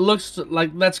 And it looks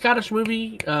like that Scottish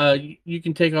movie, You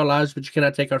Can Take Our Lives, but You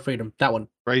Cannot Take Our Freedom. That one.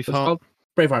 Braveheart.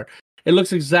 Braveheart. It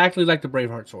looks exactly like the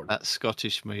Braveheart sword. That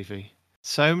Scottish movie.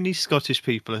 So many Scottish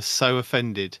people are so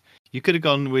offended. You could have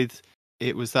gone with,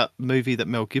 it was that movie that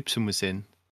Mel Gibson was in.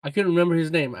 I couldn't remember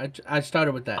his name. I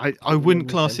started with that. I wouldn't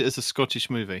class it as a Scottish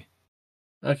movie.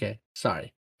 Okay,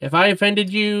 sorry. If I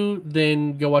offended you,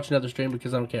 then go watch another stream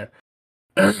because I don't care.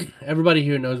 Everybody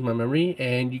here knows my memory,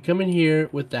 and you come in here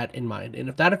with that in mind. And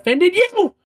if that offended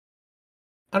you,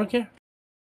 I don't care.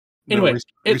 Anyway,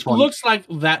 it looks like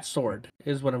that sword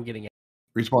is what I'm getting at.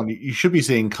 Respawn, you should be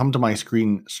saying, come to my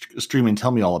stream and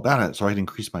tell me all about it so I can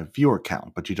increase my viewer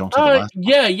count, but you don't say the last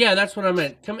Yeah, that's what I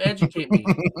meant. Come educate me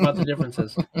about the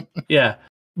differences. Yeah.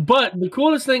 But the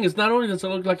coolest thing is not only does it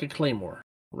look like a claymore,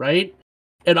 right?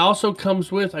 It also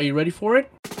comes with, are you ready for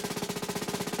it?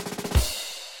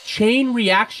 Chain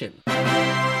reaction.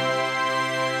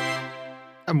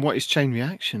 And what is chain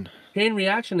reaction? Chain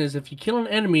reaction is if you kill an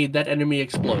enemy, that enemy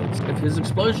explodes. If his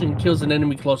explosion kills an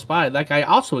enemy close by, that guy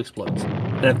also explodes.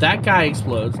 And if that guy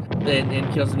explodes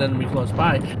and kills an enemy close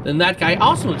by, then that guy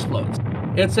also explodes.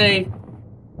 It's a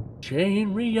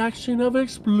chain reaction of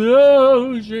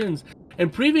explosions.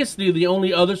 And previously, the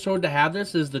only other sword to have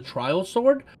this is the Trial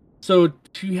Sword. So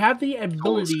to have the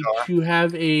ability to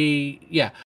have the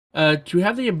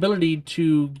ability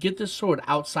to get this sword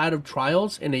outside of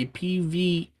Trials in a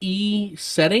PvE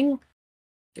setting,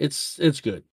 it's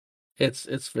good.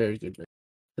 It's very good.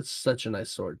 It's such a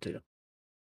nice sword too.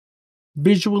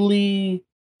 Visually,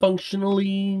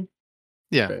 functionally.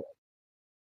 Yeah.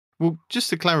 Well, just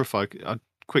to clarify, I'll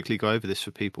quickly go over this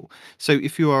for people. So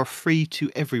if you are a free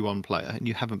to everyone player and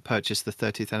you haven't purchased the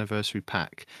 30th anniversary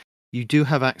pack, you do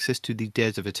have access to the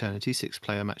Dares of Eternity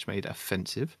 6-player match-made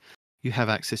offensive. You have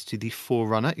access to the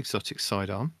Forerunner exotic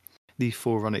sidearm, the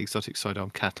Forerunner exotic sidearm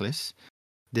catalyst,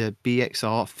 the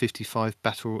BXR 55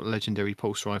 battle legendary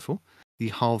pulse rifle, the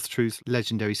Half Truth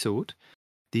legendary sword,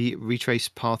 the Retrace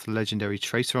Path legendary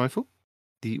trace rifle,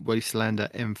 the Wastelander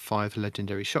M5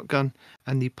 legendary shotgun,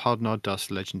 and the Pardnar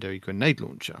Dust legendary grenade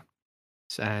launcher.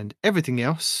 And everything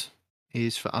else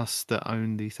is for us that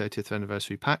own the 30th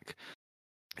anniversary pack.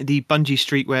 The Bungie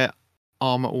Streetwear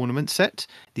armor ornament set,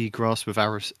 the Grasp of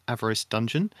Avarice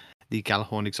dungeon, the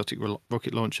Galahorn exotic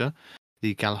rocket launcher,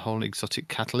 the Galahorn exotic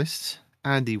catalyst,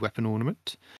 and the weapon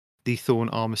ornament, the Thorn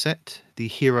armor set, the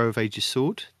Hero of Ages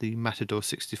sword, the Matador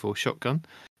 64 shotgun,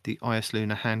 the IS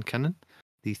Luna hand cannon,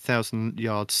 the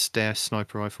 1,000-yard stare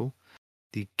sniper rifle,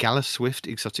 the Gala Swift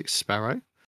exotic sparrow,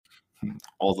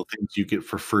 all the things you get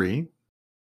for free,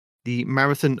 the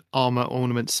Marathon armor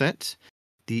ornament set,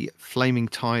 the Flaming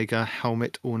Tiger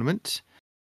helmet ornament,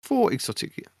 4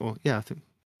 exotic, or yeah, I think,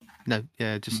 no,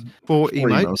 yeah, just 4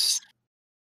 emotes.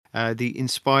 The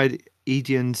Inspired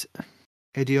Edion's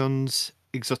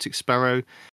exotic sparrow,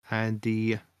 and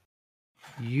the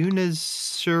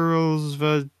Unisurals,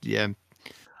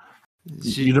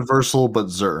 Universal but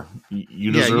Zur.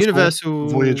 Universal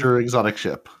Voyager exotic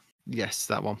ship. Yes,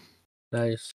 that one.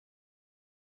 Nice.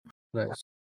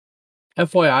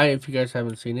 FYI, if you guys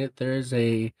haven't seen it, there is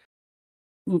a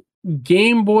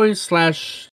Game Boy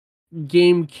 /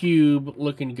 GameCube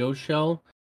looking ghost shell.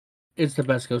 It's the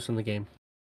best ghost in the game.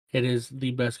 It is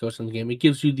the best ghost in the game. It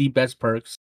gives you the best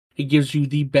perks. It gives you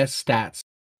the best stats.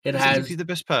 It gives you the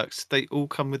best perks. They all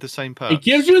come with the same perks. It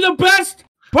gives you the best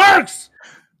perks.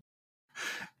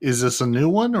 Is this a new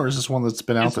one, or is this one that's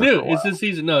been out there? It's new. It's this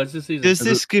season. No, it's this season. Does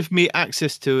this give me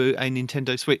access to a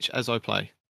Nintendo Switch as I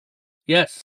play?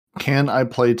 Yes. Can I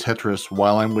play Tetris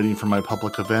while I'm waiting for my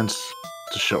public events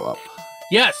to show up?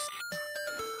 Yes.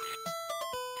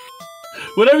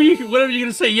 Whatever you're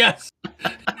gonna say, yes.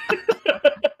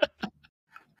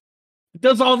 It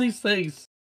does all these things.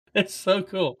 It's so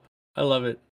cool. I love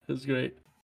it. It's great.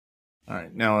 All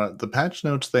right. Now, the patch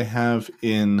notes they have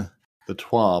in the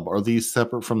TWAB, are these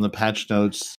separate from the patch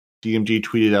notes DMG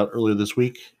tweeted out earlier this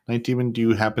week? Night Demon, do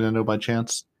you happen to know by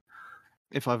chance?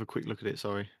 If I have a quick look at it,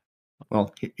 sorry.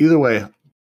 Well, either way,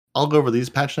 I'll go over these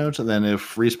patch notes, and then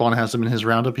if Respawn has them in his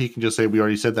roundup, he can just say, we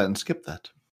already said that and skip that.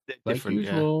 They're different,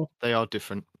 yeah. They are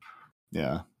different.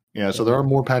 Yeah. So there are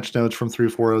more patch notes from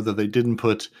 3.4.0 that they didn't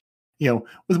put.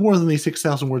 With more than these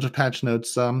 6,000 words of patch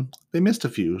notes, they missed a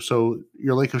few. So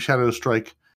your Lake of Shadows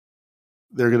strike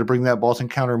they're going to bring that boss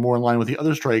encounter more in line with the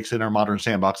other strikes in our modern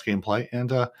sandbox gameplay.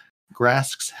 And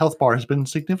Grask's health bar has been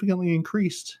significantly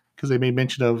increased because they made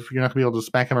mention of you're not going to be able to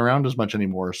smack him around as much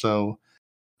anymore. So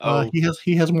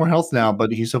he has more health now,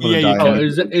 but he's still going to die. Oh,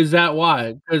 is that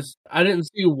why? Because I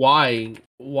didn't see why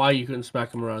you couldn't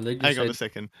smack him around. They just Hang said on a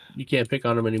second. You can't pick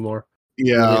on him anymore.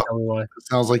 Yeah, Tell me why. it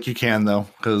sounds like you can though,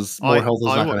 because more health is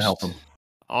not going to help him.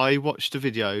 I watched a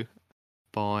video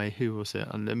by who was it?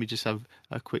 And let me just have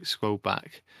a quick scroll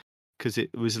back because it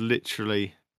was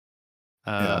literally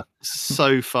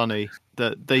so funny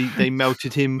that they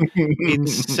melted him in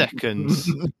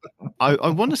seconds. I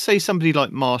want to say somebody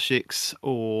like Marshix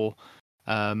or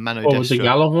Mano Destro. Was it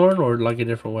Galahorn or like a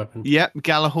different weapon? Yep,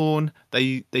 Galahorn.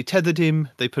 They tethered him,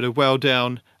 they put a well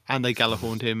down, and they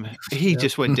Galahorned him. He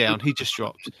just went down. He just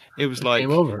dropped. It was like,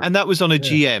 and that was on a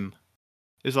GM.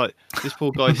 It was like, this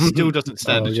poor guy still doesn't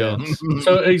stand a chance.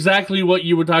 So exactly what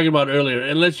you were talking about earlier.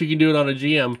 Unless you can do it on a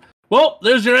GM. Well,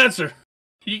 there's your answer.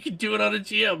 You can do it on a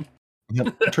GM.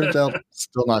 Yep. Turns out,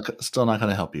 still not going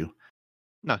to help you.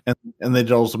 No. And they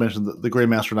did also mention that the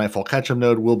Grandmaster Nightfall catch-up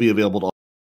node will be available to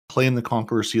claim the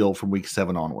Conqueror Seal from week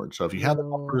 7 onward. So if you have the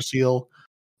Conqueror Seal,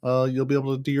 you'll be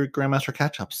able to do your Grandmaster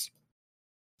catch-ups.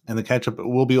 And the catch-up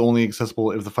will be only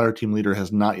accessible if the fire team leader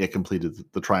has not yet completed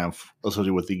the triumph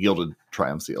associated with the Gilded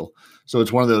Triumph Seal. So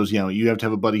it's one of those, you have to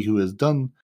have a buddy who has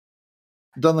done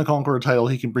the Conqueror title.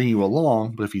 He can bring you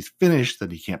along, but if he's finished,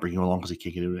 then he can't bring you along because he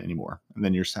can't do it anymore. And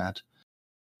then you're sad.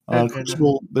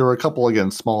 Crucible, there were a couple, again,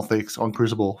 small fixes on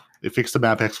Crucible. They fixed the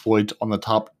map exploit on the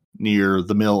top near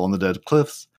the mill on the Dead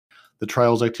Cliffs. The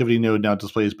Trials activity node now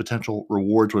displays potential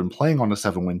rewards when playing on a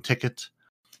 7-win ticket.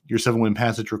 Your 7-win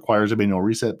passage requires a manual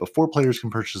reset before players can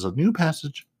purchase a new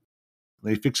passage.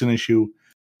 They fix an issue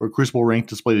where Crucible rank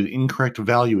displayed an incorrect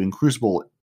value in Crucible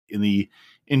in the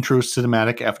intro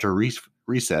cinematic after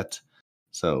reset,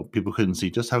 so people couldn't see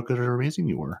just how good or amazing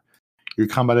you were. Your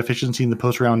combat efficiency in the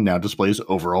post-round now displays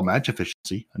overall match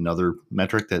efficiency, another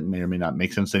metric that may or may not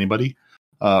make sense to anybody.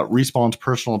 Respawn's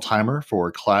personal timer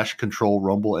for Clash, Control,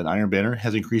 Rumble, and Iron Banner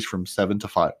has increased from 7 to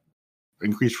 5.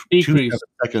 Increased to 7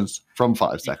 seconds from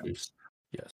 5 seconds.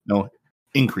 Yes. No,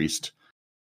 increased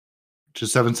to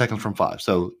 7 seconds from 5.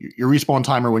 So your respawn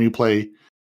timer when you play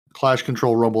Clash,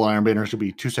 Control, Rumble, Iron Banner should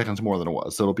be 2 seconds more than it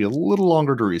was. So it'll be a little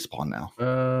longer to respawn now.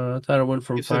 I thought it went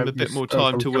from Gives 5 them a bit more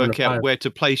time to work out where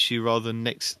to place you rather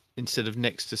than instead of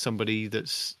next to somebody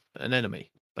that's an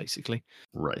enemy, basically.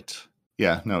 Right.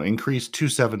 Yeah, no, increase to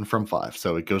 7 from 5.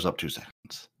 So it goes up 2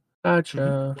 seconds.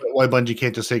 Gotcha. Why Bungie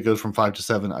can't just say it goes from 5 to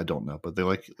 7, I don't know, but they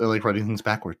like writing things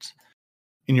backwards.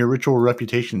 In your ritual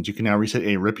reputations, you can now reset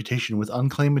a reputation with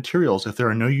unclaimed materials if there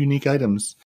are no unique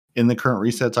items in the current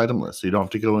resets item list. So you don't have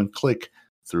to go and click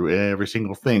through every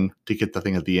single thing to get the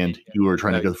thing at the end you were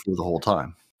trying to go through the whole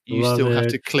time. You still have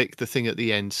to click the thing at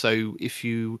the end. So if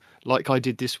you, like I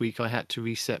did this week, I had to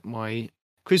reset my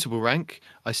Crucible rank.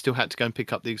 I still had to go and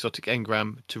pick up the exotic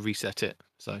engram to reset it.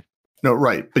 So. No,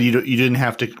 right, but you didn't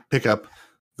have to pick up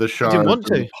the shards, and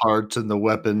the parts, and the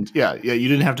weapons. Yeah, you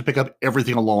didn't have to pick up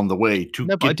everything along the way to.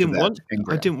 No, but I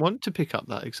didn't want to pick up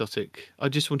that exotic. I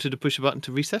just wanted to push a button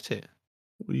to reset it.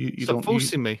 Well, you Stop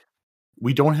forcing me.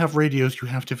 We don't have radios. You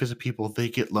have to visit people. They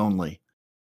get lonely.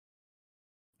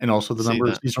 And also, the number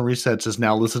of seasonal resets is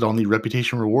now listed on the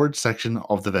reputation rewards section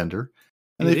of the vendor,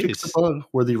 and they fixed the bug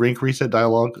where the rank reset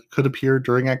dialogue could appear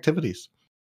during activities.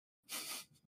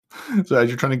 So as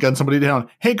you're trying to gun somebody down,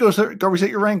 hey, go reset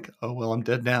your rank. Oh, well, I'm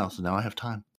dead now, so now I have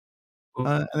time.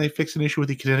 And they fixed an issue with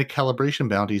the kinetic calibration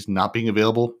bounties not being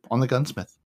available on the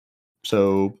gunsmith.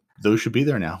 So those should be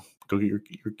there now. Go get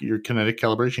your kinetic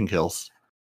calibration kills.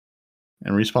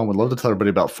 And Respawn would love to tell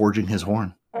everybody about forging his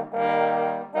horn.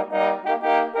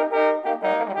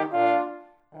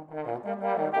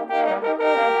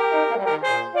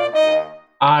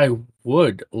 I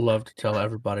would love to tell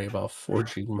everybody about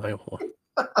forging my horn.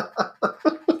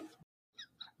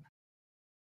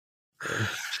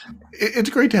 It's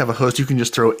great to have a host you can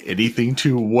just throw anything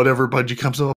to whatever Bungie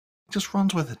comes up. Just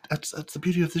runs with it. That's the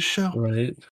beauty of this show.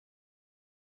 Right.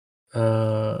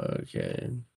 Okay.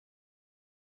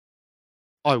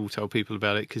 I will tell people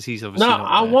about it because he's obviously no.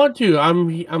 not I there. want to.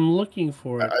 I'm looking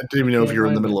for it. I didn't even know if you were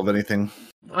in the middle of anything.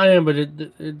 I am, but it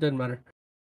doesn't matter.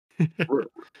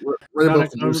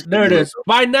 There it is.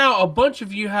 By now, a bunch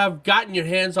of you have gotten your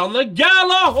hands on the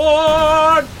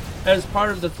Galahorn as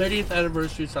part of the 30th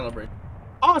anniversary celebration.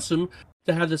 Awesome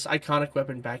to have this iconic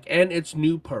weapon back and its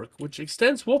new perk, which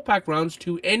extends Wolfpack rounds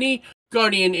to any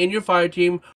Guardian in your fire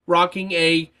team rocking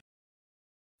a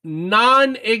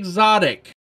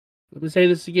non-exotic. Let me say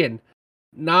this again.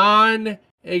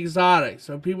 Non-exotic.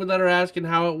 So people that are asking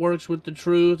how it works with the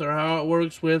Truth or how it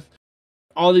works with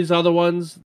all these other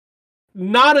ones,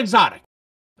 not exotic.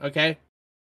 Okay.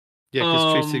 Yeah,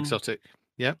 because Truth's exotic.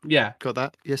 Yep. Yeah. Got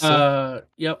that? Yes, sir.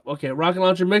 Yep. Okay. Rocket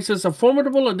Launcher makes this a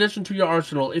formidable addition to your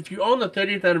arsenal. If you own the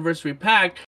 30th anniversary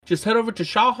pack, just head over to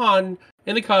Shao Han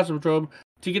in the Cosmodrome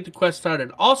to get the quest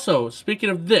started. Also, speaking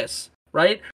of this,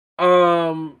 right?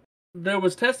 There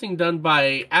was testing done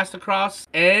by Astacross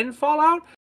and Fallout,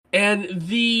 and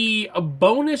the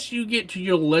bonus you get to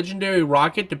your legendary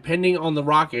rocket, depending on the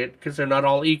rocket, because they're not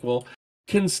all equal,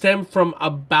 can stem from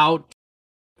about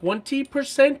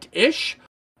 20%-ish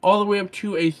all the way up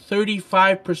to a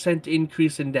 35%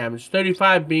 increase in damage.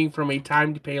 35 being from a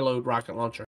timed payload rocket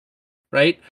launcher,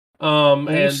 right? And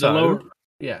the lower,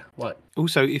 yeah, what?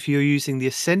 Also, if you're using the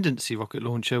Ascendancy rocket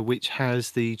launcher, which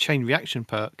has the chain reaction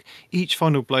perk, each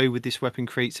final blow with this weapon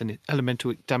creates an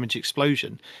elemental damage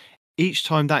explosion. Each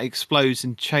time that explodes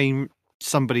and chain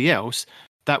somebody else,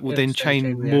 that will then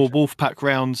chain more Wolfpack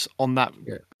rounds on that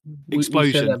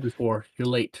explosion. We said that before. You're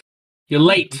late. You're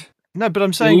late. No, but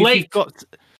I'm saying if you've got...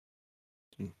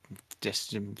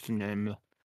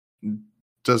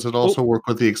 Does it also work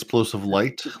with the explosive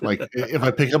light? Like, if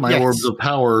I pick up my orbs of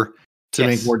power to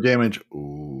make more damage?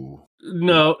 Ooh.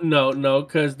 No,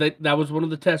 because that was one of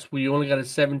the tests where you only got a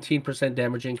 17%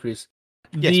 damage increase.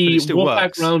 Yes, the but it still Wolfpack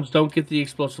works. rounds don't get the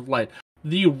explosive light.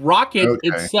 The rocket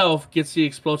itself gets the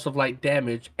explosive light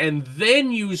damage, and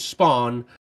then you spawn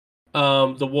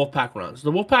the Wolfpack rounds.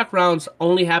 The Wolfpack rounds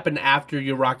only happen after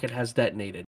your rocket has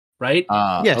detonated, right?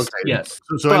 Yes. Okay. Yes.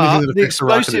 So anything that the affects the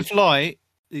rocket explosive light...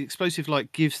 The explosive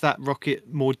light gives that rocket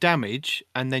more damage,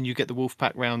 and then you get the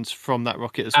Wolfpack rounds from that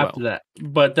rocket as well. After that,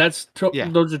 but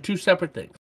those are two separate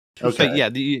things. Okay,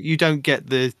 so, you don't get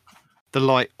the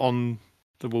light on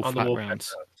the Wolfpack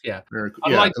rounds. Yeah, cool.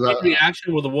 Unlike chain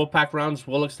reaction, where the Wolfpack rounds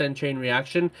will extend chain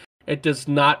reaction, it does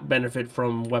not benefit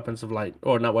from weapons of light,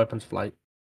 or not weapons of light.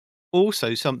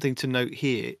 Also, something to note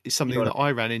here is something that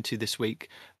I ran into this week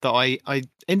that I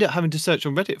ended up having to search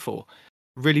on Reddit for.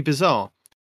 Really bizarre.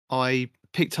 I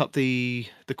picked up the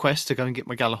quest to go and get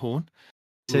my Galahorn.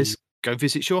 It says, go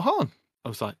visit Shao Han. I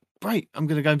was like, great, I'm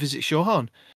going to go and visit Shao Han.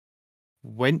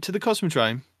 Went to the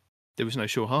Cosmodrome. There was no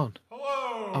Shao Han.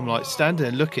 Hello. I'm like, standing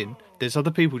there looking. There's other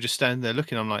people just standing there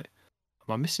looking. I'm like,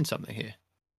 am I missing something here?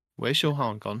 Where's Shao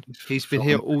Han gone? He's been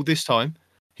here all this time.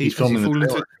 He's filming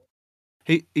the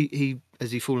trailer.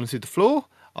 Has he fallen through the floor?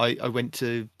 I went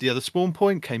to the other spawn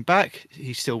point, came back,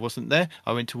 he still wasn't there.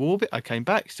 I went to orbit, I came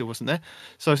back, still wasn't there.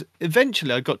 So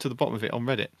eventually I got to the bottom of it on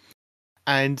Reddit.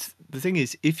 And the thing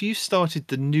is, if you started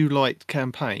the New Light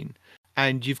campaign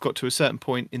and you've got to a certain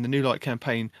point in the New Light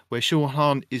campaign where Shao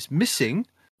Han is missing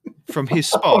from his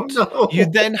spot, you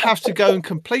then have to go and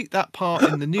complete that part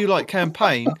in the New Light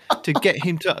campaign to get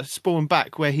him to spawn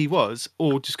back where he was,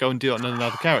 or just go and do it on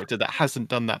another character that hasn't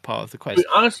done that part of the quest.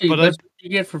 Honestly, that's what you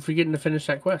get for forgetting to finish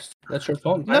that quest. That's your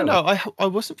fault. No, I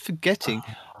wasn't forgetting.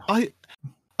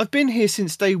 I've been here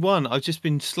since day one. I've just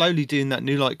been slowly doing that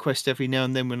New Light quest every now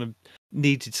and then when I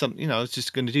needed something. I was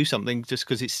just going to do something just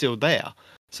because it's still there.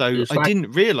 So I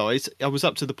didn't realise I was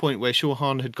up to the point where Shao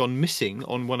Han had gone missing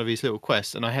on one of his little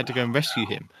quests, and I had to go and rescue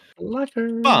him.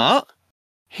 But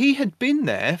he had been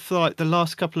there for like the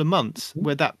last couple of months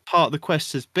where that part of the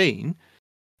quest has been,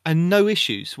 and no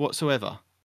issues whatsoever.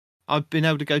 I've been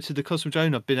able to go to the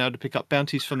Cosmodrome. I've been able to pick up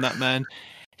bounties from that man.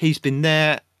 He's been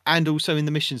there, and also in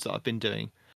the missions that I've been doing.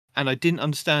 And I didn't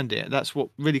understand it. That's what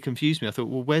really confused me. I thought,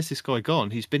 well, where's this guy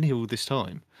gone? He's been here all this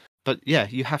time. But yeah,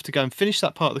 you have to go and finish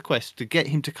that part of the quest to get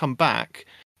him to come back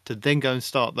to then go and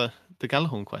start the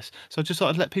Galahorn quest. So I just thought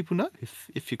I'd let people know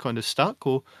if you're kind of stuck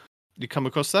or you come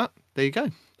across that. There you go.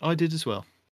 I did as well.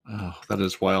 Oh, that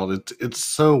is wild. It's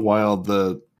so wild.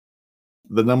 The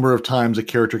number of times a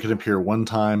character can appear one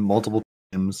time, multiple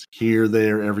times, here,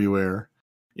 there, everywhere.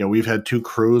 You know, we've had two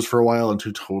crews for a while in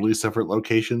two totally separate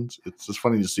locations. It's just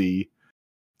funny to see.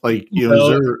 Like, you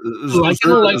know,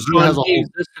 Xur has a whole...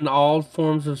 exists in all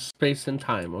forms of space and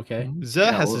time, okay?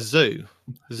 Xur has a zoo.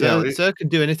 Xur can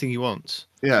do anything he wants.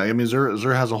 Yeah, I mean,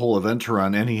 Xur has a whole event to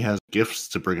run, and he has gifts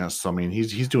to bring us. So, I mean,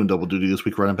 he's doing double duty this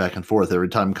week, running back and forth. Every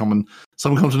time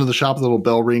someone comes into the shop, the little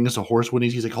bell rings, a horse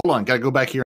whinnies, he's like, hold on, gotta go back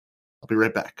here. I'll be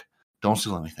right back. Don't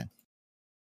steal anything.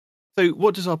 So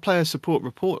what does our player support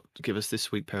report give us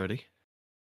this week, Parody?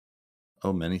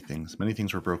 Oh, many things. Many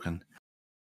things were broken.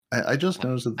 I just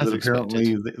noticed that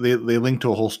apparently they linked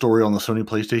to a whole story on the Sony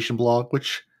PlayStation blog,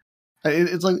 which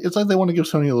it's like they want to give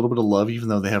Sony a little bit of love, even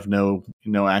though they have no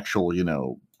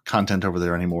actual content over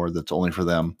there anymore that's only for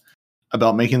them,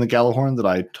 about making the Galahorn that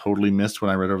I totally missed when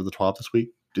I read over the top this week.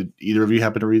 Did either of you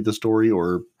happen to read the story,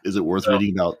 or is it worth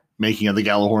reading about making of the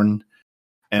Galahorn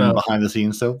and behind the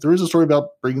scenes? So there is a story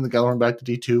about bringing the Galahorn back to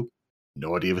D2.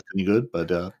 No idea if it's any good,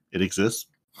 but it exists.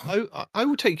 I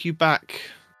will take you back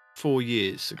 4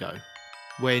 years ago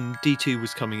when D2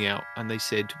 was coming out and they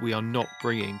said we are not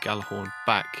bringing Galahorn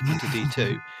back into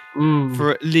D2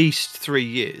 for at least 3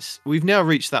 years. We've now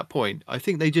reached that point. I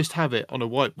think they just have it on a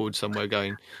whiteboard somewhere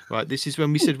going, right, this is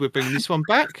when we said we're bringing this one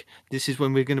back. This is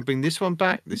when we're going to bring this one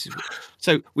back.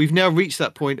 So we've now reached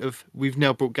that point of we've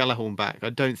now brought Galahorn back. I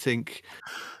don't think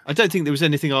there was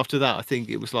anything after that. I think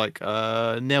it was like,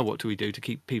 now what do we do to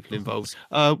keep people involved?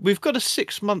 We've got a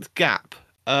 6-month gap.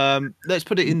 Let's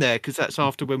put it in there because that's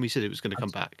after when we said it was going to come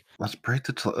back. Let's break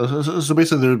the. So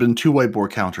basically, there have been 2 whiteboard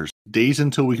counters. Days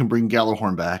until we can bring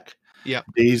Galahorn back. Yeah.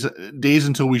 Days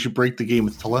until we should break the game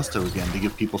with Telesto again to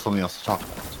give people something else to talk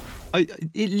about.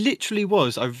 It literally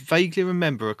was. I vaguely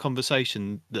remember a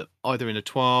conversation that either in a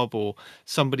TWAB or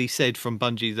somebody said from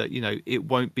Bungie that it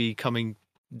won't be coming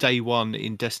day one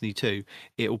in Destiny 2.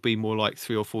 It'll be more like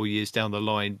 3 or 4 years down the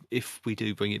line if we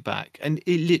do bring it back, and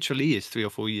it literally is 3 or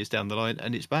 4 years down the line,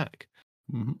 and it's back.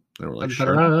 Mm-hmm. Like,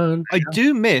 sure. I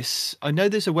do miss. I know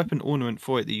there's a weapon ornament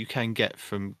for it that you can get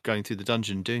from going through the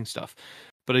dungeon and doing stuff,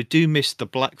 but I do miss the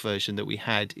black version that we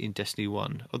had in Destiny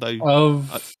 1. Although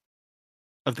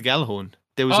of the Galahorn,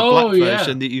 there was a black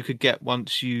version that you could get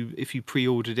if you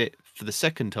pre-ordered it for the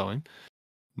second time.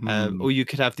 Or you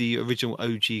could have the original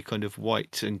OG kind of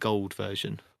white and gold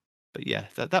version. But yeah,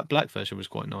 that black version was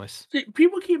quite nice. See,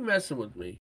 people keep messing with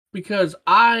me because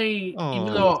even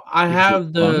though I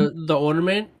have the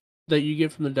ornament that you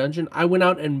get from the dungeon, I went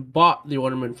out and bought the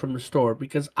ornament from the store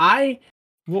because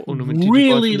what ornament did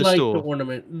really you buy from the like store? The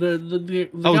ornament, the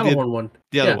Galahorn one.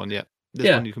 The other one, yeah.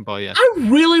 There's one you can buy, yeah. I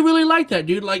really, really like that,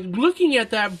 dude. Like, looking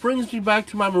at that brings me back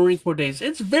to my Marine Corps days.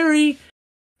 It's very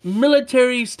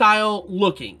military style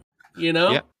looking,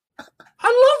 Yeah.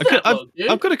 I love that look, dude.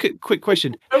 I've got a quick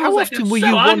question. How often were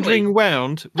you wandering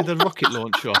around with a rocket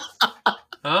launcher?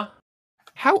 Huh?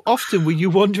 How often were you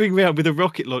wandering around with a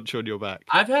rocket launcher on your back?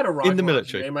 I've had a rocket in the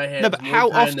military in my hands. No, but how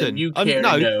often? You care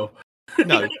to know.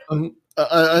 No.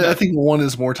 I think one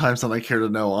is more times than I care to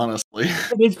know, honestly.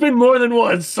 It's been more than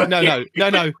once. No.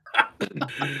 The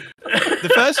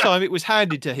first time it was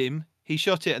handed to him, he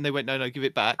shot it and they went, no, give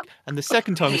it back. And the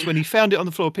second time is when he found it on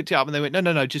the floor, picked it up and they went,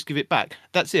 no, just give it back.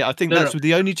 That's it. I think that's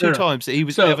the only 2 times that he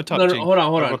was ever touching. Hold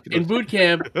on. In boot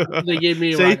camp, they gave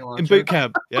me a rocket launcher. In boot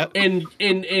camp, yeah. In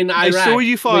Iraq, they saw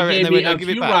you fire it and they went, no, give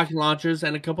it back. A few rocket launchers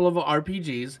and a couple of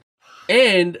RPGs.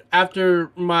 And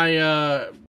after my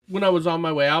when I was on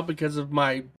my way out because of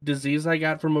my disease I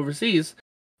got from overseas,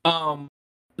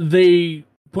 they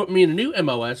put me in a new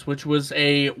MOS, which was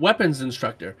a weapons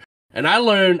instructor. And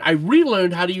I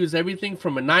relearned how to use everything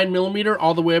from a 9mm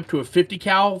all the way up to a 50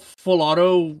 cal full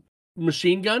auto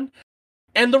machine gun.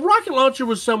 And the rocket launcher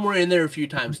was somewhere in there a few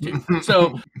times too.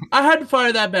 So I had to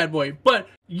fire that bad boy. But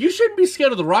you shouldn't be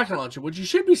scared of the rocket launcher. What you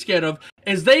should be scared of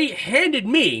is they handed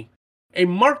me a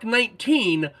Mark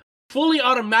 19 fully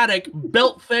automatic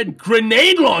belt-fed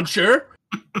grenade launcher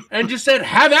and just said,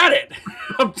 have at it.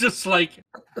 I'm just like,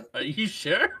 are you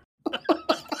sure?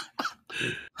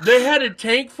 They had a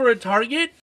tank for a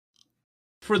target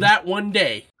for that one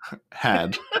day.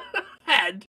 Had.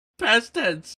 Past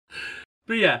tense.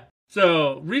 But yeah,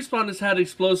 so Respawn has had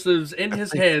explosives in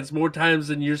his hands more times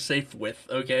than you're safe with,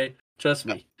 okay? Trust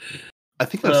me. I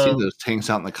think I've seen those tanks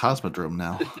out in the Cosmodrome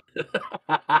now.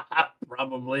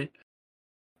 Probably.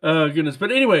 Oh, goodness.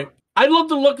 But anyway, I love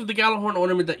the look of the Galahorn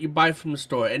ornament that you buy from the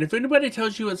store. And if anybody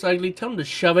tells you it's ugly, tell them to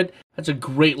shove it. That's a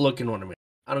great looking ornament.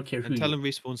 I don't care who. And tell them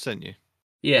Respawn sent you.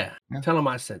 Yeah, tell them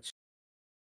I sent you.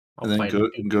 And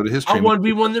then go to his stream. I'll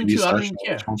 1v1 them too. I don't even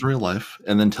care. It's real life,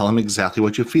 and then tell him exactly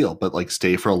what you feel, but like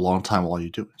stay for a long time while you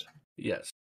do it.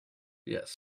 Yes.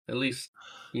 At least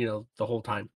the whole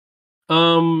time.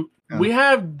 We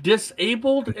have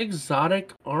disabled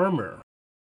exotic armor.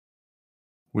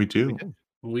 We do,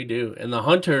 and the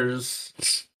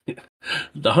hunters.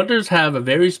 The hunters have a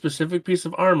very specific piece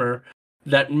of armor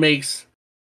that makes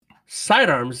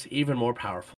sidearms even more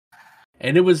powerful,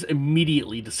 and it was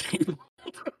immediately disabled.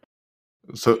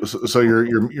 So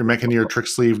your Mechaneer trick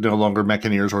sleeve no longer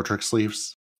Mechaneers or trick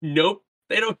sleeves? Nope,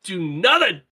 they don't do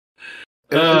nothing.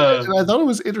 And I thought it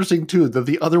was interesting too that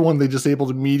the other one they disabled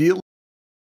immediately.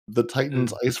 The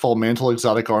Titan's Icefall Mantle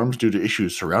exotic arms due to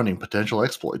issues surrounding potential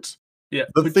exploits. Yeah,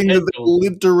 the thing that they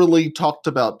literally talked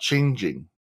about changing.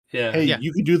 Yeah, hey,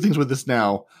 you can do things with this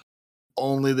now.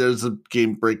 Only there's a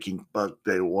game-breaking bug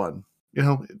day one.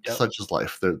 Such is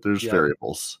life. There's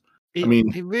variables.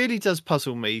 It really does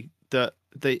puzzle me that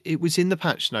it was in the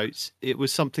patch notes. It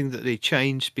was something that they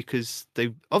changed because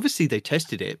they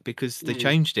tested it because they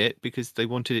changed it because they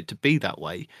wanted it to be that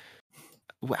way.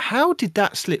 How did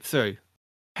that slip through?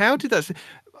 How did that?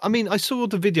 I mean, I saw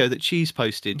the video that Cheese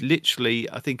posted. Literally,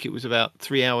 I think it was about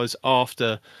 3 hours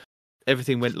after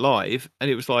everything went live,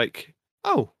 and it was like,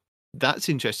 oh, that's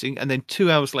interesting. And then 2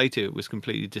 hours later, it was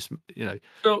completely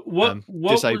So what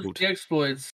disabled. was the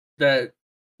exploits that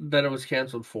it was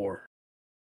canceled for?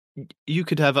 You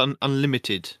could have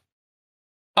unlimited.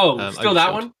 Oh, still overshield.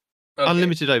 that one? Okay.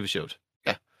 Unlimited overshield.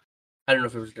 Yeah. I don't know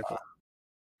if it was different.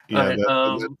 Yeah, Right,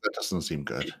 that doesn't seem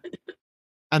good.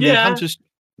 And Yeah. then Hunter's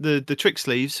the trick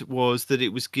sleeves was that it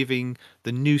was giving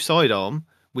the new sidearm,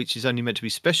 which is only meant to be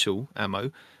special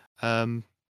ammo,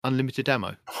 unlimited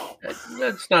ammo.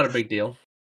 That's not a big deal.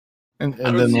 And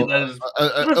I don't then see that as,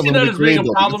 I don't see that unlimited as being a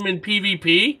grade problem in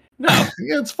PvP. No.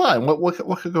 Yeah, it's fine.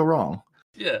 What could go wrong?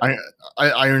 Yeah.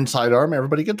 Iron sidearm.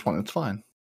 Everybody gets one. It's fine.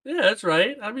 Yeah, that's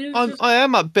right. I mean, it's just... I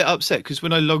am a bit upset because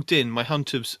when I logged in, my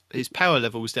Hunter's his power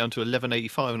level was down to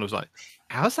 1185, and I was like,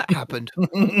 "How's that happened?"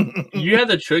 You had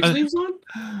the trick sleeves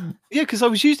on? Yeah, because I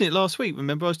was using it last week.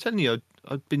 Remember, I was telling you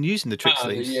I'd been using the trick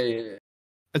sleeves. Yeah.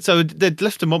 And so they'd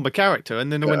left them on my character,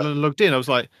 and then when I logged in, I was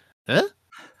like, "Huh?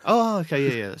 Oh,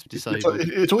 okay, yeah, that's disabled."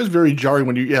 It's always very jarring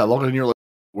when you log in and you're like,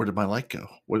 "Where did my light go?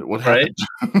 What happened?"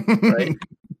 Right.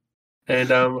 And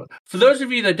for those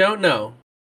of you that don't know,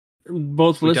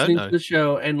 both listening to the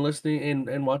show and listening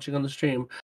and watching on the stream,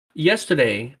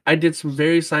 yesterday I did some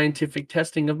very scientific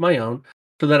testing of my own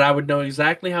so that I would know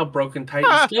exactly how broken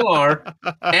Titans still are,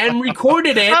 and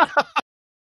recorded it.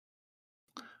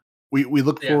 We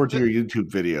look forward to your YouTube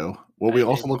video. What we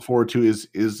also look forward to is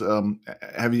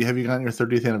have you gotten your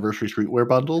 30th anniversary streetwear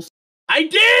bundles? I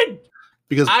did.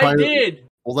 Because I did.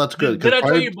 Well, that's good. Did I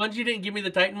tell you Bungie didn't give me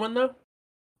the Titan one though?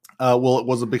 Well, it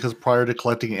wasn't because prior to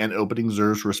collecting and opening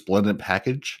Xur's resplendent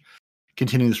package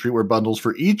containing the streetwear bundles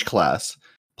for each class,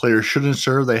 players should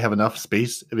ensure they have enough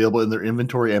space available in their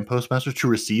inventory and Postmaster to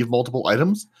receive multiple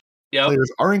items. Yep.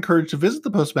 Players are encouraged to visit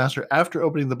the Postmaster after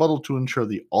opening the bundle to ensure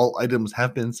that all items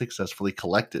have been successfully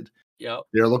collected. Yep.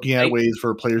 They are looking at ways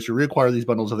for players to reacquire these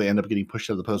bundles if they end up getting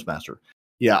pushed out of the Postmaster.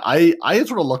 Yeah, I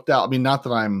sort of looked out. I mean, not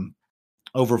that I'm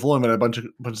overflowing, but a bunch of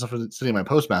stuff sitting in my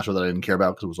Postmaster that I didn't care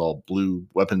about because it was all blue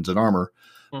weapons and armor.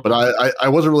 Mm-hmm. But I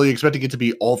wasn't really expecting it to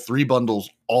be all 3 bundles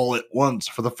all at once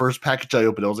for the first package I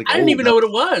opened. I was like, I didn't even know what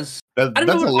it was. That's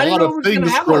a lot of things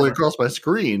scrolling across my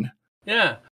screen.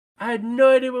 Yeah. I had no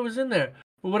idea what was in there.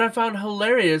 But what I found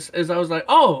hilarious is I was like,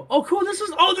 oh, cool, this is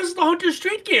the Hunter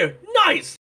Street gear.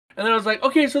 Nice. And then I was like,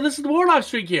 okay, so this is the Warlock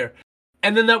Street gear.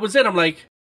 And then that was it. I'm like,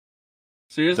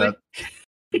 seriously?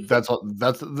 That's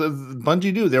the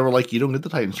Bungie do. They were like, you don't get the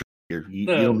Titan Street gear. You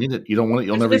don't need it. You don't want it.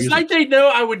 You'll never use it. It's like they know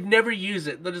I would never use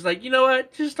it. They're just like, you know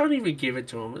what? Just don't even give it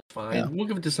to them. It's fine. Yeah. We'll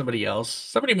give it to somebody else.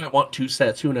 Somebody might want 2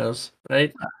 sets. Who knows?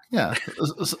 Right? Yeah.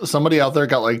 Somebody out there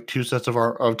got like 2 sets of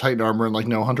Titan armor and like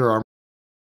no Hunter armor.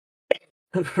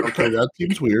 Okay, that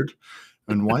seems weird.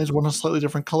 And why is one a slightly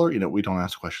different color? We don't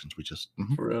ask questions. We just.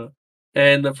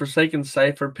 And the Forsaken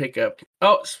Cypher pickup.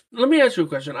 Oh, let me ask you a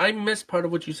question. I missed part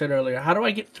of what you said earlier. How do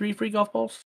I get 3 free golf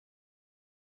balls?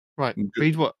 Right.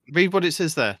 Read what it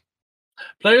says there.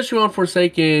 Players who own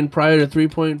Forsaken prior to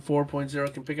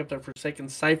 3.4.0 can pick up their Forsaken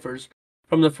Cyphers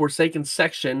from the Forsaken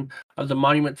section of the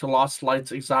Monument to Lost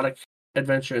Light's exotic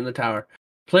adventure in the tower.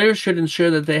 Players should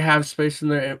ensure that they have space in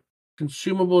their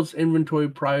consumables inventory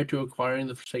prior to acquiring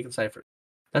the Forsaken Cyphers.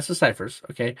 That's the Cyphers,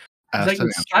 okay? Forsaken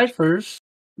Cyphers.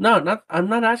 No, I'm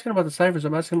not asking about the Cyphers.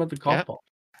 I'm asking about the golf ball.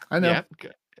 I know. Yeah.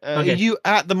 Okay. Are you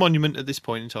at the monument at this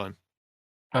point in time?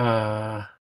 Don't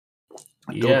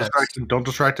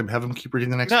distract him. Have him keep reading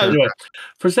the next paragraph.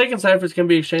 Forsaken Cyphers can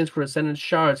be exchanged for Ascendant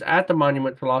Shards at the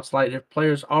Monument to Lost Light if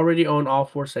players already own all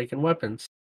Forsaken weapons.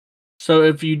 So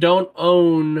if you don't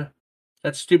own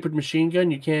that stupid machine gun,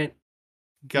 you can't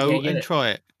go and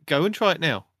try it. Go and try it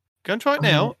now. Go and try it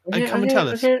now and come and tell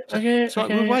us.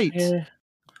 We'll wait.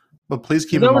 But please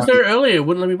keep in mind. I was there earlier, it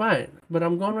wouldn't let me buy it. But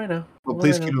I'm going right now. But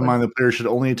please keep in mind that players should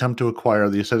only attempt to acquire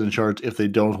the Ascendant Shards if they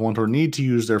don't want or need to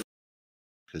use their,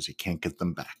 because you can't get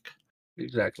them back.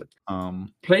 Exactly.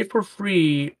 Play for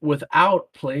free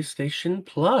without PlayStation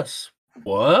Plus.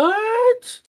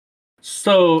 What?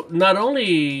 So not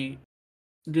only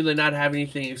do they not have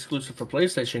anything exclusive for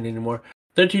PlayStation anymore,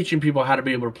 they're teaching people how to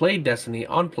be able to play Destiny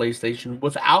on PlayStation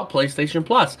without PlayStation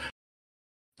Plus.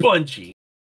 Bungie.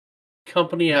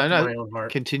 Company after my own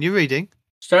heart. Continue reading.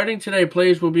 Starting today,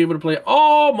 players will be able to play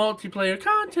all multiplayer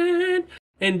content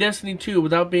in Destiny 2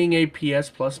 without being a PS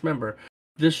Plus member.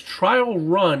 This trial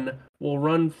run will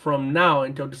run from now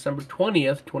until December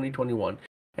 20th, 2021.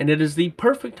 And it is the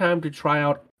perfect time to try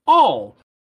out all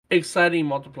exciting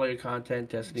multiplayer content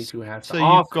Destiny 2 has to offer.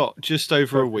 So you've got just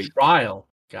over a week. Trial.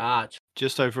 Gotcha.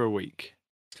 Just over a week.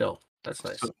 Still, that's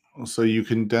nice. So you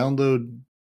can download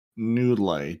New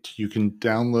Light, you can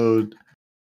download.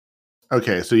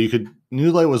 Okay, so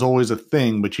New Light was always a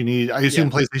thing, but I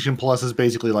assume PlayStation Plus is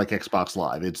basically like Xbox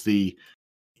Live. It's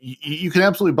you can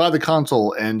absolutely buy the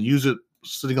console and use it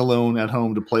sitting alone at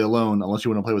home to play alone, unless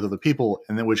you want to play with other people,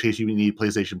 and in which case you need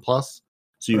PlayStation Plus,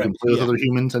 so you can play with other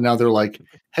humans. And now they're like,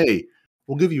 hey,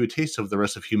 we'll give you a taste of the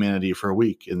rest of humanity for a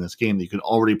week in this game that you can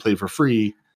already play for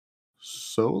free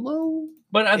solo.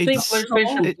 But I think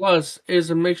PlayStation Plus is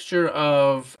a mixture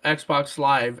of Xbox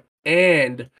Live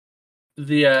and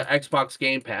the Xbox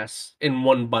Game Pass in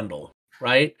one bundle,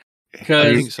 right? I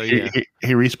think so, yeah.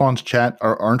 Hey, Respawn's chat,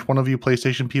 aren't one of you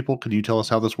PlayStation people? Could you tell us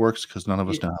how this works? Because none of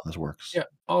us know how this works. Yeah,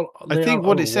 I think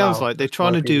what it sounds like, they're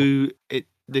trying to do it.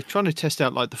 They're trying to test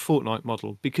out like the Fortnite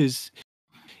model, because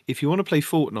if you want to play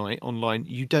Fortnite online,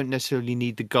 you don't necessarily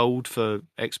need the gold for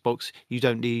Xbox. You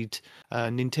don't need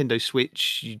Nintendo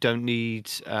Switch. You don't need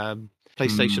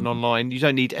PlayStation Online. You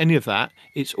don't need any of that.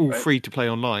 It's all free to play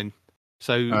online.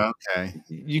 So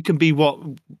you can be what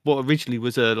originally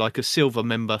was a silver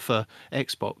member for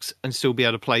Xbox and still be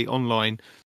able to play online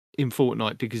in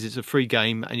Fortnite, because it's a free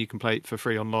game and you can play it for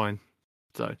free online.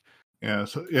 So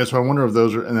so I wonder if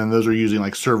those are using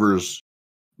like servers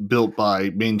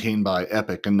maintained by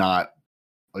Epic and not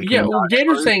like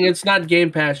Gator's saying it's not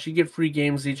Game Pass. You get free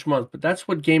games each month, but that's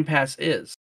what Game Pass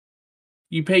is.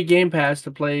 You pay Game Pass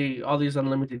to play all these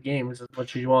unlimited games as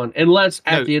much as you want, unless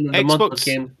at the end of the month the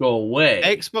games go away.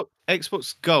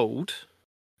 Xbox Gold,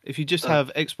 if you just have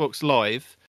Xbox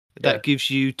Live, that gives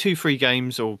you 2 free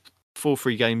games or 4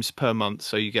 free games per month.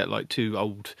 So you get like 2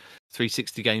 old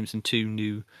 360 games and 2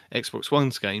 new Xbox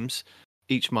One's games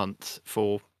each month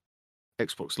for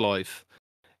Xbox Live.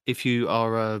 If you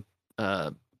are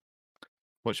Game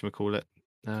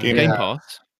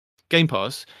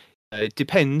Pass, it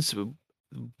depends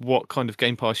what kind of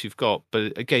Game Pass you've got,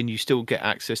 but again, you still get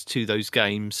access to those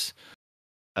games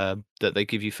that they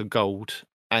give you for gold,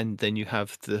 and then you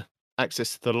have the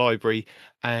access to the library.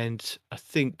 And I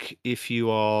think if you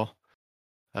are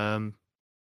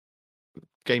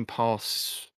Game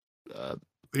Pass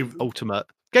Ultimate,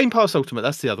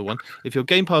 that's the other one. If you're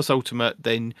Game Pass Ultimate,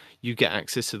 then you get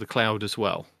access to the cloud as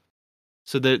well.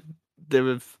 So there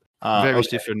are various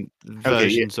different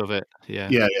versions of it. Yeah.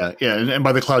 And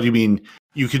by the cloud, you mean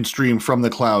you can stream from the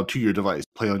cloud to your device,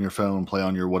 play on your phone, play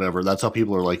on your whatever. That's how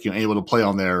people are like, able to play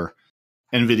on their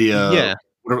NVIDIA,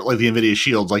 whatever, like the NVIDIA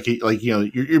Shields.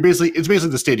 You're basically, it's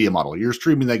basically the Stadia model. You're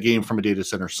streaming that game from a data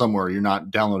center somewhere. You're not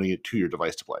downloading it to your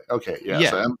device to play. Okay,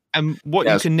 So, and what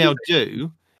you can now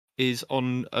do is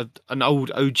on an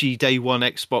old OG Day One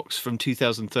Xbox from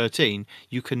 2013.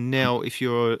 You can now, if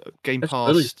you're Game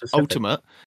Pass Ultimate,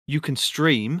 you can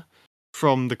stream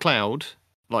from the cloud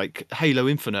like Halo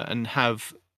Infinite and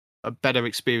have a better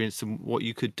experience than what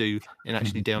you could do in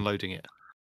actually downloading it.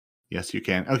 Yes, you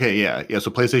can. Okay, yeah. So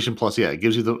PlayStation Plus, it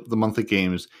gives you the monthly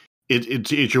games.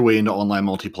 It's your way into online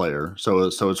multiplayer. So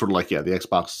it's sort of like the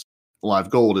Xbox Live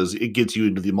Gold it gets you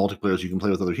into the multiplayer so you can play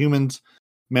with other humans,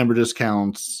 member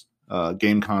discounts,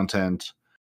 game content,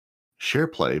 share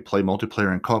play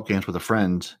multiplayer and co-op games with a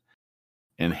friend,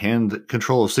 and hand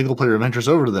control of single player adventures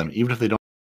over to them, even if they don't.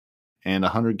 And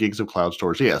 100 gigs of cloud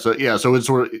storage. So it's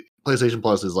sort of PlayStation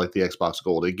Plus is like the Xbox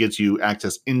Gold. It gets you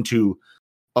access into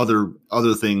other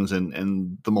things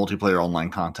and the multiplayer online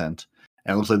content.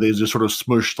 And it looks like they just sort of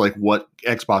smushed like what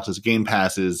Xbox's Game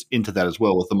Pass is into that as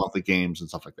well, with the monthly games and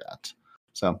stuff like that.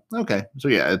 So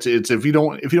it's if you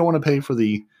don't want to pay for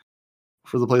the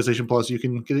PlayStation Plus, you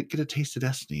can get a taste of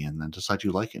Destiny and then decide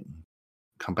you like it and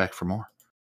come back for more,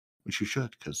 which you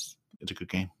should, because it's a good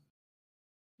game.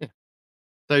 Yeah.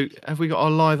 So have we got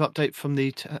our live update from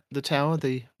the tower,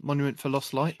 the Monument for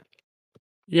Lost Light?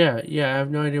 Yeah. I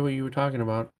have no idea what you were talking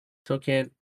about. Still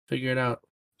can't figure it out.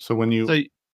 So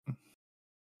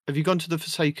have you gone to the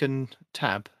Forsaken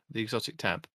tab, the exotic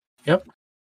tab? Yep.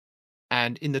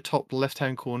 And in the top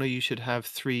left-hand corner, you should have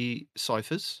 3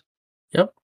 ciphers.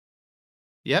 Yep.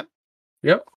 Yep.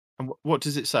 Yep. And what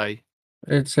does it say?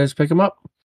 It says pick them up.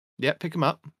 Yep, pick them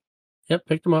up. Yep,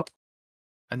 pick them up.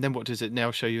 And then what does it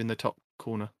now show you in the top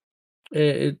corner?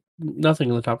 Nothing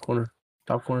in the top corner.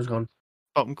 Top corner's gone.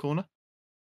 Bottom corner?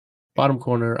 Bottom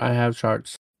corner, I have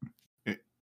shards.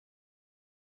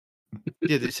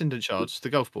 Yeah, the Ascendant shards, the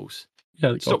golf balls.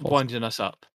 Yeah, Stop winding us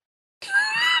up.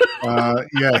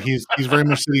 He's very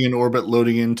much sitting in orbit,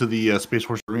 loading into the Space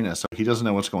Force arena, so he doesn't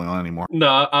know what's going on anymore. No,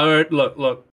 all right,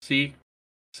 look, see,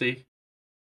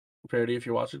 parody if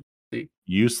you're watching. See,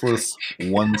 useless,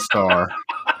 1 star,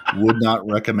 would not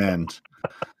recommend.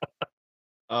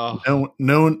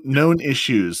 Known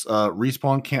issues.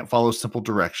 Respawn can't follow simple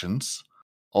directions.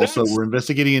 Also, we're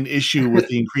investigating an issue with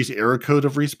the increased error code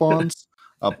of respawns.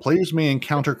 Players may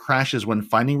encounter crashes when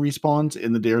finding respawns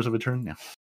in the Dares of Eternity. No.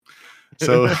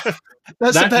 So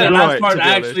that's the about last right, part.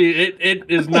 Actually, it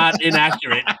is not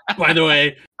inaccurate. By the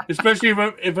way, especially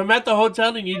if I'm at the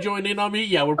hotel and you join in on me,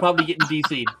 yeah, we're probably getting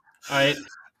DC'd. All right.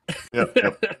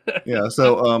 Yep. Yeah.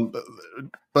 So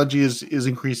Bungie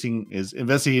is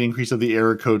investigating increase of the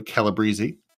error code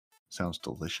Calabrese. Sounds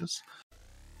delicious.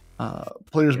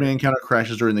 Players may encounter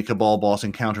crashes during the Cabal boss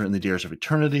encounter in the Dares of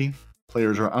Eternity.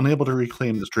 Players are unable to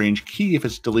reclaim the strange key if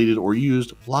it's deleted or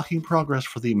used, blocking progress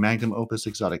for the Magnum Opus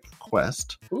exotic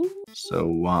quest.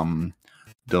 So,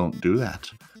 don't do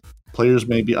that. Players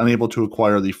may be unable to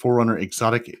acquire the Forerunner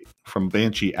exotic from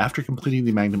Banshee after completing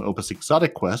the Magnum Opus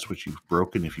exotic quest, which you've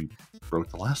broken if you broke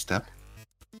the last step.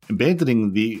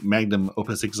 Abandoning the Magnum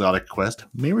Opus exotic quest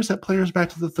may reset players back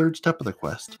to the third step of the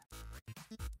quest.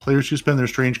 Players who spend their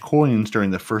strange coins during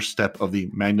the first step of the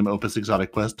Magnum Opus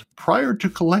exotic quest prior to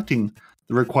collecting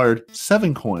the required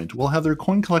 7 coins will have their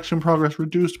coin collection progress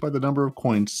reduced by the number of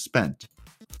coins spent.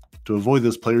 To avoid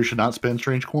this, players should not spend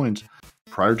strange coins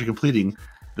prior to completing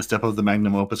the step of the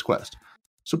Magnum Opus quest.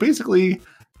 So basically,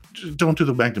 don't do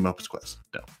the Magnum Opus quest.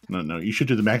 No. You should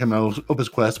do the Magnum Opus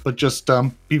quest, but just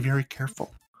be very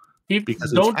careful.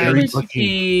 Because don't it's very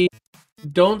lucky.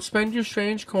 Don't spend your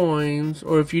strange coins,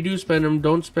 or if you do spend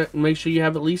them, make sure you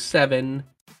have at least 7.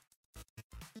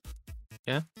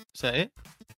 Yeah, is that it?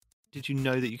 Did you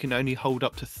know that you can only hold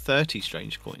up to 30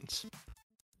 strange coins?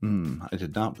 I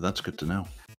did not, but that's good to know.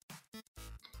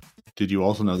 Did you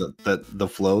also know that the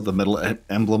flow, the middle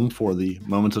emblem for the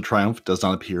Moments of Triumph, does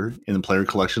not appear in the player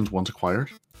collections once acquired?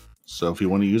 So if you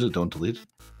want to use it, don't delete it.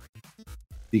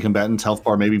 The combatant's health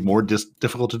bar may be more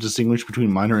difficult to distinguish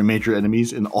between minor and major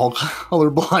enemies in all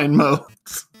colorblind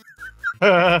modes.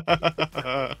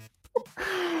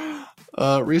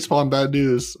 Respawn bad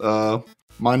news.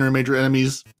 Minor and major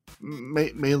enemies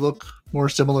may look more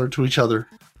similar to each other,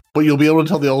 but you'll be able to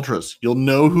tell the ultras. You'll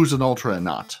know who's an ultra and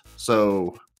not.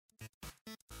 So,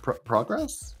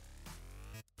 progress?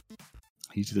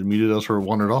 He's either muted us or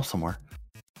wandered off somewhere.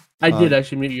 I did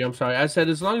actually mute you. I'm sorry. I said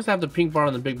as long as I have the pink bar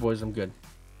on the big boys, I'm good.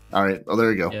 All right. Oh,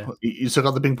 there you go. Yeah. You still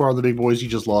got the pink bar on the big boys. You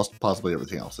just lost possibly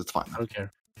everything else. It's fine. I don't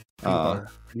care. I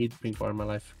need the pink bar in my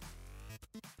life.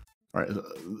 All right.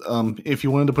 If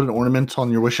you wanted to put an ornament on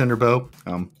your Wish Ender bow,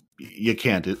 you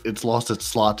can't. It's lost its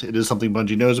slot. It is something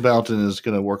Bungie knows about and is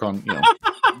going to work on.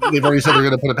 They've already said they're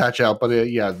going to put a patch out, but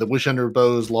the Wish Ender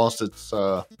bow has lost its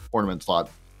ornament slot.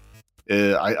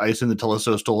 I assume the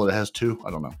Teleso stole it. It has 2.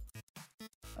 I don't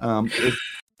know.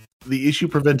 The issue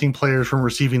preventing players from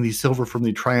receiving the silver from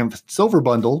the Triumphant Silver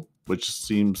Bundle, which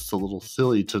seems a little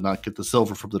silly to not get the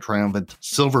silver from the Triumphant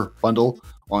Silver Bundle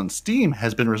on Steam,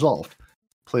 has been resolved.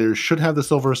 Players should have the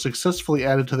silver successfully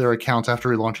added to their accounts after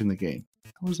relaunching the game.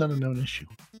 How is that a known issue?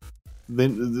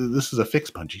 Then this is a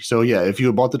fix, Bungie. So yeah, if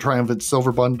you bought the Triumphant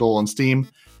Silver Bundle on Steam,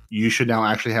 you should now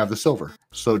actually have the silver.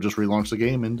 So just relaunch the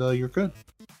game and you're good.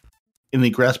 In the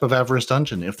Grasp of Avarice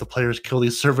dungeon, if the players kill the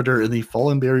servitor in the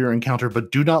Fallen Barrier encounter but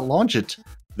do not launch it,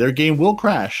 their game will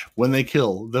crash when they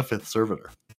kill the 5th servitor.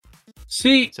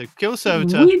 See, so kill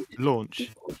servitor,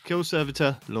 launch. Kill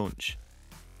servitor, launch.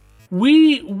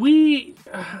 We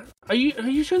are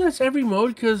you sure that's every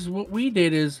mode? Because what we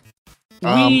did is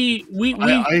we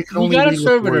got a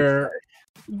servitor,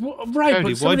 right?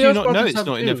 Cody, why do you not know it's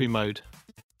not in every mode?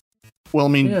 Well,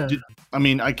 I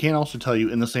mean, I can also tell you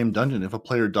in the same dungeon, if a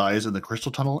player dies in the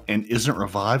Crystal Tunnel and isn't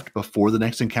revived before the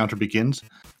next encounter begins,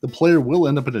 the player will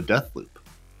end up in a death loop.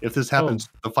 If this happens,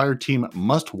 the fire team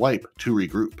must wipe to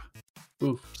regroup.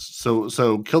 Oof.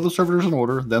 So kill the servitors in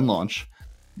order, then launch.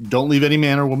 Don't leave any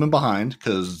man or woman behind,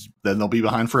 because then they'll be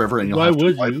behind forever, and you'll have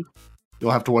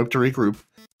to wipe to regroup.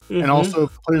 Mm-hmm. And also,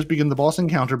 if players begin the boss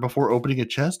encounter before opening a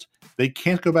chest, they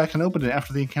can't go back and open it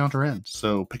after the encounter ends.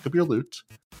 So pick up your loot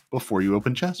before you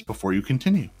open chests, before you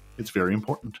continue. It's very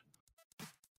important.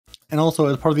 And also,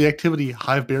 as part of the activity,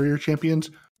 Hive Barrier champions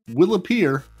will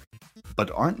appear,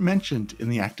 but aren't mentioned in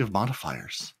the active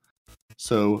modifiers.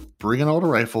 So bring an auto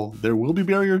rifle. There will be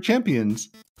barrier champions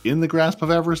in the Grasp of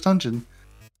Avarice dungeon,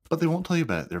 but they won't tell you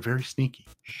about it. They're very sneaky.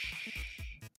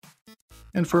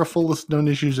 And for a full list of known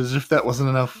issues, as if that wasn't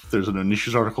enough, there's a known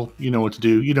issues article. You know what to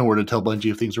do. You know where to tell Bungie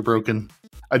if things are broken.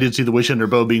 I did see the Wish Ender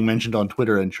bow being mentioned on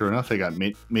Twitter, and sure enough, it got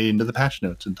made into the patch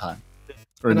notes in time.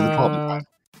 Or into the problem time.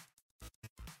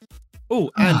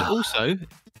 Oh, and also,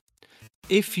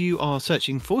 if you are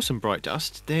searching for some Bright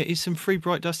Dust, there is some free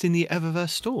Bright Dust in the Eververse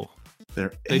store. So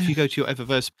if you go to your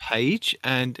Eververse page,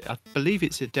 and I believe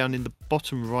it's down in the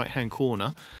bottom right-hand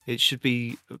corner, it should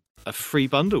be a free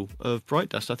bundle of Bright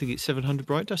Dust. I think it's 700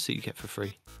 Bright Dust that you get for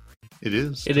free. It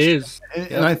is. It is.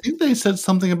 And I think they said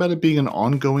something about it being an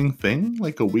ongoing thing,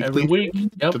 like a weekly Every week.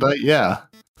 thing. Yep. Yeah.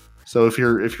 So if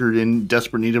you're in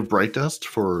desperate need of Bright Dust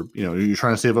for, you're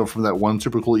trying to save up from that one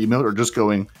super cool emote, or just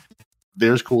going,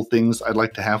 there's cool things, I'd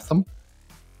like to have them.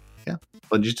 Yeah.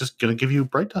 Bungie's just gonna give you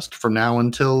Bright Dust from now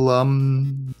until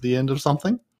the end of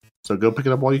something. So go pick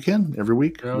it up while you can every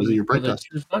week. Visit your Bright Dust.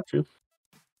 Not true.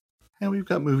 And we've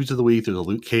got movies of the week. There's a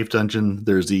Loot Cave dungeon.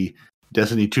 There's the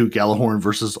Destiny 2 Galahorn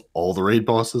versus all the raid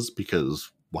bosses,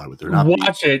 because why would there not be?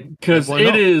 Watch it, because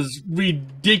it is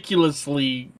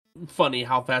ridiculously funny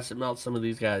how fast it melts some of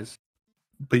these guys.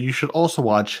 But you should also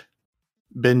watch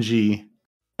Benji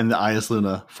and the Ayas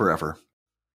Luna Forever.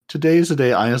 Today is the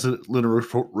day Ayas Luna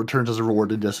returns as a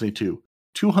reward in Destiny 2.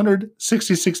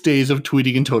 266 days of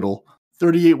tweeting in total.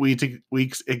 38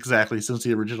 weeks exactly since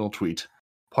the original tweet.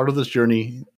 Part of this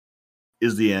journey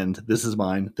is the end. This is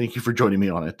mine. Thank you for joining me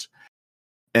on it.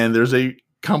 And there's a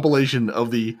compilation of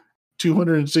the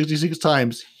 266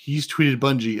 times he's tweeted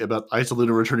Bungie about Ayas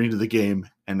Luna returning to the game,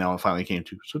 and now it finally came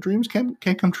to. So dreams can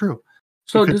come true.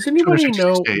 So does anybody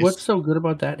know what's so good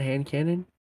about that hand cannon?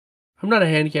 I'm not a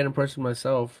hand cannon person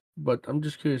myself, but I'm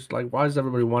just curious, like, why does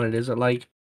everybody want it? Is it like,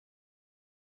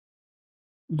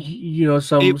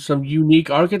 some unique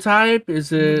archetype?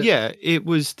 Is it? Yeah, it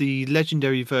was the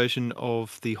legendary version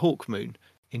of the Hawk Moon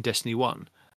in Destiny 1.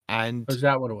 And is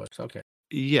that what it was? Okay.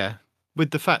 Yeah,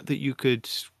 with the fact that you could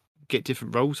get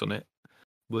different rolls on it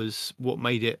was what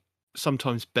made it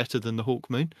sometimes better than the Hawk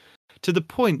Moon. To the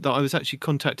point that I was actually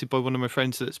contacted by one of my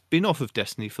friends that's been off of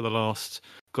Destiny for the last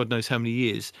God knows how many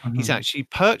years. Mm-hmm. He's actually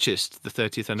purchased the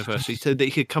 30th anniversary so that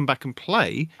he could come back and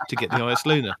play to get the Ayas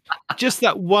Luna. Just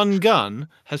that one gun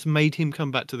has made him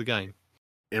come back to the game.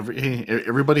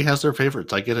 Everybody has their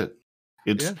favorites. I get it.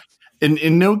 It's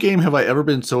in no game have I ever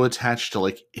been so attached to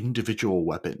like individual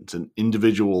weapons and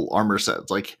individual armor sets.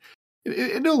 Like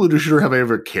in no looter shooter have I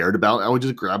ever cared about. I would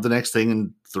just grab the next thing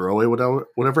and throw away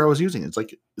whatever I was using. It's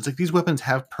like these weapons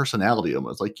have personality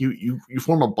almost. Like you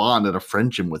form a bond and a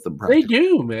friendship with them. They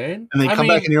do, man. And they come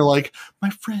back and you're like,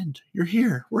 my friend, you're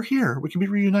here. We're here. We can be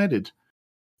reunited.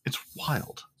 It's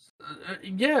wild.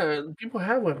 Yeah, people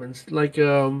have weapons. Like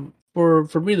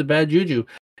for me, the Bad Juju.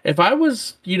 If I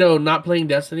was, not playing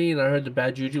Destiny and I heard the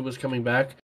Bad Juju was coming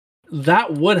back,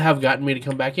 that would have gotten me to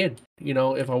come back in,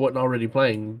 if I wasn't already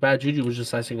playing. Bad Juju was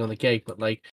just icing on the cake, but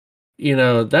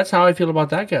that's how I feel about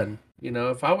that gun.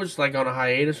 If I was like on a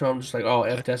hiatus or I'm just like, oh,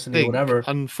 F Destiny, whatever.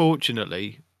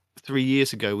 Unfortunately, 3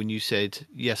 years ago when you said,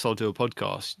 yes, I'll do a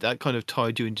podcast, that kind of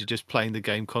tied you into just playing the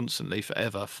game constantly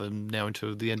forever from now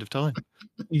until the end of time.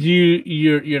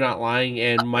 You're not lying,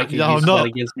 and Mike uses that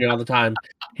against me all the time.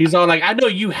 He's all like, I know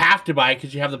you have to buy it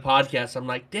because you have the podcast. I'm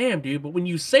like, damn, dude, but when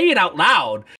you say it out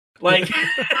loud, like...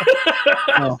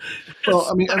 well,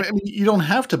 I mean, you don't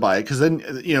have to buy it because then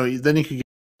you could get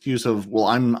use of, well,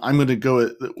 I'm going to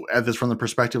go at this from the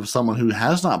perspective of someone who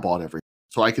has not bought everything,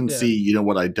 so I can see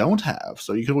what I don't have.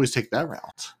 So you can always take that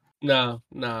route. No,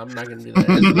 I'm not going to do that.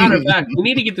 As a matter of fact, we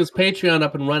need to get this Patreon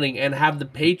up and running and have the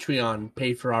Patreon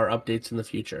pay for our updates in the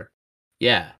future.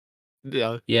 Yeah.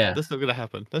 That's not going to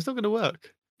happen. That's not going to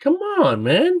work. Come on,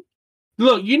 man.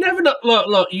 Look, you never know.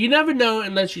 Look, you never know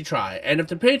unless you try. And if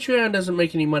the Patreon doesn't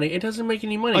make any money, it doesn't make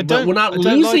any money. But we're not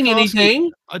losing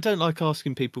anything. I don't like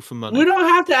asking people for money. We don't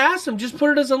have to ask them. Just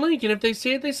put it as a link, and if they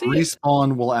see it, they see it.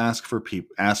 Respawn will ask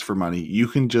for money. You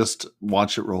can just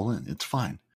watch it roll in. It's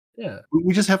fine. Yeah.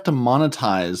 We just have to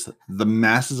monetize the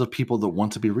masses of people that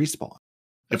want to be Respawn.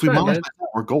 If we monetize that,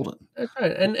 we're golden. That's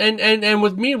right. And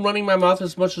with me running my mouth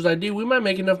as much as I do, we might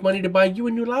make enough money to buy you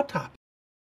a new laptop.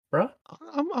 Bro?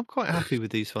 I'm quite happy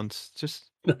with these ones.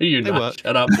 Just no, you're not. Work.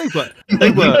 Shut up. They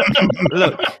work.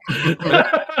 Look,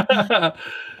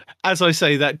 as I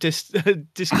say, that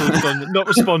Discord's on, not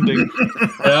responding.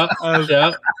 Yeah.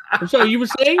 I'm sorry, you were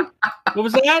saying? What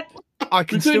was that? I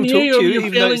can still talk to you,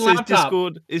 even though it says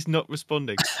Discord is not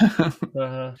responding.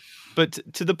 But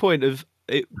to the point of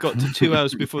it got to 2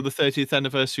 hours before the 30th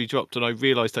anniversary dropped, and I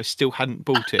realised I still hadn't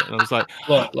bought it, and I was like,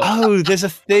 "Oh, there's a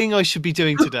thing I should be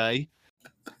doing today."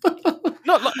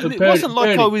 It wasn't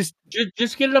like I was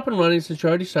just get it up and running since you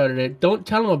already started it. Don't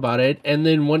tell him about it, and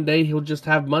then one day he'll just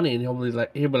have money, and he'll be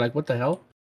like, "What the hell?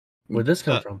 Where'd this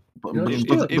come from?"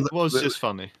 It was just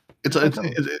funny. It's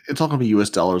all gonna be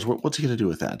US dollars. What's he gonna do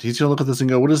with that? He's gonna look at this and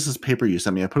go, "What is this paper you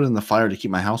sent me? I put it in the fire to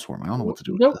keep my house warm. I don't know what to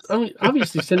do with this." I mean,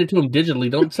 obviously send it to him digitally.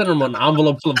 Don't send him an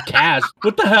envelope full of cash.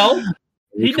 What the hell?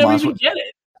 He'd never even get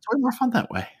it. It's way more fun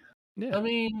that way. Yeah. I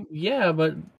mean, yeah,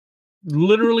 but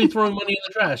literally throwing money in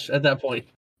the trash at that point.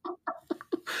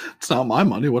 It's not my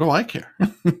money. What do I care?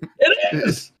 It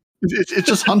is. It's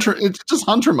just hunter. It's just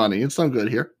hunter money. It's no good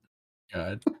here.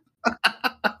 God.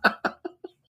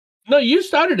 No, you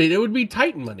started it. It would be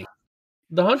Titan money.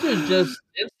 The hunter is just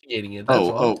instigating it. That's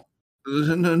all.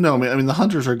 No. I mean, the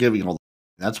hunters are giving all.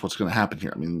 That's what's going to happen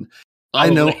here. I mean,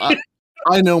 Probably.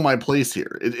 I know my place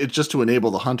here. It's just to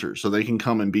enable the hunters so they can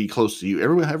come and be close to you.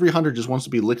 Every hunter just wants to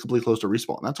be lickably close to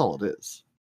respawn. That's all it is.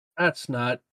 That's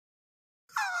not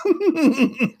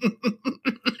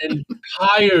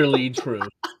entirely true.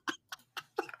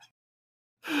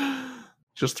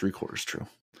 Just 3/4 true.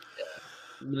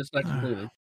 But it's not completely.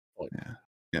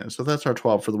 Yeah. So that's our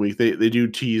 12 for the week. They do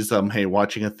tease hey,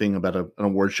 watching a thing about an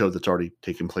award show that's already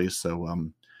taken place. So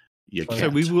you can't. So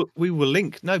we will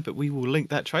link. No, but we will link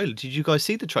that trailer. Did you guys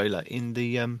see the trailer in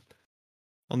the on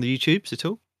the YouTubes at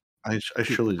all? I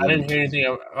surely didn't. I didn't hear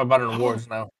anything about an awards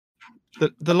now.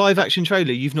 The live action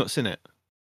trailer. You've not seen it?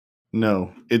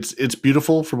 No, it's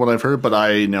beautiful from what I've heard, but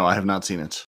I have not seen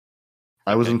it.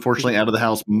 I was unfortunately out of the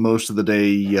house most of the day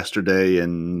yesterday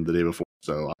and the day before,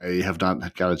 so I have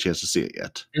not got a chance to see it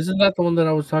yet. Isn't that the one that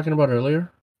I was talking about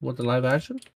earlier with the live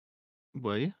action?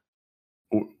 Were you?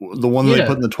 The one that they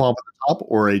put in the 12 at the top,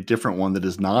 or a different one that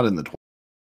is not in the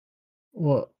 12?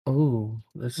 Well,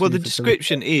 the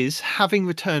description is: having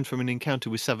returned from an encounter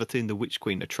with Savathun the Witch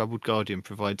Queen, a troubled guardian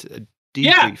provides a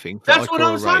debriefing. That's what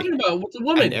I was talking about with the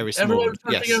woman. Everyone was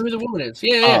trying to figure out who the woman is.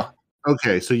 Yeah.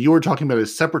 Okay, so you were talking about a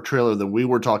separate trailer than we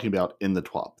were talking about in the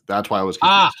 12. That's why I was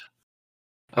confused.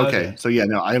 Okay, so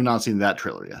I have not seen that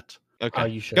trailer yet. Okay,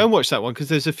 you should go and watch that one because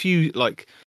there's a few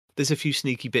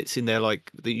sneaky bits in there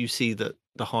like that you see that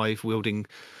the Hive wielding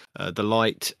the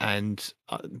light and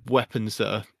weapons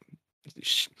that are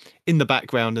in the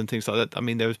background and things like that. I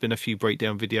mean, there has been a few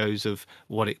breakdown videos of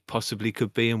what it possibly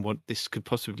could be and what this could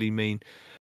possibly mean.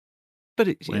 But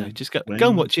just go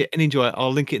and watch it and enjoy it.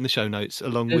 I'll link it in the show notes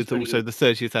along with also the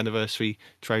 30th anniversary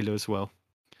trailer as well.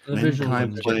 When can I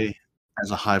play as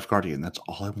a Hive Guardian? That's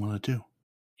all I want to do.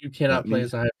 You cannot play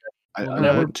as a Hive Guardian.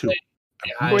 I want to.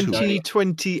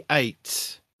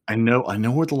 2028. I know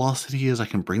where the Lost City is. I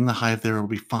can bring the Hive there. It'll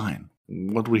be fine.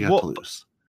 What do we have to lose?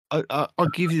 I'll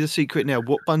give you the secret now.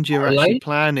 What Bungie are actually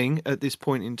planning at this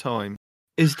point in time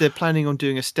is they're planning on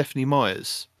doing a Stephanie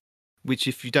Myers, which,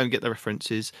 if you don't get the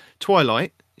references,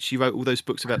 Twilight. She wrote all those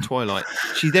books about Twilight.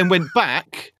 She then went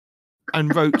back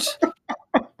and wrote.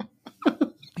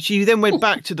 She then went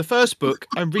back to the first book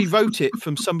and rewrote it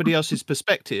from somebody else's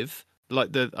perspective, I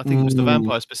think it was the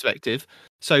vampire's perspective.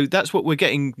 So that's what we're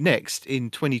getting next in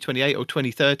 2028 or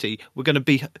 2030. We're going to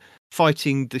be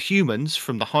fighting the humans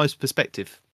from the Hive's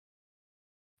perspective.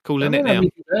 Calling it now.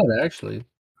 Actually,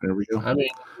 there we go. I mean,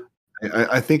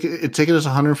 I think it's taken us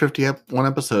 151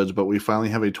 episodes, but we finally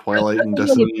have a Twilight and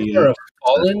Destiny.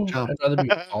 Fallen. I'd rather be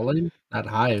Fallen, not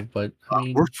Hive, but I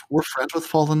mean, we're friends with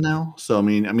Fallen now. So I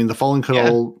mean, the Fallen could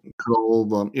all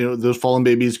those Fallen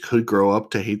babies could grow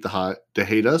up to hate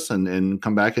us and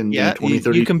come back in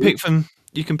 2030. You can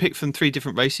pick from 3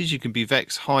 different races. You can be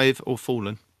Vex, Hive, or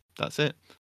Fallen. That's it.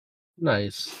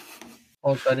 Nice.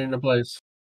 All tied into place.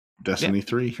 Destiny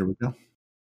 3. Here we go.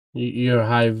 You're a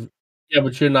Hive. Yeah,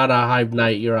 but you're not a Hive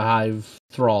Knight. You're a Hive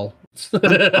Thrall. You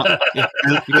got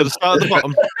to start at the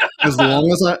bottom. As long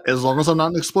as I'm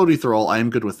not an Explodey Thrall, I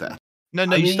am good with that. No,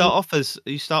 you start off as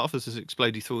an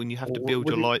Explodey Thrall, and you have to build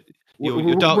your light,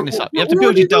 your darkness up. You have to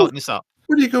build your darkness up.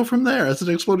 Where do you go from there as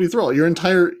an Explodey Thrall? You're a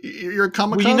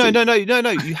kamikaze. Well, no.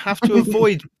 You have to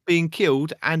avoid being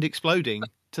killed and exploding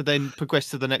to then progress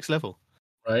to the next level.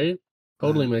 Right?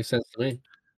 Totally makes sense to me.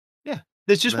 Yeah.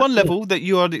 There's just one level that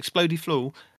you are an Explodey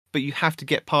Thrall, but you have to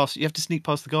get past. You have to sneak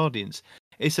past the Guardians.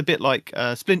 It's a bit like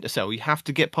Splinter Cell. You have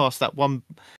to get past that one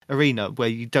arena where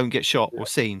you don't get shot or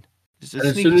seen. And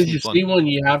as soon as you see one,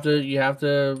 you have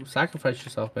to sacrifice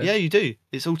yourself, man. Yeah, you do.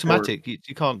 It's automatic.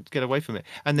 You can't get away from it,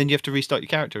 and then you have to restart your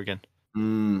character again.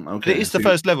 Okay. It is the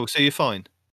first level, so you're fine.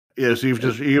 Yeah, so you have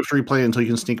to replay until you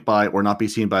can sneak by or not be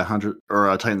seen by 100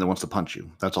 or a Titan that wants to punch you.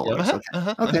 That's all. Okay.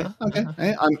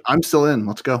 Hey, I'm still in.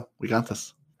 Let's go. We got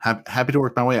this. Happy to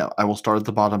work my way out. I will start at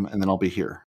the bottom and then I'll be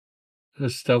here.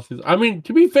 Stealthy. I mean,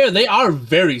 to be fair, they are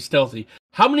very stealthy.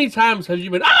 How many times have you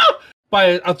been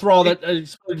by a Thrall that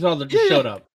just showed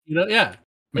up?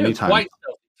 Many times. Quite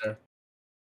stealthy, sir.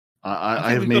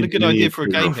 I have we've got a good idea for a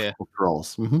game here.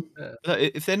 Thralls.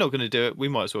 If they're not going to do it, we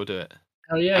might as well do it.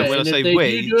 Oh yeah. And when I say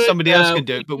we, somebody else can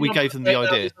do it, but we gave them the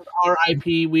idea. This is our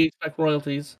IP. We expect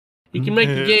royalties. You can make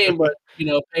the game, but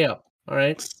pay up. All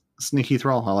right. Sneaky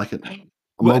Thrall. I like it.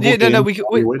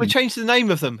 We changed the name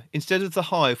of them. Instead of the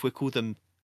Hive, we call them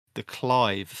the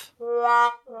Clive. Only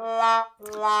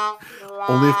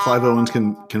if Clive Owens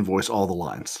can voice all the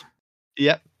lines.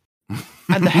 Yep.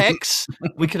 And the Hex,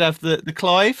 we could have the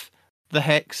Clive, the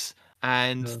Hex,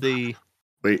 and the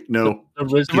Wait, no.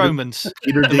 The Romans.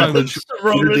 Peter The Dinklage.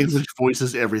 Romans. Peter Dinklage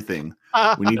voices everything.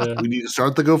 We need to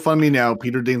start the GoFundMe now.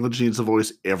 Peter Dinklage needs to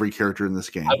voice every character in this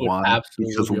game. I would Why?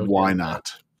 absolutely Because be okay why with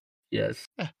not? Yes.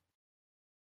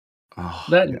 Oh,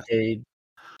 That yeah. and Cade.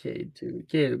 Cade too.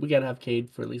 Cade. We gotta have Cade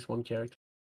for at least one character.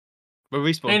 Well,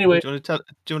 Respawn. Anyway. Do you want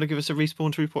to give us a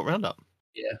Respawn to report roundup?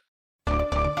 Yeah.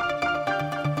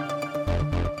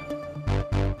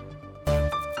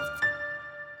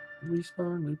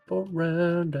 Respawn report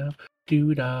roundup.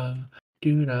 Doo-da.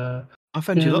 Doo-da. I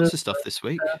found you lots of stuff this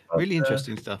week. Really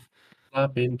interesting stuff.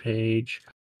 Login page.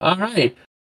 All right.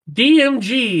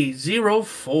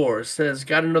 DMG04 says,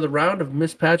 got another round of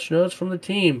mispatch notes from the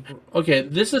team. Okay,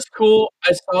 this is cool.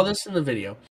 I saw this in the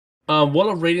video. Wall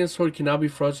of Radiant Sword can now be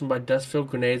frozen by dust-filled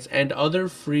grenades and other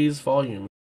freeze volume.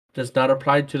 Does not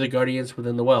apply to the Guardians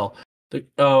within the well.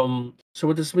 So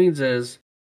what this means is,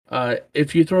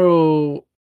 if you throw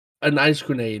an ice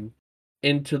grenade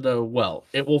into the well,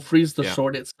 it will freeze the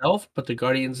sword itself, but the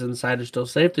Guardians inside are still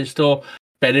safe. They're still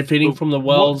benefiting from the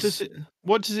wells.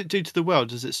 What does it do to the well?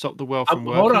 Does it stop the well from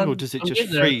working, or does it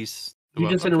just freeze? You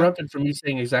just interrupted from me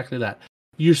saying exactly that.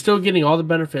 You're still getting all the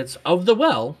benefits of the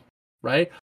well, right?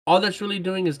 All that's really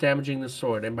doing is damaging the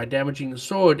sword, and by damaging the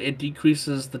sword, it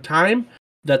decreases the time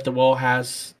that the well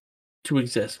has to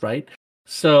exist, right?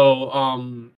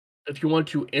 So, if you want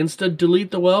to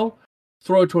insta-delete the well,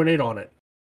 throw a tornado on it.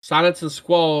 Silence and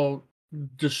Squall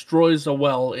destroys a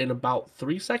well in about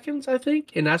 3 seconds, I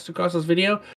think, in Astacross's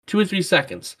video. 2 or 3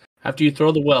 seconds. After you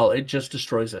throw the well, it just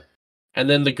destroys it. And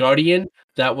then the Guardian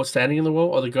that was standing in the well,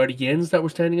 or the Guardians that were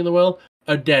standing in the well,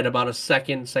 are dead about a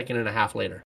second and a half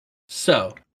later.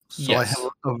 So yes. I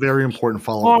have a very important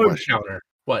follow-up question. Counter.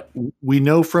 What? We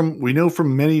know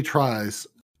from many tries,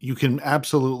 you can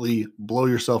absolutely blow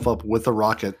yourself up with a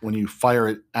rocket when you fire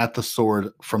it at the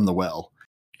sword from the well.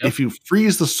 Yep. If you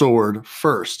freeze the sword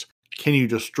first, can you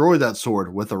destroy that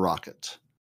sword with a rocket?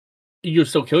 You'll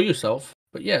still kill yourself,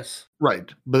 but yes.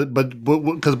 Right, but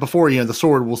because before the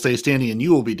sword will stay standing and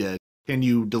you will be dead. Can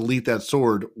you delete that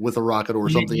sword with a rocket or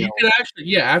something else? Can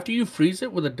actually, after you freeze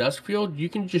it with a dust field, you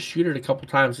can just shoot it a couple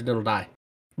times and it'll die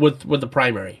with the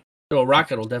primary. So a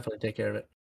rocket will definitely take care of it.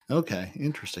 Okay,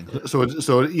 interesting. So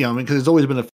because it's always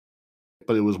been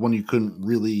but it was one you couldn't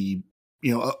really,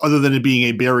 other than it being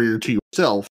a barrier to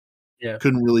yourself,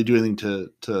 couldn't really do anything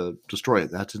to destroy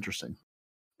it. That's interesting.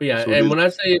 But yeah, so when I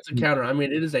say it's a counter, I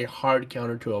mean it is a hard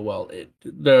counter to a well.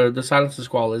 The Silence and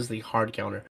Squall is the hard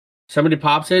counter. Somebody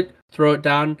pops it, throw it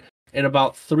down. In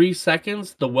about 3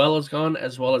 seconds, the well is gone,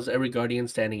 as well as every Guardian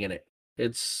standing in it.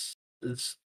 It's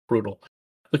brutal.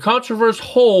 The controversial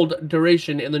hold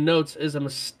duration in the notes is a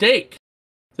mistake.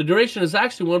 The duration is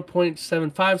actually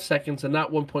 1.75 seconds and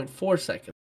not 1.4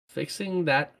 seconds. Fixing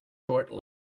that shortly.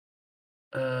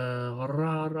 That's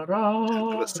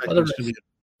going to be a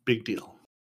big deal.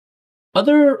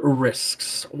 Other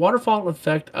risks. Waterfall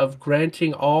effect of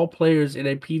granting all players in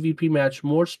a PvP match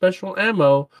more special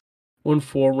ammo when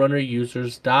Forerunner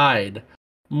users died.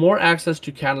 More access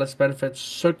to Catalyst benefits,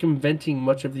 circumventing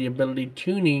much of the ability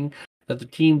tuning that the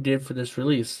team did for this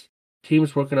release. Team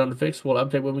is working on the fix. We'll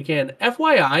update when we can.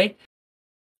 FYI,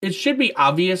 it should be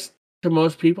obvious to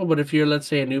most people, but if you're, let's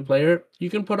say, a new player, you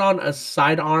can put on a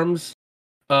sidearms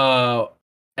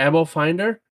ammo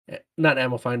finder. Not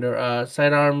ammo finder,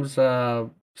 sidearms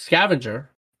scavenger,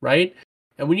 right?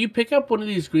 And when you pick up one of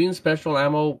these green special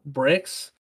ammo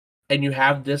bricks and you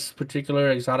have this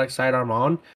particular exotic sidearm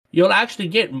on, you'll actually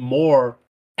get more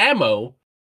ammo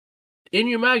in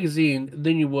your magazine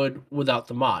than you would without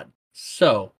the mod.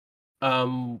 So,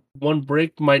 one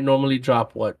brick might normally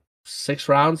drop, 6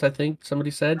 rounds, I think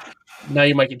somebody said. Now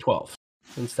you might get 12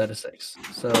 instead of 6.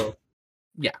 So,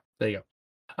 yeah, there you go.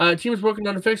 Team is working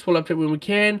on the fix. We'll update when we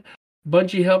can.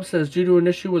 Bungie Help says, due to an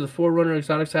issue with the Forerunner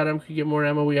exotic sidearm could get more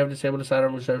ammo, we have disabled the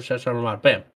sidearm reserve chest armor mod.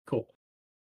 Bam. Cool.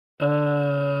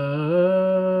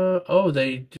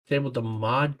 They disabled the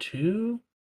mod too?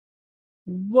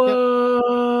 What?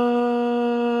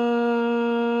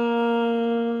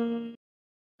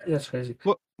 Yep. That's crazy.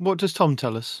 What does Tom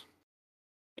tell us?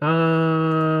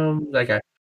 That guy.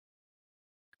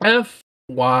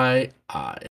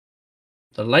 FYI.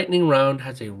 The lightning round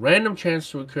has a random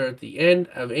chance to occur at the end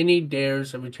of any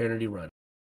Dares of Eternity run.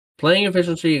 Playing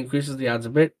efficiency increases the odds a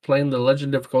bit. Playing the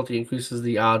legend difficulty increases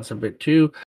the odds a bit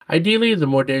too. Ideally, the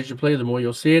more days you play, the more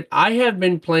you'll see it. I have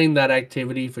been playing that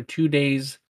activity for 2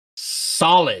 days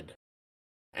solid,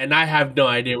 and I have no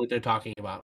idea what they're talking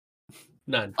about.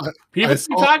 None. People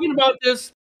keep talking about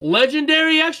this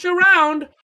legendary extra round.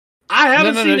 I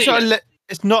haven't seen it yet.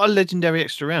 It's not a legendary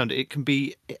extra round. It can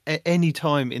be at any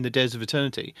time in the Dares of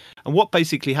Eternity. And what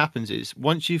basically happens is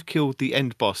once you've killed the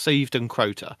end boss, say you've done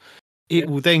Crota, it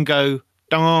will then go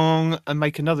dong and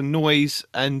make another noise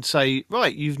and say,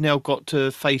 right, you've now got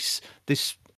to face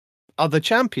this other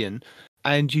champion.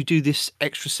 And you do this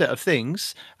extra set of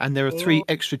things. And there are 3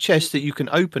 extra chests that you can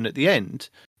open at the end,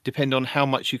 depending on how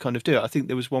much you kind of do it. I think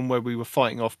there was one where we were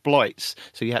fighting off blights.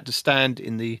 So you had to stand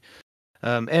in the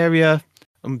area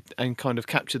and kind of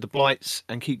capture the blights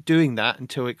and keep doing that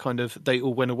until it kind of they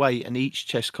all went away and each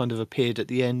chest kind of appeared at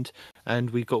the end and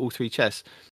we got all 3 chests.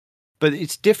 But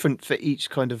it's different for each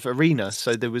kind of arena.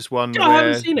 So there was one where I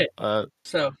haven't seen it.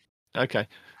 Okay.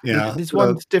 Yeah, There's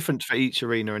one that's different for each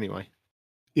arena anyway.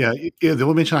 Yeah. The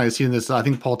only mention I've seen this, I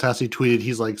think Paul Tassi tweeted,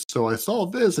 he's like, so I saw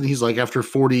this, and he's like, after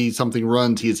 40 something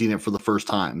runs, he has seen it for the first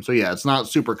time. So yeah, it's not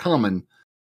super common,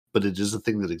 but it is a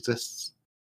thing that exists.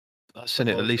 I've seen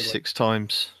it at least 6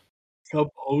 times.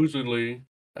 Supposedly.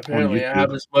 Apparently, I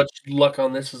have as much luck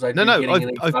on this as I do.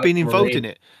 I've been involved in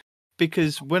it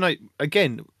because when I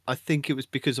think it was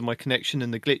because of my connection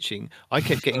and the glitching. I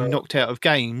kept getting knocked out of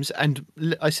games, and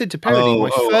I said to Parody,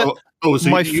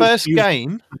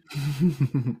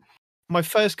 my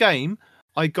first game,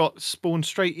 I got spawned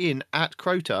straight in at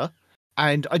Crota,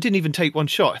 and I didn't even take one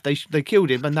shot. They killed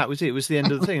him, and that was it. It was the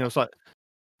end of the thing. I was like,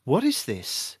 what is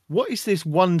this? What is this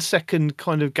 1 second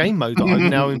kind of game mode that I'm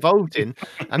now involved in?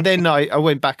 And then I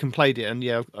went back and played it, and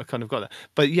I kind of got that.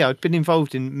 But yeah, I've been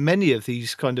involved in many of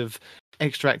these kind of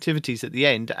extra activities at the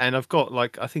end, and I've got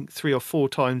I think 3 or 4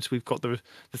 times we've got the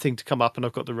thing to come up, and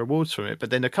I've got the rewards from it.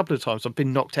 But then a couple of times I've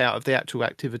been knocked out of the actual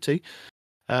activity.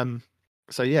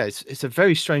 So yeah, it's a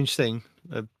very strange thing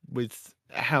with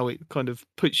how it kind of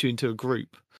puts you into a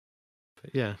group.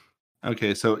 But yeah.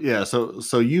 Okay, so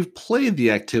you've played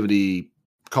the activity,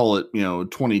 call it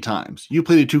 20 times. You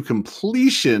played it to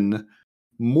completion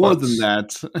more than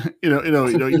that.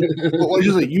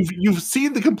 You've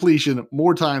seen the completion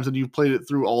more times than you've played it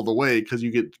through all the way because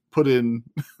you get put in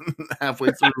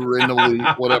halfway through randomly,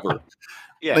 whatever.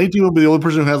 Yeah, they do be the only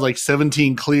person who has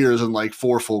 17 clears and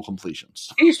 4 full completions.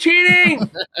 He's cheating.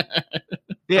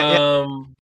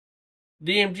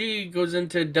 DMG goes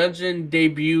into Dungeon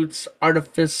Debuts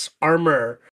Artifice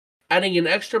Armor, adding an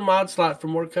extra mod slot for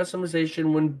more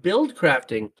customization when build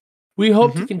crafting. We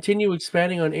hope to continue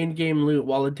expanding on in-game loot.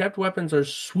 While adept weapons are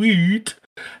sweet,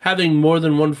 having more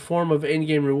than one form of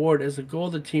in-game reward is a goal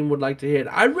the team would like to hit.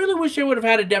 I really wish they would have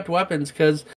had adept weapons,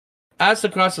 because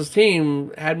Astacross's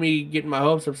team had me getting my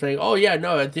hopes up saying, oh yeah,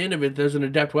 no, at the end of it there's an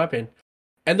adept weapon.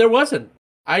 And there wasn't.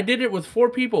 I did it with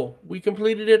 4 people. We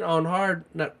completed it on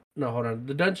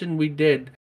the dungeon we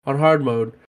did on hard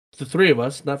mode. The 3 of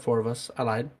us, not 4 of us. I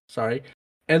lied. Sorry.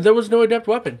 And there was no adept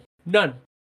weapon. None.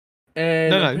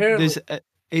 And apparently,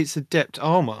 it's adept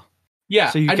armor. Yeah,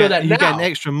 so I know that now. You get an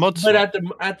extra mod slot. But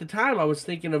at the time, I was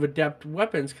thinking of adept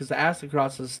weapons because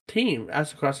Astacross's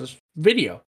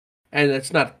video. And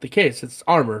it's not the case. It's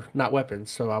armor, not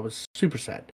weapons. So I was super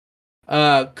sad.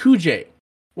 Kujay.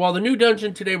 While the new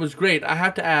dungeon today was great, I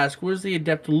have to ask, where's the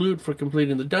adept loot for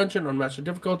completing the dungeon on master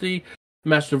difficulty?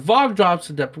 Master Vogue drops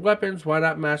adept weapons. Why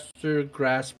not Master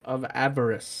Grasp of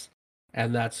Avarice?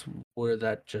 And that's where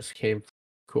that just came from.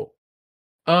 Cool.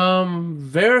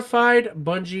 Verified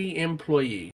Bungie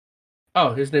employee.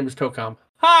 Oh, his name is Tocom.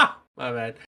 Ha! My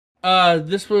bad.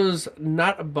 This was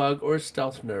not a bug or a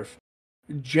stealth nerf.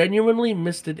 Genuinely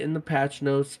missed it in the patch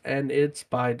notes, and it's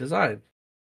by design.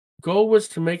 Goal was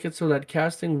to make it so that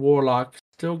casting Warlock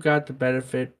still got the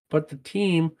benefit, but the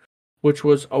team, which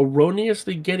was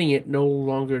erroneously getting it, no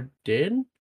longer did.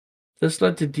 This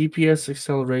led to DPS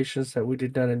accelerations that we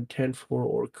did not intend for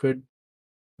or could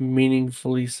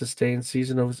meaningfully sustain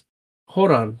season of. Hold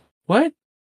on, what?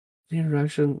 The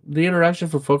interaction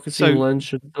for focusing lens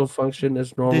should still function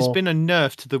as normal. There's been a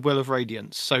nerf to the Well of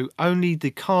Radiance, so only the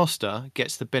caster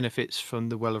gets the benefits from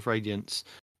the Well of Radiance.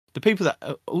 The people that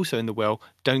are also in the well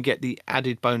don't get the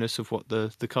added bonus of what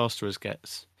the caster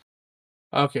gets.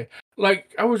 Okay.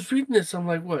 I was reading this, I'm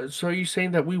like, what? So are you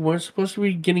saying that we weren't supposed to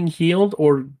be getting healed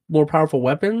or more powerful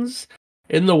weapons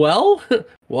in the well?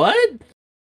 What?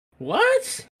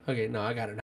 Okay, no, I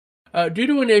got it now. Due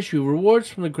to an issue, rewards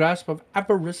from the Grasp of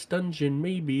Avarice dungeon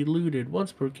may be looted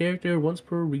once per character, once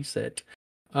per reset.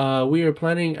 We are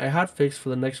planning a hotfix for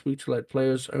the next week to let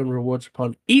players earn rewards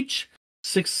upon each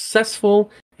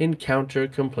successful encounter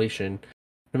completion,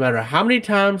 no matter how many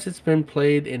times it's been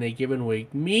played in a given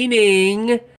week.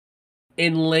 Meaning,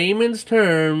 in layman's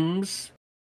terms,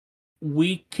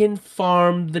 we can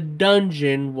farm the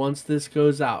dungeon once this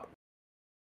goes out.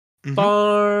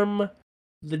 Farm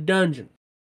the dungeon.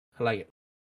 I like it.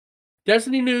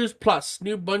 Destiny News Plus.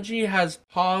 New Bungie has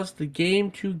paused the game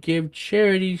to give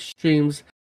charity streams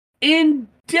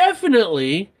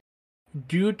indefinitely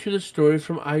due to the story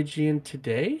from IGN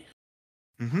Today.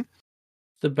 Mm-hmm.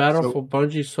 The battle for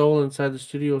Bungie's soul inside the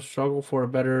studio struggle for a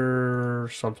better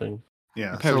something.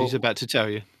 Yeah, Apparently he's about to tell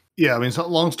you. Yeah, I mean, so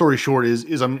long story short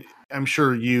is I'm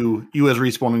sure you as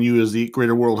Respawn and you as the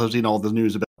greater world have seen all the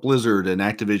news about Blizzard and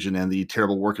Activision and the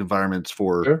terrible work environments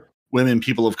for women,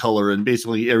 people of color, and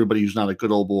basically everybody who's not a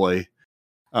good old boy.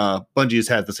 Bungie has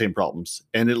had the same problems,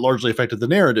 and it largely affected the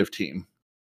narrative team.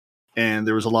 And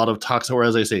there was a lot of toxic, or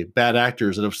as I say, bad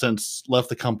actors that have since left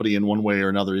the company in one way or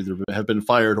another, either have been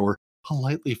fired or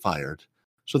politely fired,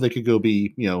 so they could go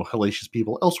be, hellacious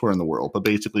people elsewhere in the world. But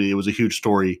basically, it was a huge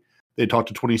story. They talked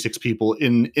to 26 people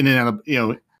in and out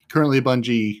of, currently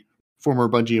Bungie, former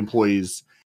Bungie employees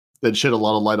that shed a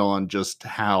lot of light on just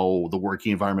how the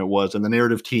working environment was, and the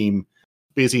narrative team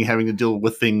basically having to deal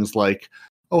with things like,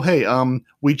 oh, hey,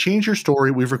 we changed your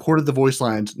story. We've recorded the voice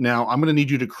lines. Now I'm going to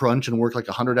need you to crunch and work like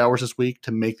 100 hours this week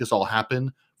to make this all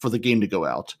happen for the game to go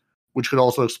out, which could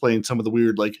also explain some of the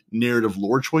weird, narrative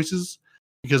lore choices,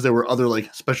 because there were other,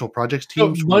 special projects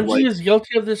teams. So Bungie is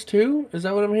guilty of this too? Is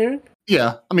that what I'm hearing?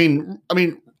 Yeah. I mean,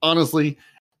 honestly,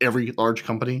 every large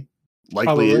company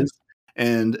likely is,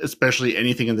 and especially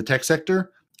anything in the tech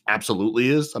sector absolutely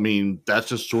is. I mean, that's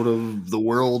just sort of the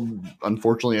world,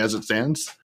 unfortunately, as it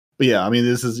stands. But yeah, I mean,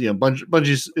 this is,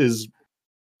 Bungie is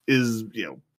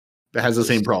that has the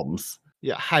same problems.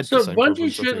 Yeah, so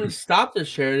Bungie shouldn't stop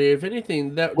this charity. If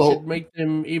anything, that should make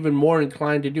them even more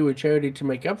inclined to do a charity to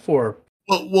make up for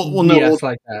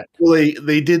like that. Well,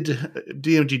 they did.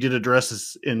 DMG did address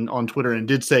this on Twitter and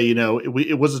did say,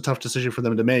 it was a tough decision for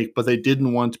them to make, but they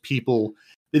didn't want the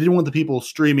people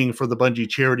streaming for the Bungie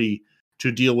charity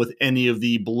to deal with any of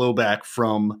the blowback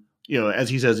from, as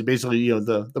he says, basically,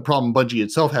 the problem Bungie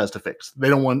itself has to fix. They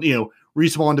don't want,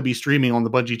 Respawn to be streaming on the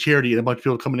Bungie charity and a bunch of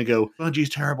people come in and go, Bungie's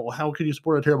terrible. How could you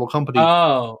support a terrible company?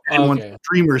 Oh, and want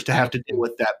streamers to have to deal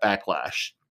with that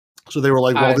backlash. So they were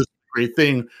like, well, this is a great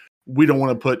thing. We don't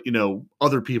want to put,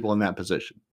 other people in that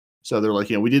position. So they're like,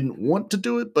 we didn't want to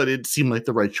do it, but it seemed like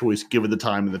the right choice given the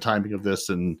time and the timing of this.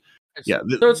 And so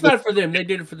it's not for them. They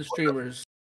did it for the streamers.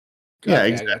 Yeah,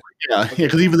 exactly. Yeah,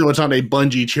 because even though it's not a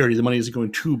Bungie charity, the money isn't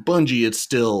going to Bungie. It's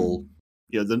still,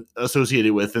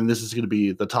 associated with, and this is going to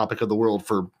be the topic of the world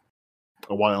for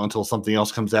a while until something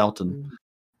else comes out.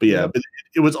 But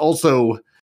it was also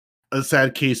a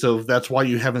sad case of that's why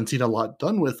you haven't seen a lot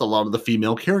done with a lot of the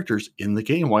female characters in the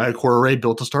game. Why Cora Ray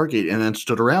built a Stargate and then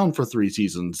stood around for 3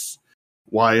 seasons.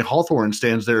 Why Hawthorne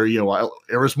stands there,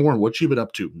 Eris Morn, what's she been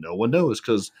up to? No one knows,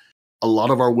 because a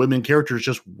lot of our women characters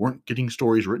just weren't getting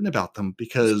stories written about them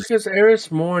because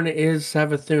Eris Morn is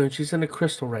Savathun. She's in the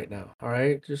crystal right now. All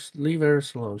right, just leave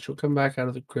Eris alone. She'll come back out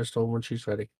of the crystal when she's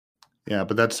ready. Yeah,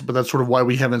 but that's sort of why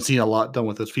we haven't seen a lot done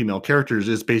with those female characters.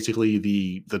 Is basically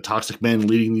the toxic men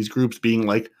leading these groups being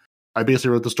like, I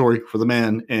basically wrote the story for the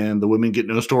man, and the women get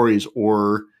no stories,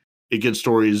 or it gets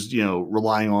stories,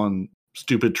 relying on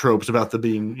stupid tropes about them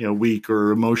being, weak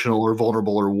or emotional or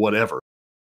vulnerable or whatever.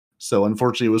 So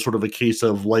unfortunately, it was sort of a case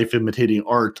of life imitating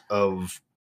art of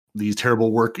these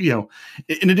terrible work, in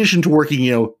addition to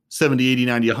working, 70, 80,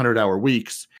 90, 100-hour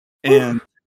weeks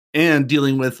and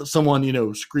dealing with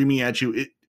someone, screaming at you.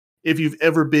 If you've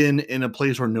ever been in a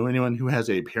place or know anyone who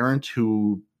has a parent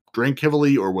who drank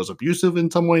heavily or was abusive in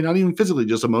some way, not even physically,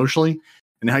 just emotionally,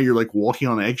 and how you're like walking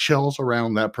on eggshells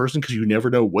around that person because you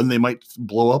never know when they might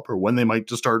blow up or when they might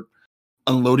just start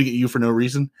unloading at you for no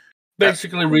reason.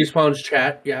 Basically, Respawn's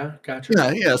chat. Yeah, gotcha.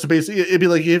 Yeah. So basically, it'd be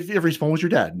like if Respawn was your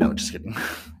dad. No, just kidding.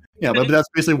 Yeah, but that's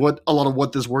basically what a lot of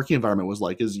what this working environment was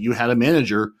like. Is you had a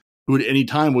manager who at any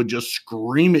time would just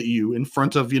scream at you in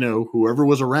front of whoever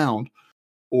was around,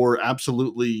 or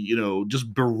absolutely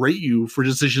just berate you for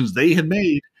decisions they had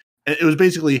made. And it was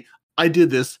basically, I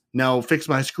did this. Now fix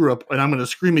my screw up, and I'm going to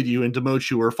scream at you and demote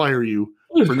you or fire you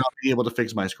for not being able to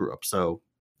fix my screw up. So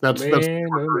that's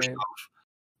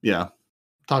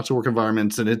toxic work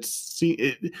environments, and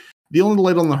the only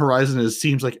light on the horizon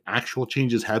seems like actual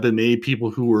changes have been made. People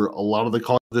who were a lot of the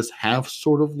cause of this have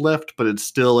sort of left, but it's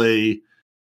still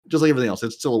just like everything else,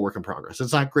 it's still a work in progress.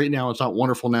 It's not great now, it's not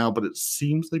wonderful now, but it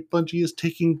seems like Bungie is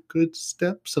taking good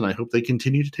steps, and I hope they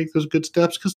continue to take those good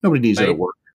steps because nobody needs that at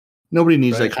work. Nobody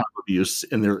needs that kind of abuse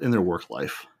in their work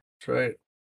life. That's right.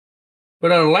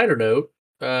 But on a lighter note,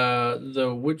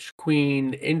 the Witch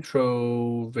Queen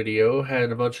intro video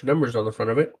had a bunch of numbers on the front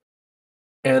of it.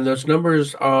 And those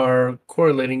numbers are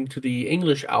correlating to the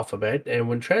English alphabet. And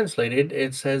when translated,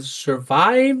 it says,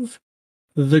 survive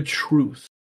the truth.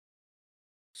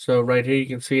 So right here, you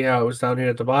can see how it was down here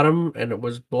at the bottom, and it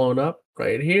was blown up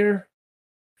right here,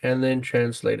 and then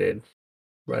translated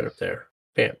right up there.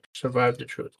 Bam! Survived the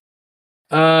truth.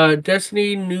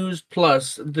 Destiny News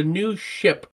Plus: the new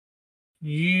ship,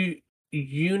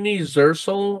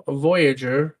 Universal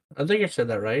Voyager. I think I said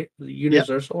that right. The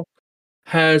Universal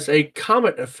has a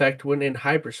comet effect when in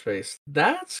hyperspace.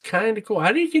 That's kind of cool.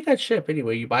 How do you get that ship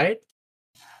anyway? You buy it?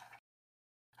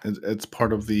 It's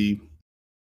part of the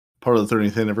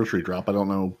 30th anniversary drop. I don't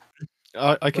know.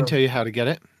 I can tell you how to get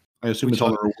it. I assume it's on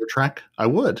the reward track. I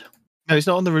would. No, it's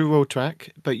not on the reward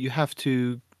track, but you have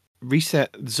to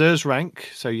reset Zer's rank,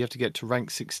 so you have to get to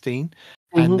rank 16,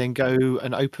 and then go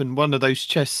and open one of those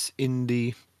chests in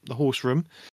the horse room.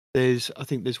 I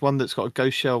think there's one that's got a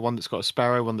ghost shell, one that's got a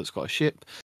sparrow, one that's got a ship,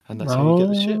 and that's how you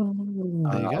get the ship.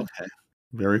 There you go. Okay.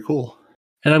 Very cool.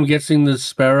 And I'm guessing the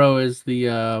sparrow is the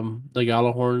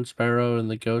Gjallarhorn sparrow, and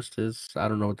the ghost is, I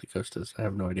don't know what the ghost is. I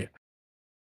have no idea.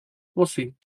 We'll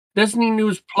see. Destiny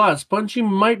News Plus: Bungie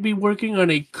might be working on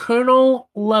a kernel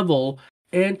level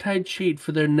anti-cheat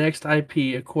for their next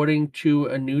IP, according to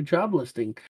a new job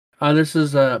listing. This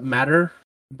is Matter,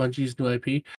 Bungie's new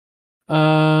IP.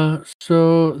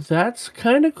 So that's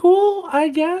kind of cool, I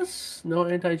guess. No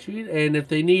anti-cheat, and if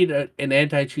they need an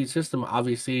anti-cheat system,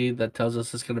 obviously that tells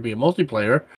us it's going to be a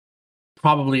multiplayer,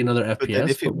 probably another FPS. But then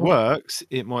if it works,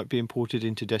 it might be imported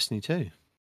into Destiny 2.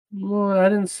 Well, I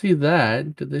didn't see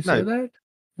that. Did they say that?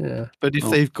 Yeah. But if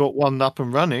they've got one up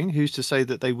and running, who's to say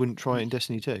that they wouldn't try it in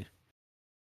Destiny 2?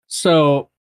 So,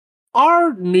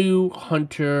 our new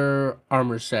Hunter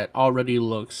armor set already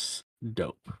looks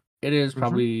dope. It is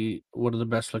probably one of the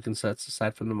best looking sets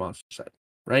aside from the monster set,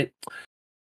 right?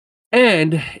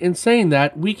 And in saying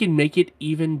that, we can make it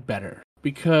even better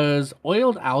because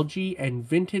oiled algae and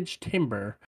vintage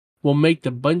timber will make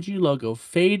the Bungie logo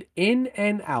fade in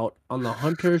and out on the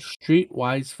Hunter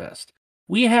Streetwise Vest.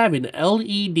 We have an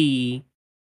LED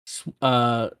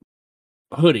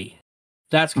hoodie.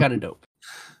 That's kind of dope.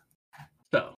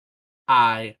 So,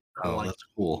 I like that's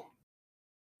cool.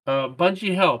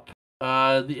 Bungie help.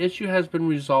 The issue has been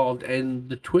resolved, and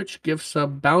the Twitch gift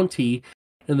sub bounty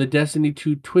in the Destiny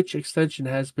 2 Twitch extension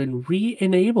has been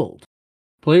re-enabled.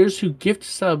 Players who gift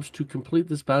subs to complete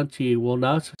this bounty will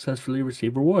now successfully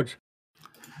receive rewards.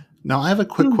 Now, I have a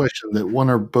quick question that one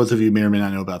or both of you may or may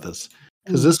not know about this.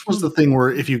 Because this was the thing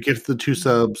where if you gift the 2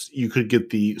 subs, you could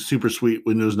get the super sweet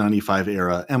Windows 95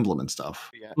 era emblem and stuff.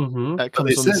 Yeah. That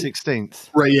comes on the 16th.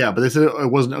 Right, yeah, but they said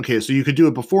it wasn't okay. So you could do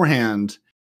it beforehand,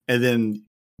 and then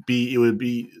you would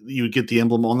get the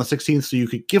emblem on the 16th, so you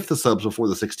could gift the subs before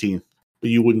the 16th,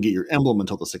 but you wouldn't get your emblem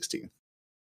until the 16th.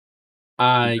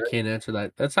 I can't answer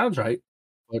that. That sounds right.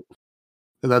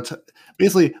 But that's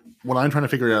basically what I'm trying to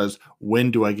figure out is when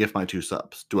do I gift my 2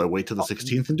 subs? Do I wait till the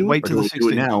 16th and do wait it? Till or the do I do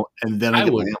it now and then I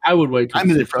would wait till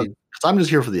the 16th. Because I'm just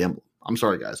here for the emblem. I'm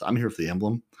sorry, guys. I'm here for the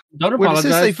emblem. Don't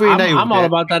apologize. I'm all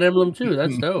about that emblem too.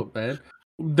 That's dope, man.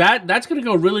 That's going to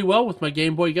go really well with my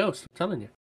Game Boy Ghost. I'm telling you.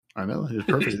 I know. It's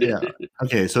perfect. Yeah.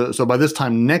 Okay. So by this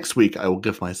time next week, I will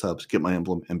gift my subs, get my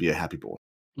emblem, and be a happy boy.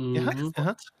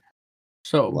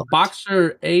 So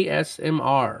Boxer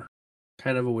ASMR,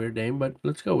 kind of a weird name, but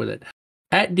let's go with it.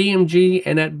 At DMG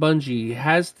and at Bungie,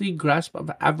 has the Grasp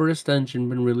of Avarice dungeon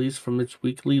been released from its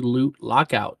weekly loot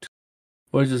lockout,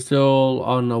 or is it still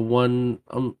on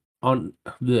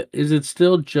is it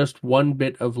still just 1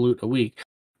 bit of loot a week?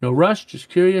 No rush, just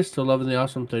curious. Still loving the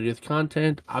awesome 30th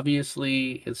content.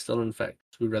 Obviously, it's still in effect.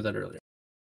 We read that earlier.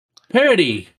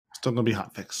 Parody still gonna be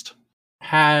hot fixed.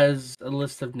 Has a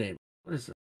list of names. What is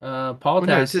it? Paul Tassi.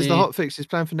 No, it says the hot fix is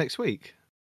planned for next week.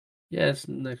 Yes,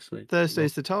 next week.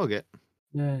 Thursday's the target.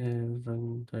 Yeah,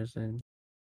 Thursday,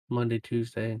 Monday,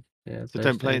 Tuesday. Yeah, so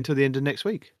don't play until the end of next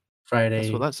week. Friday.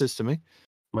 That's what that says to me.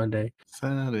 Monday,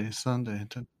 Saturday, Sunday.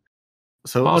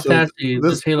 So Paul Tassi,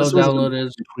 this Halo download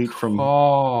is tweet from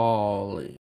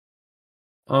Paulie.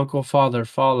 Uncle Father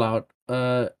Fallout.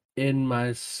 In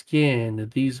my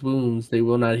skin, these wounds they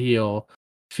will not heal.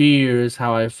 Fear is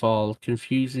how I fall,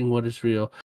 confusing what is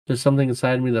real. There's something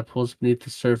inside me that pulls beneath the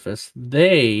surface.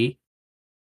 They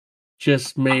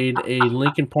just made a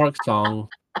Linkin Park song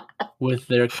with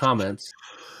their comments,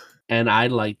 and I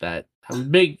like that.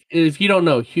 I'm big. If you don't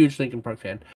know, huge Linkin Park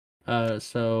fan.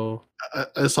 So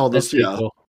I saw this. Yeah,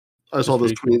 cool. I saw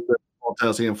this tweet that Paul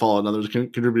Tassi and Fallout and others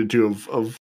contributed to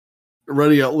of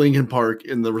writing out Linkin Park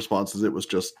in the responses. It was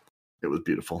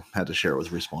beautiful. Had to share it with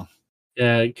Respawn.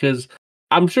 Yeah, because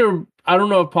I'm sure I don't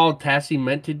know if Paul Tassi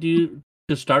meant to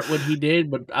start what he did,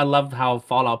 but I loved how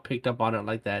Fallout picked up on it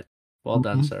like that. Well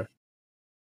done, sir.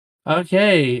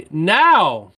 Okay,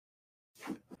 now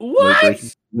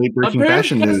What? Late breaking Apparent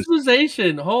fashion news.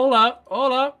 customization. Hold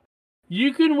up.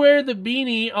 You can wear the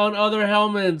beanie on other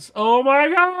helmets. Oh my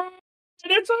god!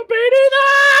 It's a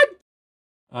beanie then!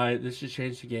 Alright, this just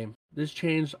changed the game. This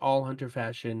changed all hunter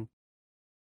fashion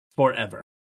forever.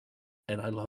 And I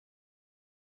love it.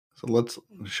 So let's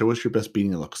show us your best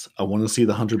beanie looks. I want to see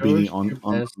the hunter beanie on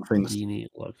things. Beanie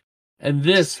look. And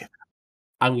this,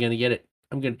 I'm gonna get it.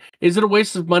 Is it a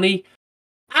waste of money?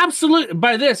 Absolutely.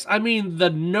 By this, I mean the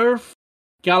Nerf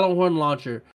Gjallarhorn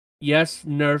launcher. Yes,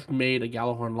 Nerf made a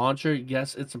Gjallarhorn launcher.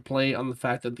 Yes, it's a play on the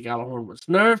fact that the Gjallarhorn was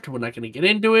nerfed. We're not going to get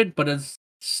into it, but it's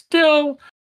still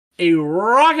a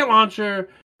rocket launcher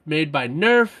made by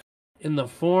Nerf in the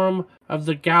form of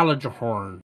the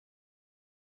Gjallarhorn.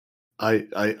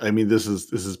 I mean, this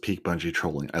is peak Bungie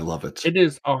trolling. I love it. It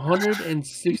is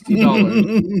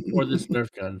 $160 for this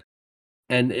Nerf gun,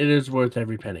 and it is worth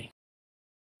every penny.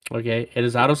 Okay, it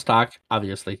is out of stock,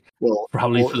 obviously.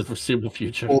 Probably for the foreseeable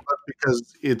future. Well, that's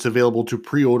because it's available to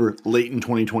pre-order late in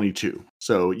 2022.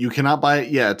 So you cannot buy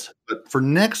it yet, but for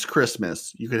next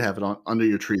Christmas, you could have it under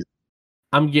your tree.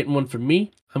 I'm getting one for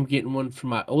me. I'm getting one for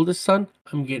my oldest son.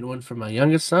 I'm getting one for my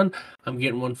youngest son. I'm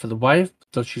getting one for the wife,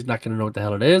 so she's not going to know what the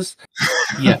hell it is.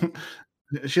 Yeah.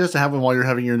 She has to have one while you're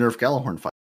having your Nerf Gjallarhorn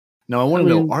fight. Now, I want to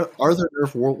know, are there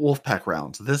Nerf Wolfpack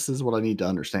rounds? This is what I need to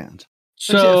understand.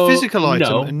 So, a physical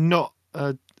item and not...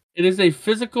 It is a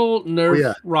physical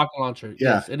Nerf rocket launcher.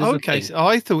 Yeah. Yes, it is. Okay, so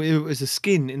I thought it was a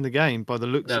skin in the game by the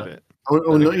looks of it. No.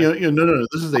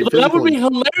 This is a physical... That would be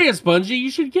hilarious, Bungie.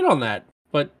 You should get on that.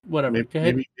 But whatever.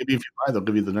 Maybe if you buy, they'll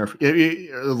give you the Nerf.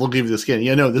 They'll give you the skin.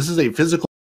 Yeah, no, this is a physical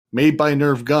made by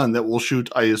Nerf gun that will shoot,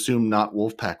 I assume, not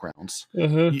Wolfpack rounds.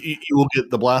 Uh-huh. You will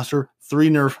get the blaster, 3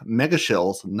 Nerf Mega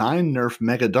Shells, 9 Nerf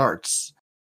Mega Darts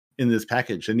in this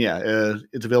package. And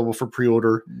it's available for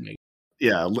pre-order.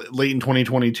 Yeah, late in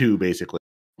 2022, basically.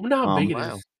 I wonder how big it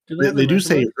is. They do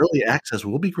say early access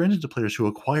will be granted to players who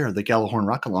acquire the Gjallarhorn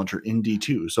rocket launcher in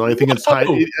D2. So I think it's tied.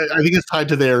 I think it's tied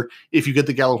to their if you get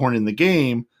the Gjallarhorn in the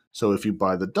game. So if you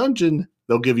buy the dungeon,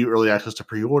 they'll give you early access to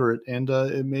pre-order it, and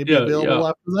it may be available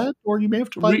after that, or you may have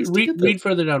to buy it. Read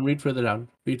further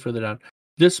down.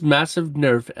 This massive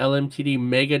Nerf LMTD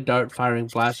Mega Dart firing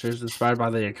blaster is inspired by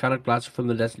the iconic blaster from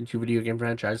the Destiny 2 video game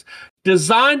franchise,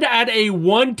 designed at a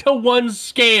 1-to-1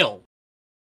 scale.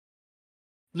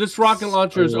 This rocket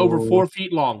launcher is over 4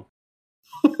 feet long.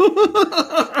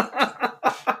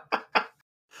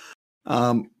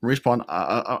 Respawn,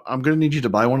 I'm going to need you to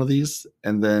buy one of these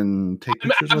and then take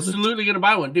pictures. I'm absolutely going to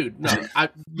buy one, dude. No,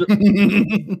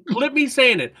 clip me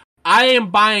saying it. I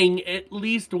am buying at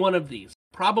least one of these,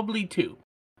 probably 2.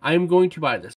 I am going to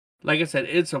buy this. Like I said,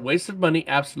 it's a waste of money.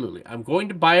 Absolutely, I'm going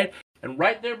to buy it. And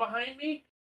right there behind me,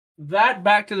 that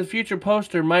Back to the Future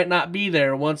poster might not be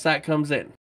there once that comes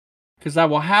in. Because I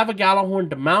will have a Gjallarhorn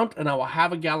to mount, and I will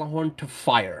have a Gjallarhorn to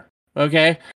fire.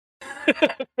 Okay?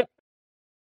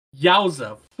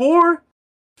 Yowza. 4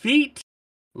 feet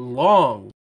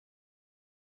long.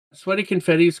 Sweaty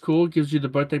confetti is cool. Gives you the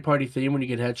birthday party theme when you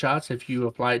get headshots if you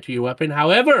apply it to your weapon.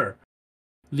 However,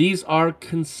 these are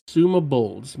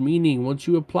consumables, meaning once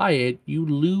you apply it, you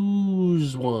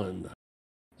lose one.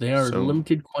 They are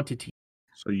limited quantity.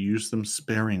 So use them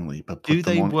sparingly, but do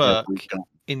they work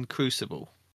in Crucible?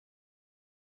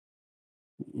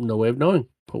 No way of knowing.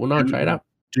 Put one on, try it out.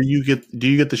 Do you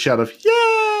get the shout of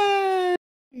yay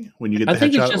when you get the headshot? I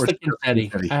think it's just the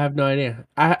confetti. I have no idea.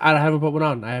 I haven't put one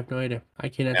on. I have no idea. I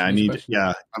can't answer this question.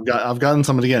 Yeah, I've gotten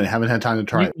some again. I haven't had time to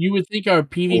try it. You would think our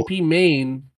PvP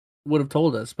main would have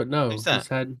told us, but no. He's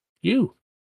had you.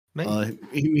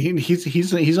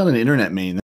 He's on an internet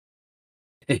main.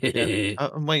 Yeah,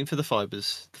 I'm waiting for the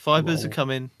fibers. The fibers are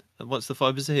coming, and once the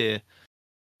fibers are here,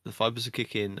 the fibers will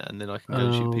kick in, and then I can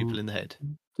go shoot people in the head.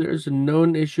 There's a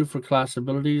known issue for class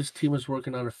abilities. Team is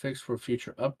working on a fix for a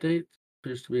future update.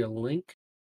 Appears to be a link.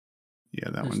 Yeah,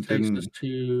 that one didn't.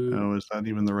 Oh, is that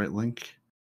even the right link?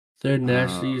 They're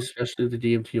nasty, especially the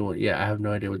DMT one. Yeah, I have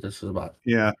no idea what this is about.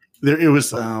 Yeah, it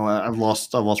was. I've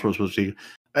lost what I was supposed to.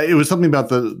 It was something about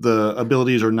the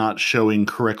abilities are not showing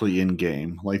correctly in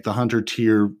game. Like the Hunter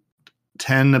tier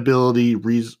 10 ability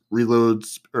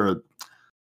reloads or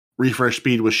refresh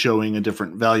speed was showing a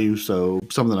different value, so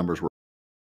some of the numbers were.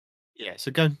 Yeah,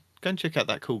 so go and check out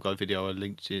that Cool Guy video I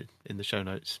linked to in the show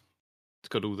notes. It's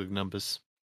got all the numbers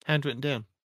handwritten down.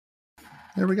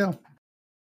 There we go.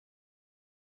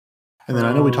 And then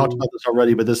I know we talked about this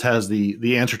already, but this has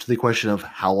the answer to the question of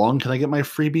how long can I get my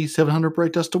freebie 700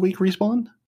 Bright Dust a week respawn?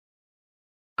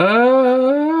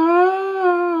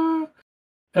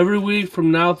 Every week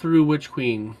from now through Witch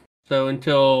Queen. So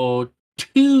until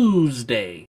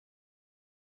Tuesday.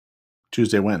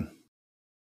 Tuesday when?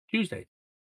 Tuesday.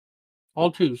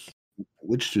 All twos.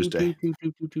 Which Tuesday? Two.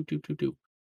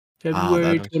 Ah,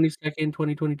 February that 22nd,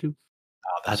 2022.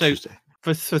 that So- Tuesday.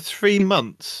 For 3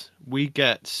 months, we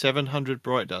get 700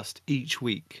 Bright Dust each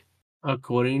week.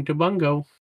 According to Bungo.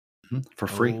 For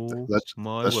free. Oh, That's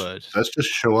my that's, word. That's just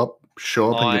show up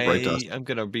and get Bright Dust. I'm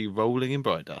going to be rolling in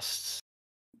Bright Dusts.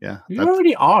 Yeah, You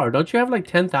already are. Don't you have like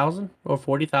 10,000 or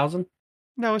 40,000?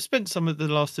 No, I spent some at the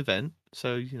last event,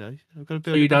 so, I've got to So build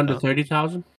you're it back down to up,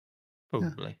 30,000?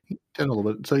 probably. a little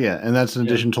bit. So yeah, and that's in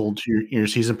Yeah. addition to your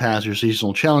season pass, your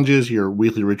seasonal challenges, your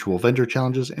weekly ritual vendor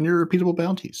challenges, and your repeatable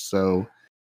bounties. So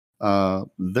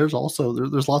there's also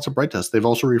there's lots of Bright Dust. They've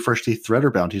also refreshed the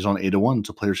Threader bounties on 801,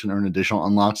 so players can earn additional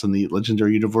unlocks in the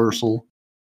Legendary Universal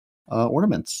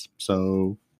ornaments.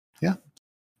 So yeah,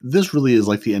 this really is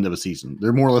like the end of a season.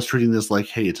 They're more or less treating this like,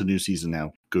 hey, it's a new season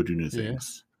now. Go do new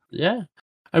things. Yeah.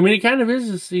 I mean, it kind of is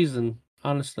a season,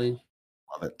 honestly,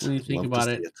 Love it. when you think Love to about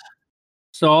see it.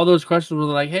 So all those questions were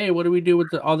like, hey, what do we do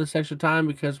with all this extra time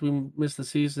because we missed the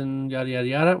season, yada, yada,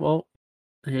 yada. Well,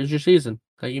 here's your season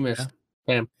that you missed.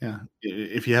 Bam. Yeah,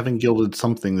 if you haven't gilded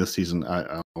something this season, I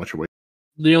don't know what you're waiting.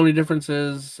 The only difference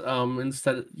is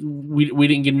instead we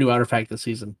didn't get a new artifact this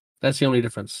season. That's the only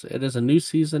difference. It is a new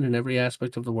season in every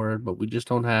aspect of the word, but we just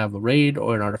don't have a raid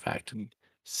or an artifact.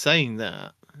 Saying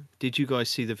that, did you guys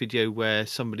see the video where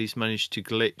somebody's managed to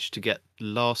glitch to get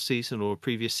last season or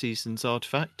previous season's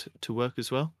artifact to work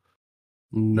as well?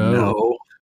 No.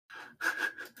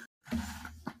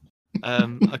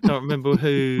 I can't remember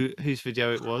whose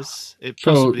video it was. It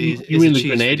So possibly you is mean a the cheese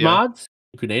grenade video. mods?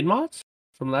 Grenade mods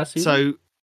from last season?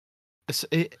 So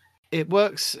it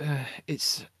works.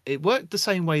 It worked the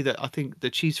same way that I think the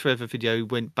Cheese Forever video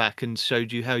went back and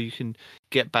showed you how you can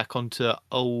get back onto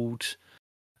old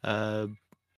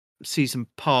season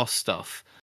pass stuff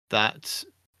that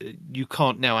you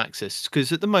can't now access,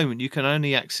 because at the moment you can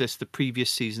only access the previous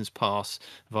season's pass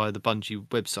via the Bungie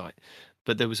website.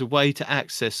 But there was a way to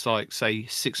access, like, say,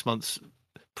 6 months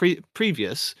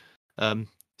previous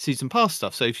season pass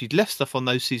stuff. So if you'd left stuff on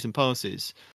those season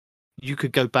passes, you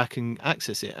could go back and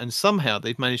access it. And somehow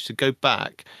they've managed to go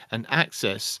back and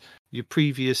access your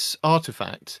previous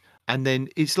artifact, and then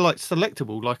it's like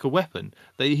selectable, like a weapon.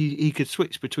 He could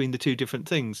switch between the two different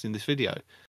things in this video.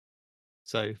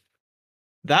 So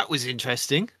that was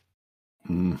interesting.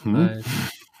 If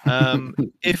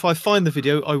I find the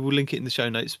video, I will link it in the show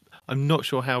notes. I'm not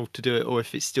sure how to do it or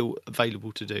if it's still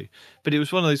available to do, but it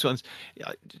was one of those ones.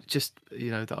 Just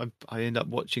that I end up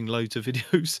watching loads of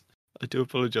videos. I do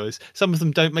apologise. Some of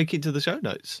them don't make it to the show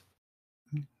notes.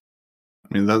 I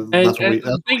mean, that's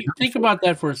what we think about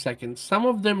that for a second. Some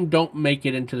of them don't make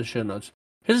it into the show notes.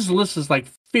 His list is like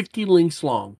 50 links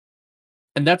long,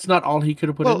 and that's not all he could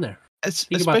have put in there.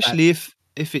 Especially if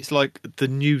it's like a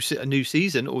new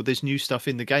season, or there's new stuff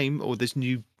in the game, or there's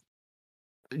new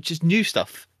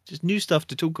stuff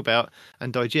to talk about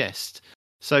and digest.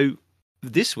 So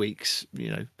this week's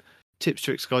tips,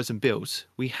 tricks, guides, and builds,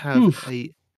 we have a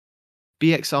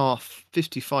BXR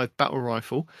 55 battle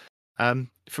rifle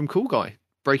from Cool Guy,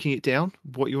 breaking it down,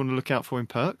 what you want to look out for in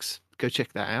perks. Go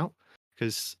check that out,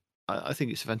 because I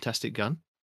think it's a fantastic gun.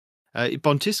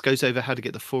 Bontis goes over how to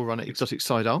get the Forerunner exotic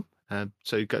sidearm.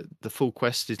 So you got the full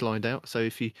quest is lined out. So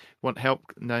if you want help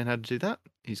knowing how to do that,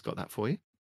 he's got that for you.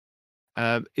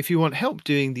 If you want help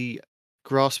doing the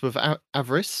Grasp of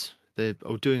Avarice,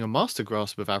 or doing a Master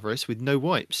Grasp of Avarice with no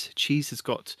wipes, Cheese has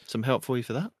got some help for you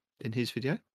for that in his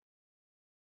video.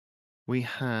 We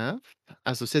have,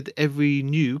 as I said, every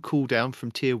new cooldown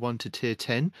from tier 1 to tier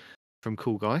 10 from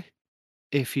Cool Guy.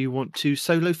 If you want to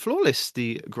solo flawless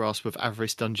the Grasp of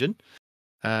Avarice dungeon,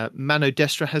 Mano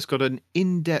Destra has got an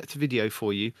in-depth video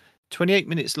for you, 28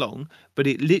 minutes long, but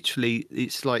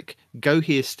it's like, go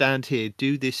here, stand here,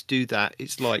 do this, do that.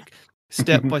 It's like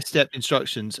step-by-step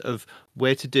instructions of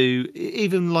where to do,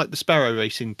 even like the sparrow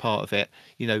racing part of it,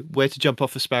 where to jump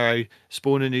off a sparrow,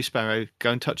 spawn a new sparrow,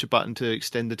 go and touch a button to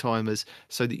extend the timers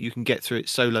so that you can get through it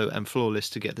solo and flawless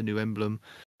to get the new emblem.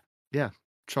 Yeah,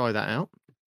 try that out.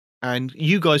 And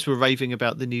you guys were raving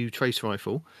about the new trace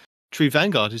rifle. True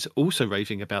Vanguard is also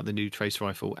raving about the new trace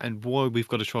rifle and why we've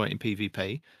got to try it in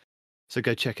PvP. So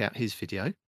go check out his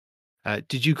video.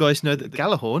 Did you guys know that the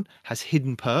Galahorn has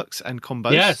hidden perks and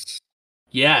combos?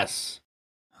 Yes.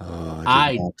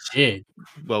 I did.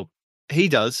 Well, he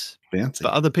does, fancy,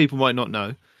 but other people might not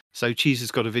know. So Cheese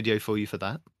has got a video for you for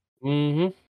that. Mm-hmm.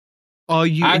 Are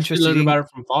you interested? I learned about it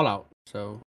from Fallout,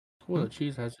 so cool.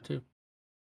 Cheese has it too.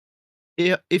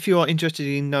 If you are interested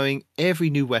in knowing every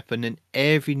new weapon and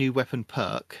every new weapon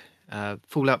perk,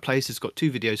 Fallout Plays has got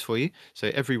 2 videos for you.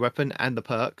 So every weapon and the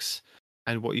perks,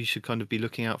 and what you should kind of be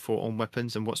looking out for on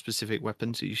weapons, and what specific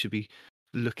weapons that you should be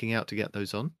looking out to get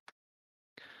those on.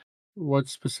 What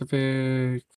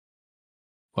specific?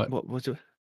 What was it?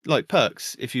 Like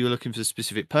perks, if you were looking for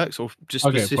specific perks or just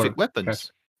Okay, specific perks.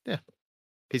 weapons. Yeah.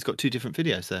 He's got 2 different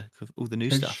videos there of all the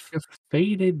new stuff. Just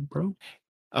faded, bro.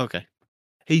 Okay.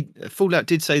 Fallout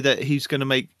did say that he's going to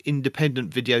make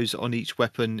independent videos on each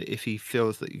weapon if he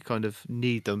feels that you kind of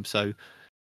need them. So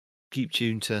keep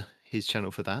tuned to his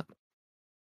channel for that.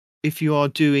 If you are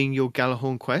doing your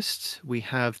Galahorn quests, we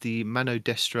have the Mano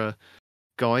Destra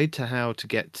guide to how to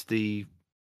get the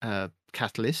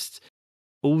catalyst.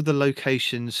 All the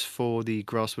locations for the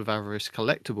Grasp of Avarice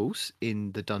collectibles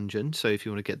in the dungeon. So if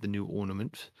you want to get the new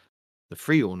ornament, the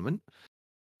free ornament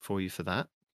for you for that.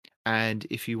 And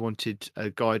if you wanted a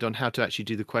guide on how to actually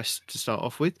do the quest to start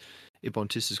off with,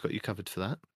 Ibontis has got you covered for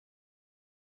that.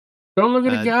 Don't look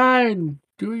at a guide.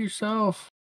 Do it yourself.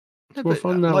 No, More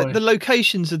fun that way. the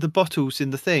locations of the bottles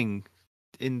in the thing,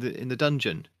 in the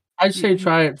dungeon. I'd say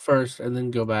try it first and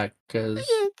then go back because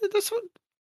Yeah, that's what.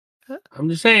 I'm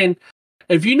just saying.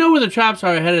 If you know where the traps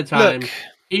are ahead of time, Look,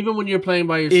 even when you're playing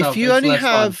by yourself, if you only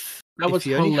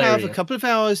have a couple of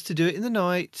hours to do it in the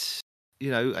night,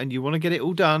 and you want to get it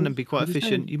all done and be quite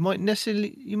efficient, you might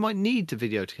need the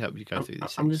video to help you go through these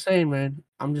things. I'm just saying, man.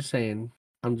 I'm just saying.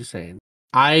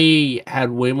 I had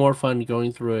way more fun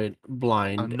going through it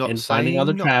blind and finding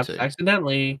other traps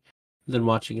accidentally than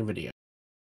watching a video.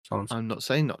 I'm not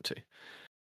saying not to.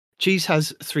 Cheese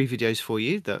has 3 videos for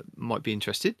you that might be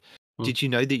interested. Did you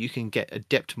know that you can get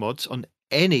adept mods on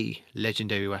any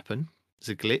legendary weapon? It's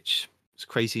a glitch. It's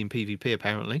crazy in PvP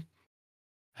apparently.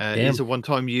 It is a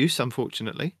one-time use,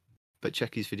 unfortunately. But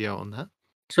check his video on that.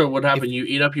 So what happened? You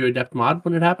eat up your adept mod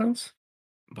when it happens?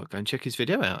 But go and check his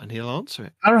video out and he'll answer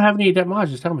it. I don't have any adept mods,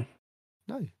 just tell me.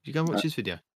 No, you go and watch his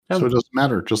video. So it doesn't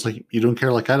matter. Just like you don't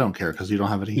care like I don't care because you don't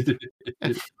have it either.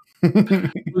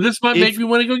 This might make me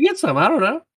want to go get some. I don't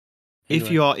know. If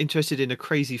you are interested in a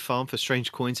crazy farm for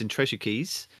strange coins and treasure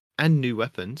keys and new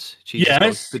weapons, Cheese has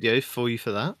got a video for you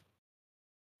for that.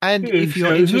 And if you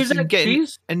are interested in getting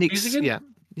cheese.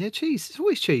 It's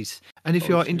always cheese. And if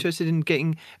you are interested in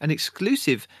getting an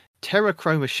exclusive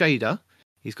Terrachroma shader,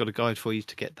 he's got a guide for you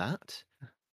to get that.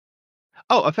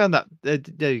 Oh, I found that.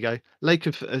 There you go. Lake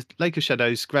of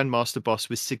Shadows Grandmaster boss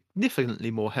with significantly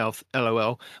more health.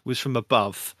 LOL was from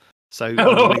above. So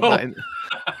I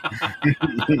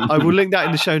will link that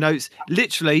in the show notes.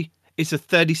 Literally, it's a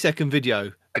 30-second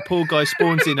video. The poor guy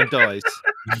spawns in and dies.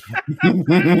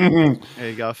 There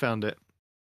you go. I found it.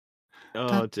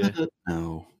 Oh dear.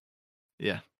 No.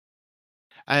 Yeah.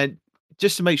 And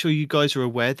just to make sure you guys are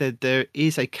aware that there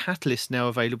is a catalyst now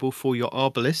available for your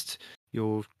Arbalist,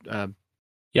 your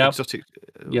exotic.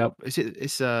 Yep. Is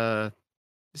it a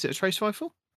trace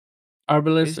rifle?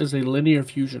 Arbalist is a linear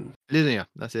fusion. Linear,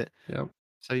 that's it. Yeah.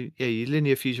 So yeah, your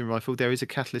linear fusion rifle. There is a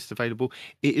catalyst available.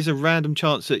 It is a random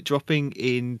chance at dropping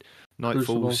in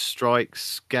Nightfall,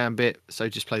 Strikes, Gambit. So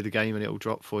just play the game and it will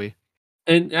drop for you.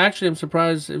 And actually, I'm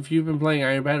surprised if you've been playing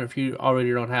Iron Banner if you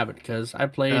already don't have it because I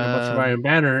played a bunch of Iron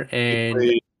Banner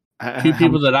and 2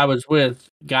 people that I was with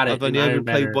got it. I've only ever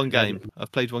played one game.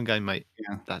 I've played one game, mate.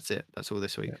 Yeah, that's it. That's all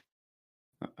this week.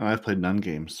 Yeah. I've played none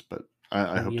games, but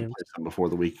I hope to play some before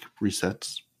the week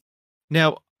resets.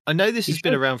 Now, I know this has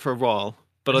been around for a while,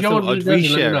 but I thought I'd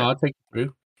reshare it. I'll take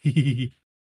it through.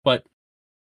 But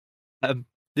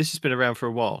this has been around for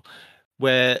a while,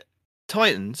 where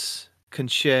Titans can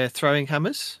share throwing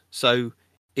hammers. So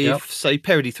if, say,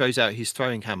 Parody throws out his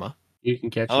throwing hammer, you can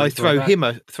catch. I throw him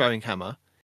a throwing hammer.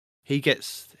 He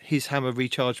gets his hammer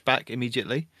recharged back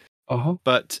immediately.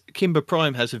 But Kimber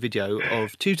Prime has a video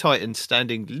of 2 Titans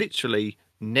standing literally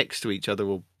next to each other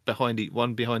or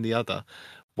one behind the other.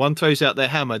 One throws out their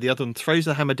hammer, the other one throws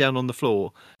the hammer down on the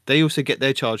floor. They also get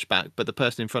their charge back, but the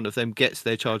person in front of them gets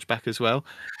their charge back as well.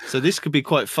 So this could be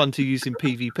quite fun to use in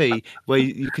PvP, where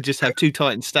you could just have 2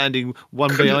 Titans standing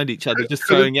one behind each other, just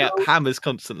throwing out hammers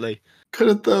constantly. Could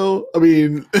it though? I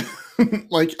mean,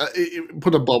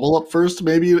 put a bubble up first,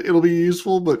 maybe it'll be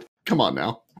useful, but come on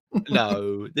now.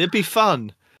 No, it'd be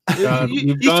fun.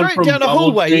 You throw it down a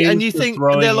hallway and you think,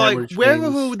 they're like, where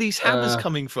are all these hammers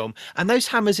coming from? And those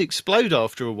hammers explode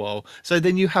after a while. So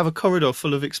then you have a corridor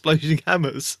full of exploding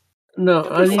hammers. No,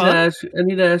 I need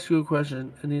to ask you a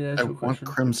question. I want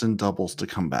Crimson Doubles to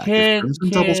come back. If Crimson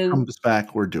Doubles comes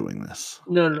back, we're doing this.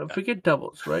 No, forget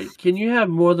doubles, right? Can you have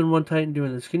more than one Titan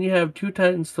doing this? Can you have 2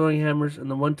 Titans throwing hammers and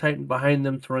the one Titan behind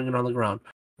them throwing it on the ground?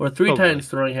 Or 3 Titans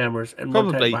throwing hammers and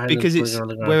one Titan behind because them it's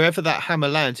throwing it on the ground? wherever that hammer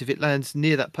lands, if it lands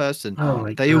near that person,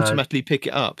 they automatically pick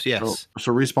it up. Yes.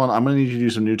 So Respawn, I'm going to need you to do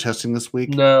some new testing this week.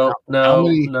 No.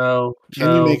 Can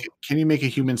you make a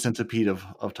human centipede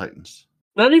of Titans?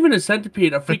 Not even a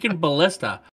centipede, a freaking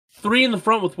ballista. 3 in the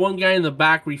front with 1 guy in the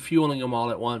back refueling them all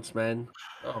at once, man.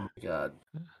 Oh my god.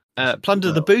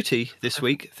 Plunder the Booty this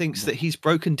week thinks that he's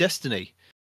broken Destiny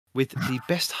with the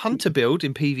best hunter build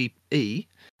in PvE,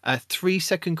 a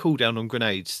 3-second cooldown on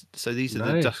grenades. So these are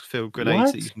the Nice. dusk-filled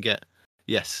grenades that you can get.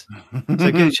 Yes.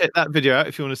 So go check that video out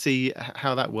if you want to see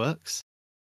how that works.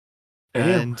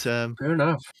 Damn. And Fair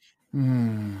enough.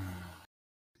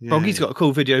 Froggy's got a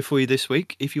cool video for you this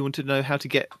week. If you want to know how to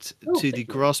get to the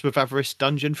Grasp of Avarice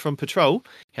dungeon from Patrol,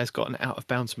 he has got an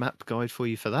out-of-bounds map guide for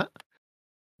you for that.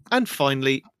 And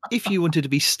finally, if you wanted to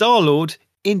be Star-Lord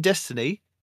in Destiny,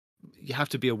 you have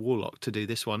to be a Warlock to do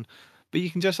this one, but you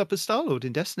can dress up as Star-Lord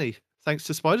in Destiny, thanks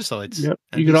to Spider-Sides. Yep.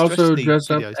 You could also dress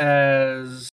up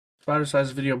as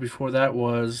Spider-Side's video before that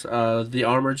was the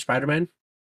Armored Spider-Man.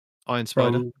 Iron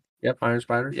Spider. Iron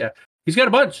Spider. Yeah. He's got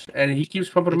a bunch, and he keeps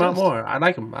pumping them out more. I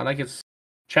like him. I like his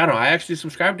channel. I actually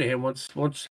subscribed to him once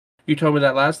you told me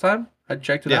that last time. I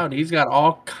checked it out, and he's got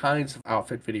all kinds of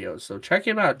outfit videos. So check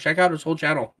him out. Check out his whole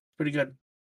channel. Pretty good.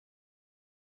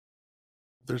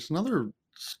 There's another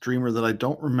streamer that I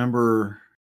don't remember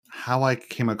how I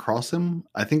came across him.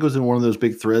 I think it was in one of those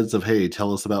big threads of, hey,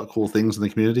 tell us about cool things in the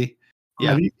community.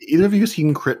 Yeah. Have either of you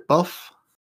seen Crit Buff?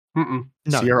 No.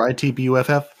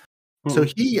 CRITBUFF. So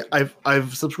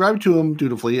I've subscribed to him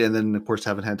dutifully, and then of course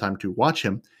haven't had time to watch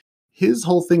him. His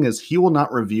whole thing is he will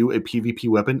not review a PvP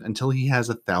weapon until he has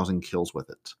 1,000 kills with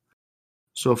it.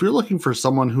 So if you're looking for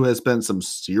someone who has spent some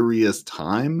serious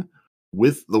time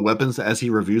with the weapons as he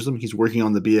reviews them, he's working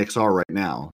on the BXR right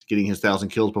now, getting his 1,000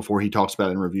 kills before he talks about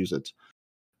it and reviews it.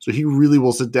 So he really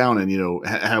will sit down and,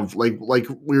 have like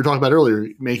we were talking about earlier,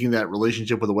 making that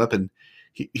relationship with a weapon.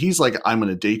 He's like, I'm going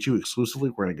to date you exclusively.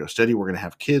 We're going to go steady. We're going to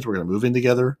have kids. We're going to move in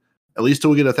together, at least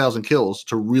till we get 1,000 kills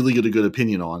to really get a good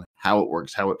opinion on how it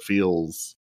works, how it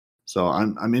feels. So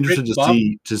I'm interested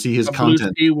to see his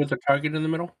content. Blue with a target in the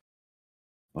middle.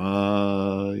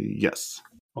 Yes.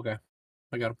 Okay,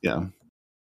 I got him.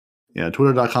 Yeah.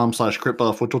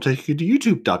 Twitter.com/critbuff, which will take you to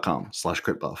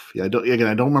YouTube.com/critbuff. Yeah, I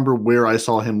don't remember where I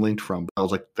saw him linked from, but I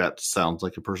was like, that sounds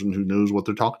like a person who knows what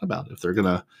they're talking about. If they're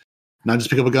gonna not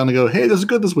just pick up a gun and go, hey, this is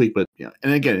good this week, but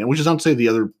and again, which is not to say the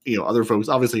other folks,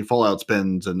 obviously Fallout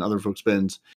spends and other folks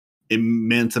spends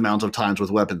immense amounts of times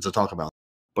with weapons to talk about.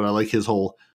 But I like his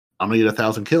whole, I'm gonna get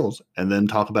 1,000 kills and then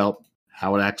talk about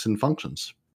how it acts and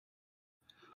functions.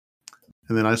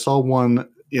 And then I saw one,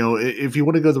 if you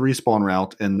want to go the respawn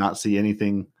route and not see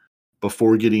anything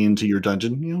before getting into your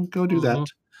dungeon, go do that.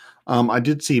 I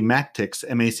did see Mactix,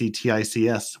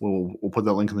 MACTICS. We'll put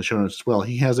that link in the show notes as well.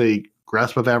 He has a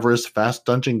Grasp of Avarice fast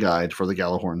dungeon guide for the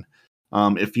Gjallarhorn.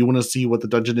 If you want to see what the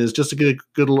dungeon is, just to get a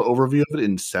good little overview of it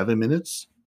in 7 minutes,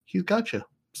 he's got you.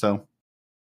 So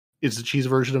it's the cheese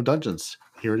version of dungeons.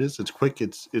 Here it is. It's quick.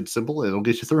 It's simple. It'll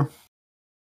get you through.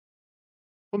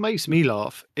 What makes me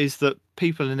laugh is that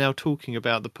people are now talking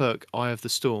about the perk Eye of the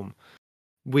Storm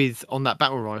on that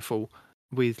battle rifle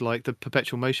with like the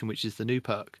perpetual motion, which is the new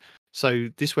perk. So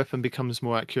this weapon becomes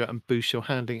more accurate and boosts your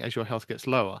handling as your health gets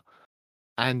lower.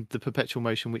 And the perpetual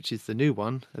motion, which is the new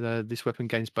one, this weapon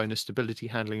gains bonus stability,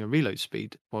 handling, and reload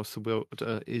speed whilst the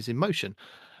wielder is in motion.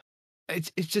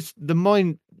 It's just the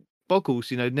mind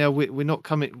boggles. Now we're not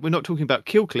talking about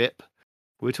kill clip.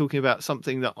 We're talking about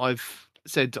something that I've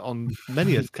said on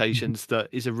many occasions that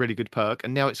is a really good perk,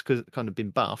 and now it's kind of been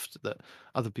buffed that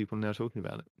other people are now talking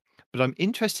about it. But I'm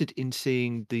interested in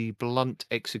seeing the blunt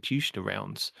executioner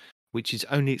rounds, which is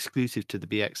only exclusive to the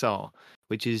BXR,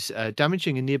 which is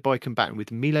damaging a nearby combatant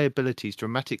with melee abilities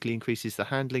dramatically increases the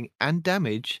handling and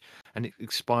damage, and it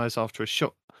expires after a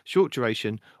short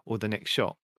duration or the next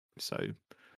shot. So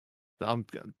I'm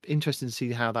interested to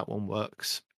see how that one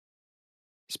works,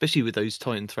 especially with those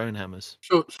Titan Throne Hammers.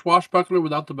 So Swashbuckler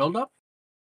without the build-up?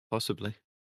 Possibly.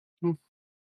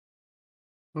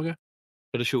 Okay.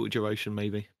 But a shorter duration,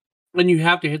 maybe. And you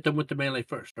have to hit them with the melee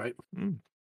first, right?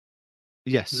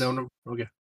 Yes. Okay.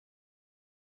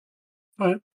 All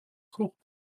right. Cool.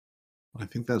 I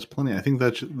think that's plenty. I think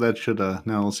that should.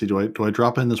 Now let's see. Do I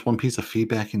drop in this one piece of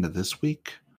feedback into this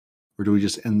week, or do we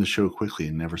just end the show quickly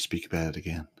and never speak about it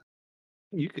again?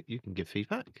 You can give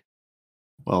feedback.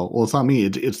 Well, it's not me.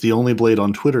 It's the Only Blade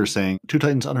on Twitter saying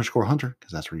 2Titans_Hunter,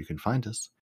 because that's where you can find us.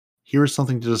 Here's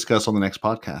something to discuss on the next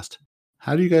podcast.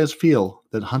 How do you guys feel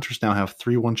that Hunters now have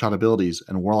 3 one-shot abilities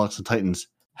and Warlocks and Titans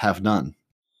have none?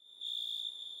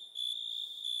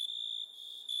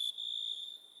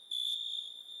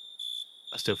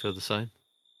 I still feel the same.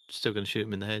 Still going to shoot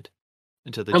him in the head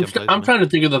until they I'm jump over. I'm trying to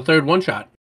think of the third one-shot.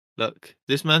 Look,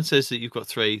 this man says that you've got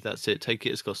 3. That's it. Take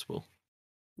it as gospel.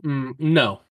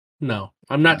 No. No,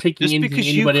 I'm not taking Just anything because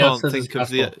you anybody else can't says is think of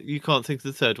the gospel. you can't think of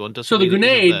the third one doesn't So the mean it isn't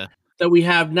grenade there. that we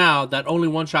have now that only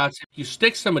one shots if you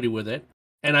stick somebody with it,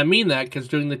 and I mean that because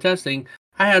during the testing,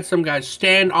 I had some guys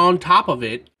stand on top of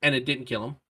it and it didn't kill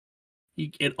him.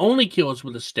 It only kills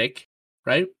with a stick,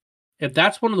 right? If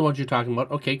that's one of the ones you're talking about,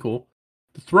 okay, cool.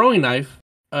 The throwing knife,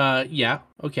 yeah,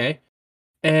 okay.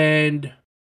 And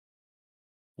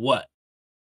what?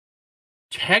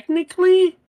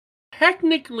 Technically,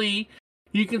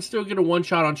 you can still get a one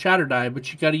shot on Shatter Die,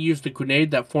 but you got to use the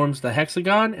grenade that forms the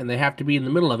hexagon, and they have to be in the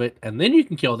middle of it, and then you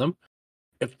can kill them.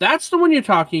 If that's the one you're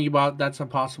talking about, that's a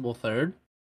possible third.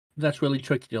 That's really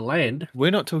tricky to land.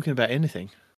 We're not talking about anything.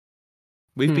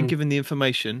 We've been given the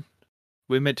information.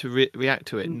 We're meant to react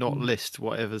to it, not list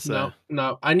whatever's there.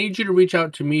 No. I need you to reach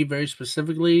out to me very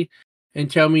specifically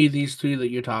and tell me these three that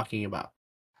you're talking about.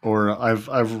 Or I've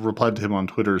replied to him on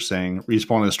Twitter saying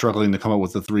Respawn is struggling to come up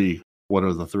with the three. What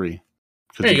are the three?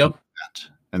 There you go.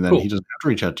 And then he doesn't have to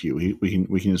reach out to you. We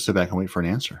can just sit back and wait for an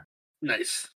answer.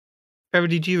 Nice.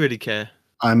 Parody, do you really care?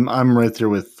 I'm right there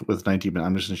with 19, but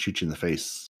I'm just gonna shoot you in the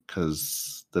face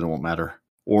because then it won't matter.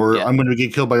 Or I'm going to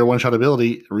get killed by your one-shot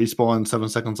ability, respawn 7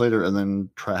 seconds later, and then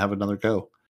have another go.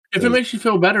 If it makes you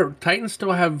feel better, Titans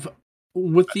still have,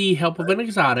 with the help of an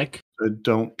exotic. I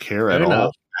don't care at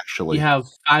all, actually. You have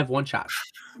 5 one-shots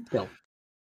still.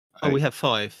 We have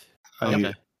 5.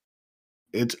 Okay.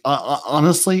 It's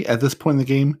honestly, at this point in the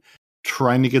game,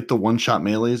 trying to get the one-shot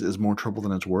melees is more trouble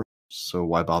than it's worth, so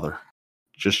why bother?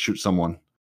 Just shoot someone.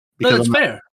 Because that's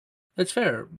fair. That's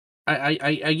fair.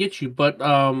 I get you, but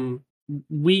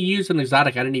we use an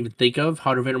exotic I didn't even think of,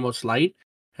 Heart of Innermost Light,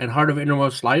 and Heart of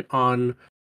Innermost Light on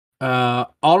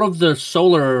all of the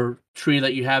solar tree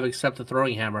that you have except the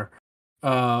throwing hammer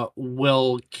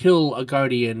will kill a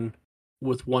guardian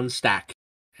with 1 stack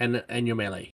and your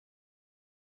melee.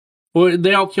 Well,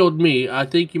 they all killed me. I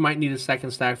think you might need a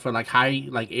second stack for high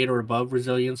 8 or above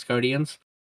resilience guardians,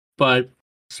 but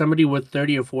somebody with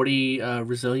 30 or 40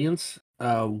 resilience,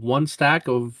 1 stack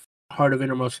of Heart of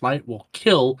Innermost Light will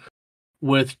kill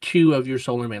with 2 of your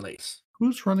solar melees.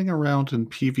 Who's running around in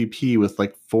PvP with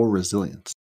 4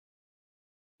 resilience?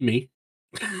 Me.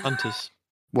 Hunters.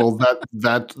 Well,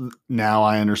 that now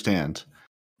I understand.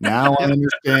 Now I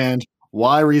understand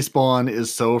why Respawn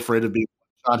is so afraid of being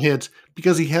shot hit,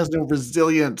 because he has no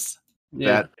resilience.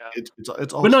 Yeah.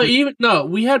 It's all. But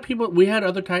we had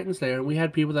other Titans there, and we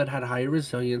had people that had higher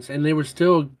resilience, and they were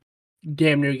still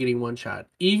damn near getting one shot,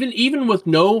 even with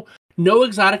no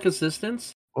exotic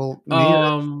assistance. Well, me,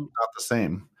 not the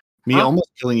same. Me almost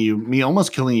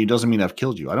killing you doesn't mean I've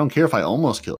killed you. I don't care if I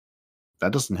almost killed you.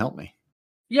 That doesn't help me.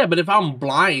 Yeah, but if I'm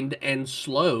blind and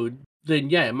slowed, then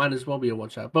yeah, it might as well be a one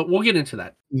shot. But we'll get into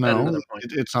that. No,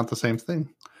 it's not the same thing.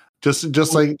 Just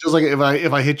like if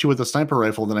I hit you with a sniper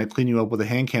rifle, then I clean you up with a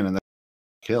hand cannon. That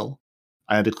kill.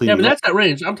 I had to clean. Yeah, but that's at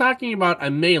range. I'm talking about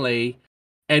a melee,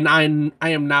 and I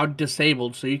am now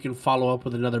disabled, so you can follow up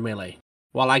with another melee.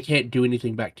 While I can't do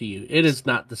anything back to you, it is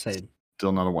not the same.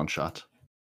 Still not a one shot.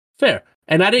 Fair,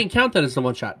 and I didn't count that as the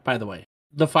one shot. By the way,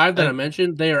 the 5 that I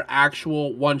mentioned, they are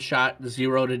actual one shot,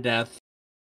 0 to death.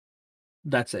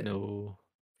 That's it. No.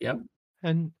 Yep.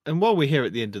 And while we're here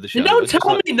at the end of the show, don't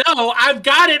tell me no. I've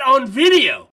got it on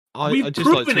video. I just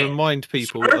like to remind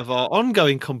people of our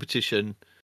ongoing competition.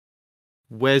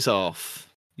 Where's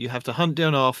Arf? You have to hunt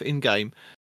down Arf in game.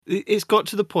 It's got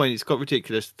to the point, it's got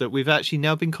ridiculous, that we've actually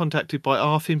now been contacted by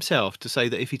Arf himself to say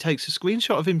that if he takes a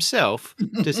screenshot of himself,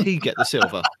 does he get the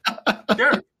silver?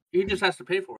 Sure. He just has to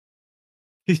pay for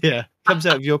it. Yeah. Comes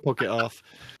out of your pocket, Arf.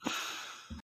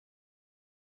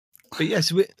 But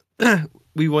yes,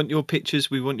 we want your pictures,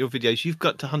 we want your videos. You've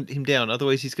got to hunt him down,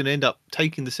 otherwise he's going to end up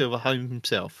taking the silver home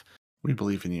himself. We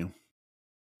believe in you.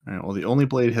 All right, well, the Only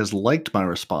Blade has liked my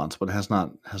response, but has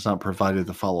not provided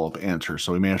the follow-up answer.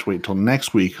 So we may have to wait till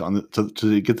next week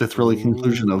to get the thrilling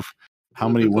conclusion of how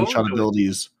many one-shot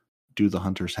abilities do the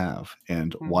hunters have,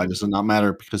 and why does it not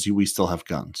matter? Because we still have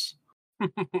guns.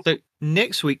 So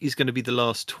next week is going to be the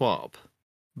last TWAB,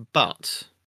 but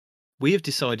we have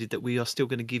decided that we are still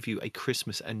going to give you a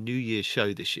Christmas and New Year's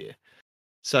show this year.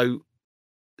 So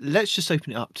let's just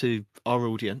open it up to our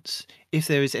audience. If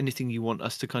there is anything you want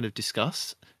us to kind of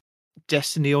discuss,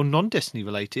 Destiny or non-Destiny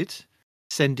related,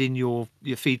 send in your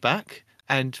feedback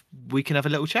and we can have a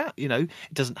little chat. You know,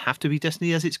 it doesn't have to be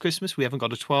Destiny as it's Christmas. We haven't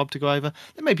got a TWAB to go over.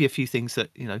 There may be a few things that,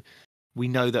 we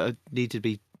know that need to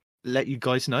be let you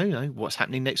guys know, what's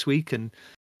happening next week and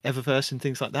Eververse and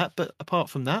things like that. But apart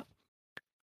from that,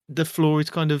 the floor is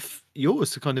kind of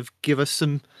yours to kind of give us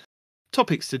some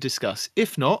topics to discuss.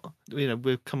 If not,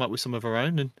 we'll come up with some of our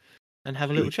own and and have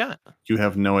a little chat. You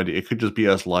have no idea. It could just be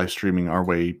us live streaming our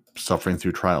way suffering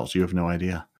through trials. You have no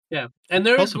idea. Yeah, and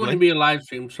there is Possibly. going to be a live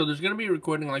stream, so there's going to be a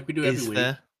recording like we do every Is week.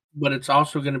 there? But it's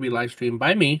also going to be live streamed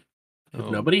by me, if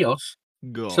nobody else.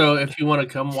 God. So if you want to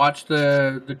come watch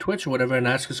the Twitch or whatever and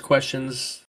ask us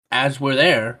questions as we're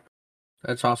there,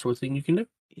 that's also a thing you can do.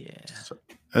 Yeah.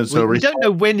 So we don't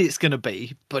know when it's going to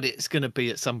be, but it's going to be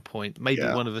at some point. Maybe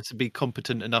Yeah. one of us will be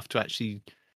competent enough to actually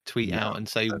tweet out and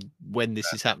say when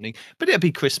this is happening. But it'll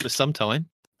be Christmas sometime.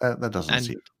 That doesn't and,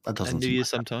 seem. That doesn't. And New seem Year like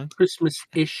sometime.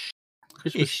 Christmas-ish.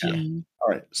 Christmas. Yeah. All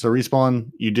right. So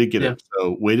Respawn, you did get it.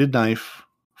 So Weighted Knife,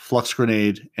 Flux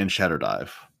Grenade, and Shatter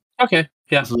Dive. Okay.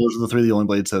 Yeah. So those are the three the Only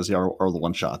Blade says are the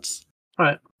one shots. All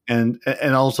right. And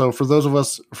also for those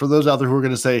out there who are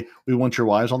going to say we want your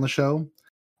wives on the show,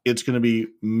 it's going to be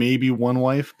maybe one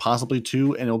wife, possibly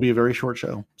two, and it'll be a very short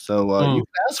show. So you can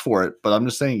ask for it, but I'm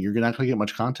just saying you're not going to get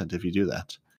much content if you do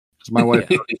that. Because my wife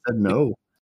already said no,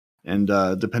 and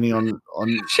depending on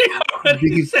she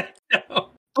already said no.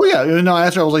 Oh yeah, no. I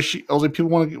asked her. I was like, people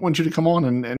want you to come on,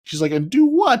 and she's like, and do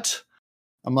what?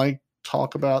 I'm like,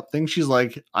 talk about things. She's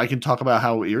like, I can talk about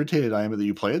how irritated I am that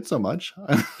you play it so much.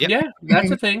 Yeah,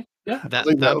 that's a thing. Yeah,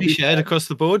 that'll be shared across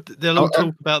the board. They'll all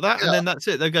talk about that, and then that's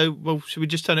it. They'll go, well, should we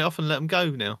just turn it off and let them go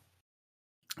now?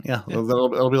 Yeah.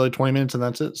 It'll be like 20 minutes, and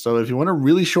that's it. So if you want a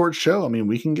really short show, I mean,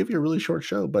 we can give you a really short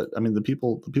show, but I mean, the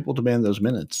people demand those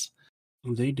minutes.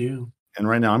 They do. And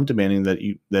right now, I'm demanding that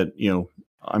you know.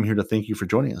 I'm here to thank you for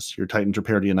joining us. Your Titans are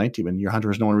Parody and Night Demon. Your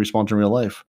Hunters no one respawns in real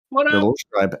life. What up? Your Lord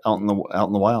Scribe out in the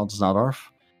wild is not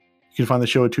ARF. You can find the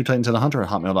show at Two Titans and a Hunter at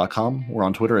hotmail.com. We're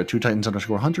on Twitter at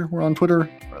 @2Titans_Hunter. We're on Twitter.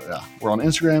 We're on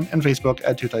Instagram and Facebook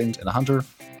at Two Titans and a Hunter.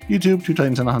 YouTube, Two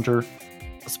Titans and a Hunter.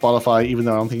 Spotify, even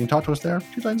though I don't think you can talk to us there,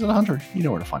 Two Titans and a Hunter. You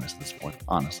know where to find us at this point.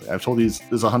 Honestly, I've told you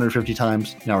this 150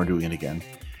 times. Now we're doing it again.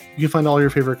 You can find all your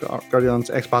favorite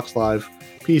Guardians, Xbox Live,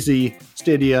 PC,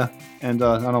 Stadia, and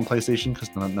not on PlayStation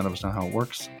because none of us know how it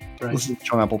works. Right. Listen to the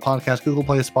show on Apple Podcasts, Google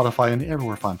Play, Spotify, and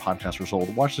everywhere fine podcasts are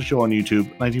sold. Watch the show on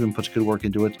YouTube. Night Demon puts good work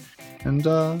into it. And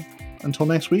until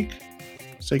next week,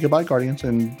 say goodbye, Guardians,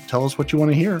 and tell us what you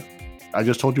want to hear. I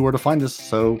just told you where to find us,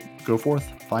 so go forth,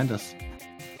 find us.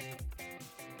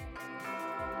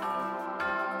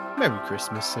 Merry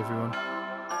Christmas, everyone.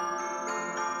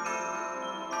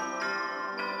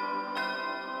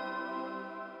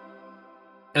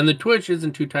 And the Twitch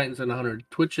isn't Two Titans and a Hunter.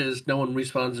 Twitch is no one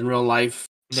respawns in real life.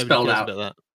 Nobody spelled cares out. about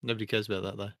that. Nobody cares about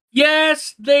that, though.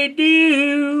 Yes, they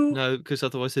do. No, because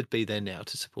otherwise they'd be there now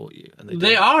to support you. And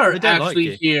They are They don't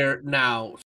actually like here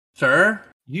now, sir.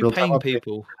 you Real paying time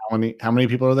people. How many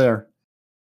people are there?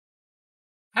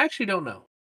 I actually don't know.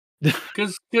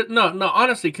 Because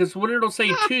honestly, because when it'll say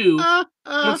two,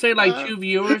 it'll say like two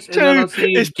viewers, and then it'll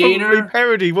say It's probably Gator.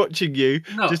 Parody watching you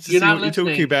No, just to you're see not what you're talking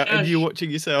listening. about, and Shush. you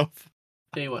watching yourself.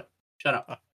 Tell you what, shut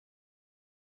up.